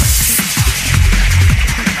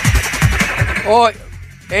 Alright,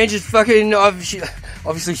 Angie's fucking,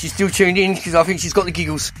 obviously she's still tuned in because I think she's got the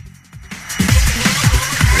giggles.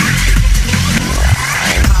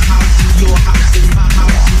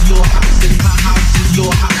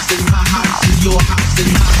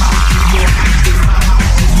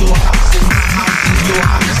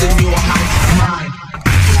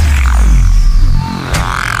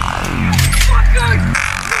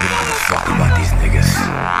 Fuck about these niggas.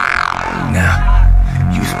 Now.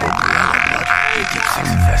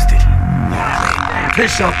 Infested.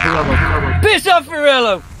 Piss off, Pirello. Piss off,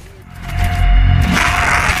 Pirello.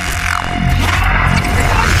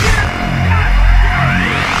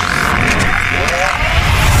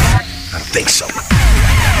 I think so.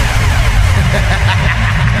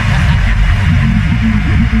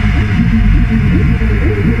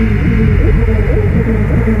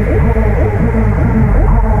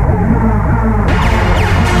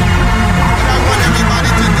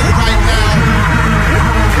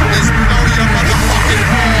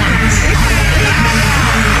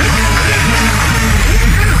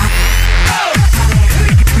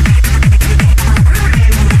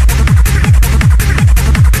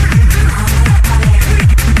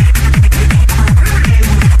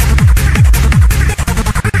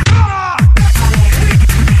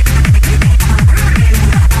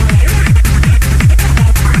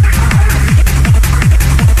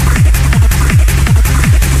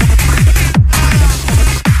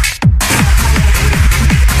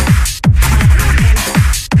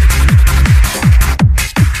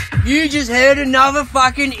 You just heard another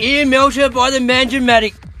fucking ear melter by the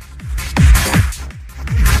Mandramatic.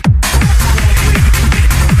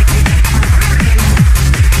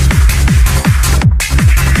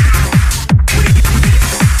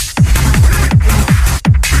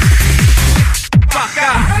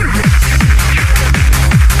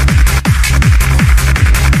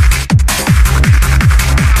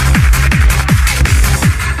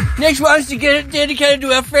 Next one's to get it dedicated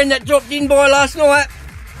to our friend that dropped in by last night.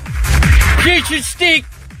 Putrid Stick.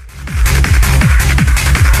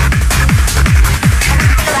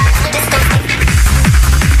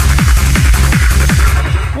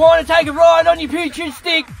 Want to take a ride on your Putrid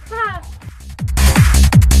Stick?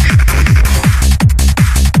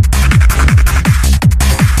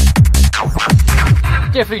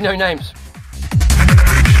 Definitely no names.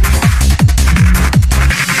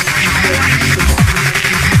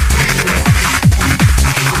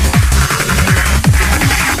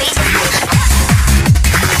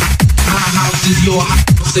 Is your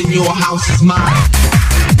house and your house is mine.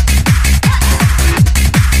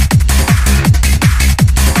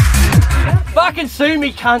 Fucking sue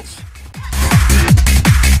me, cunts.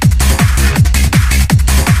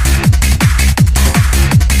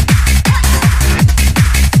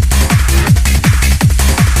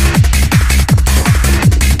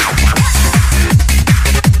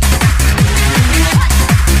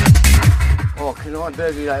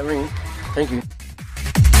 burglary like ring. Thank you.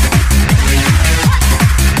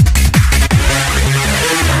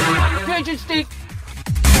 Pigeon stick.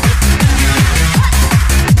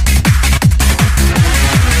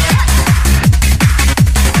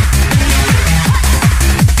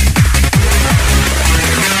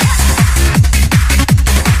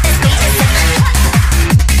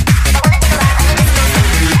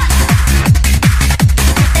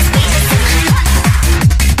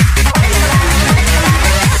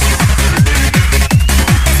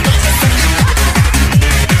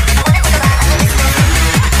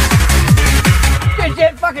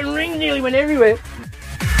 That fucking ring nearly went everywhere.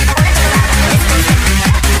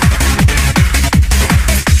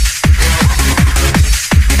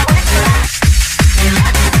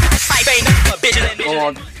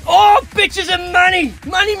 Oh, bitches and money!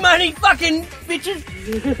 Money, fucking bitches!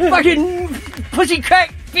 Fucking pussy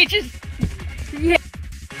crack bitches! Yeah.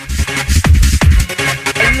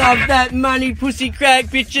 I love that money, pussy crack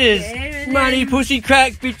bitches! Money, pussy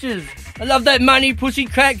crack bitches! I love that money, pussy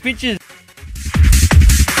crack bitches!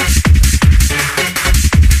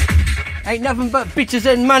 Ain't nothing but bitches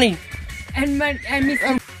and money. And money,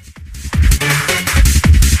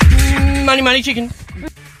 chicken.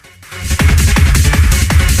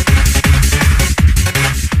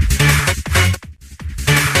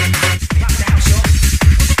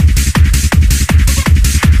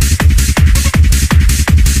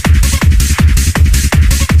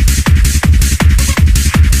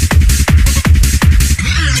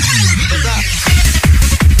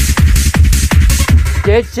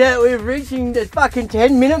 That's it, we're reaching the fucking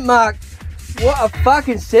 10-minute mark. What a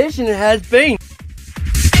fucking session it has been.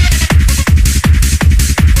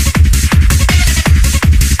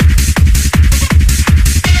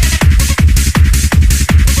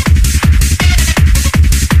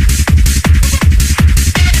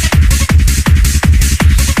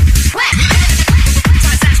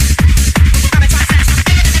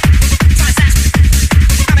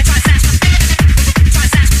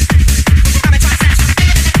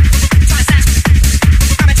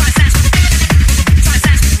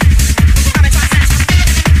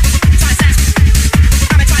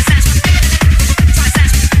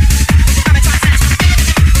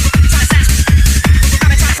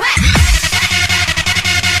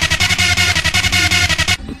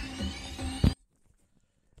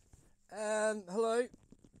 Hello?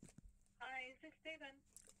 Hi, is this Stephen?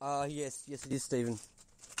 Yes, it is Stephen.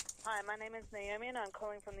 Hi, my name is Naomi and I'm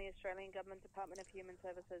calling from the Australian Government Department of Human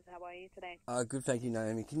Services. How are you today? Good, thank you,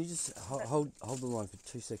 Naomi. Can you just hold the line for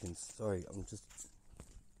 2 seconds? Sorry, I'm just...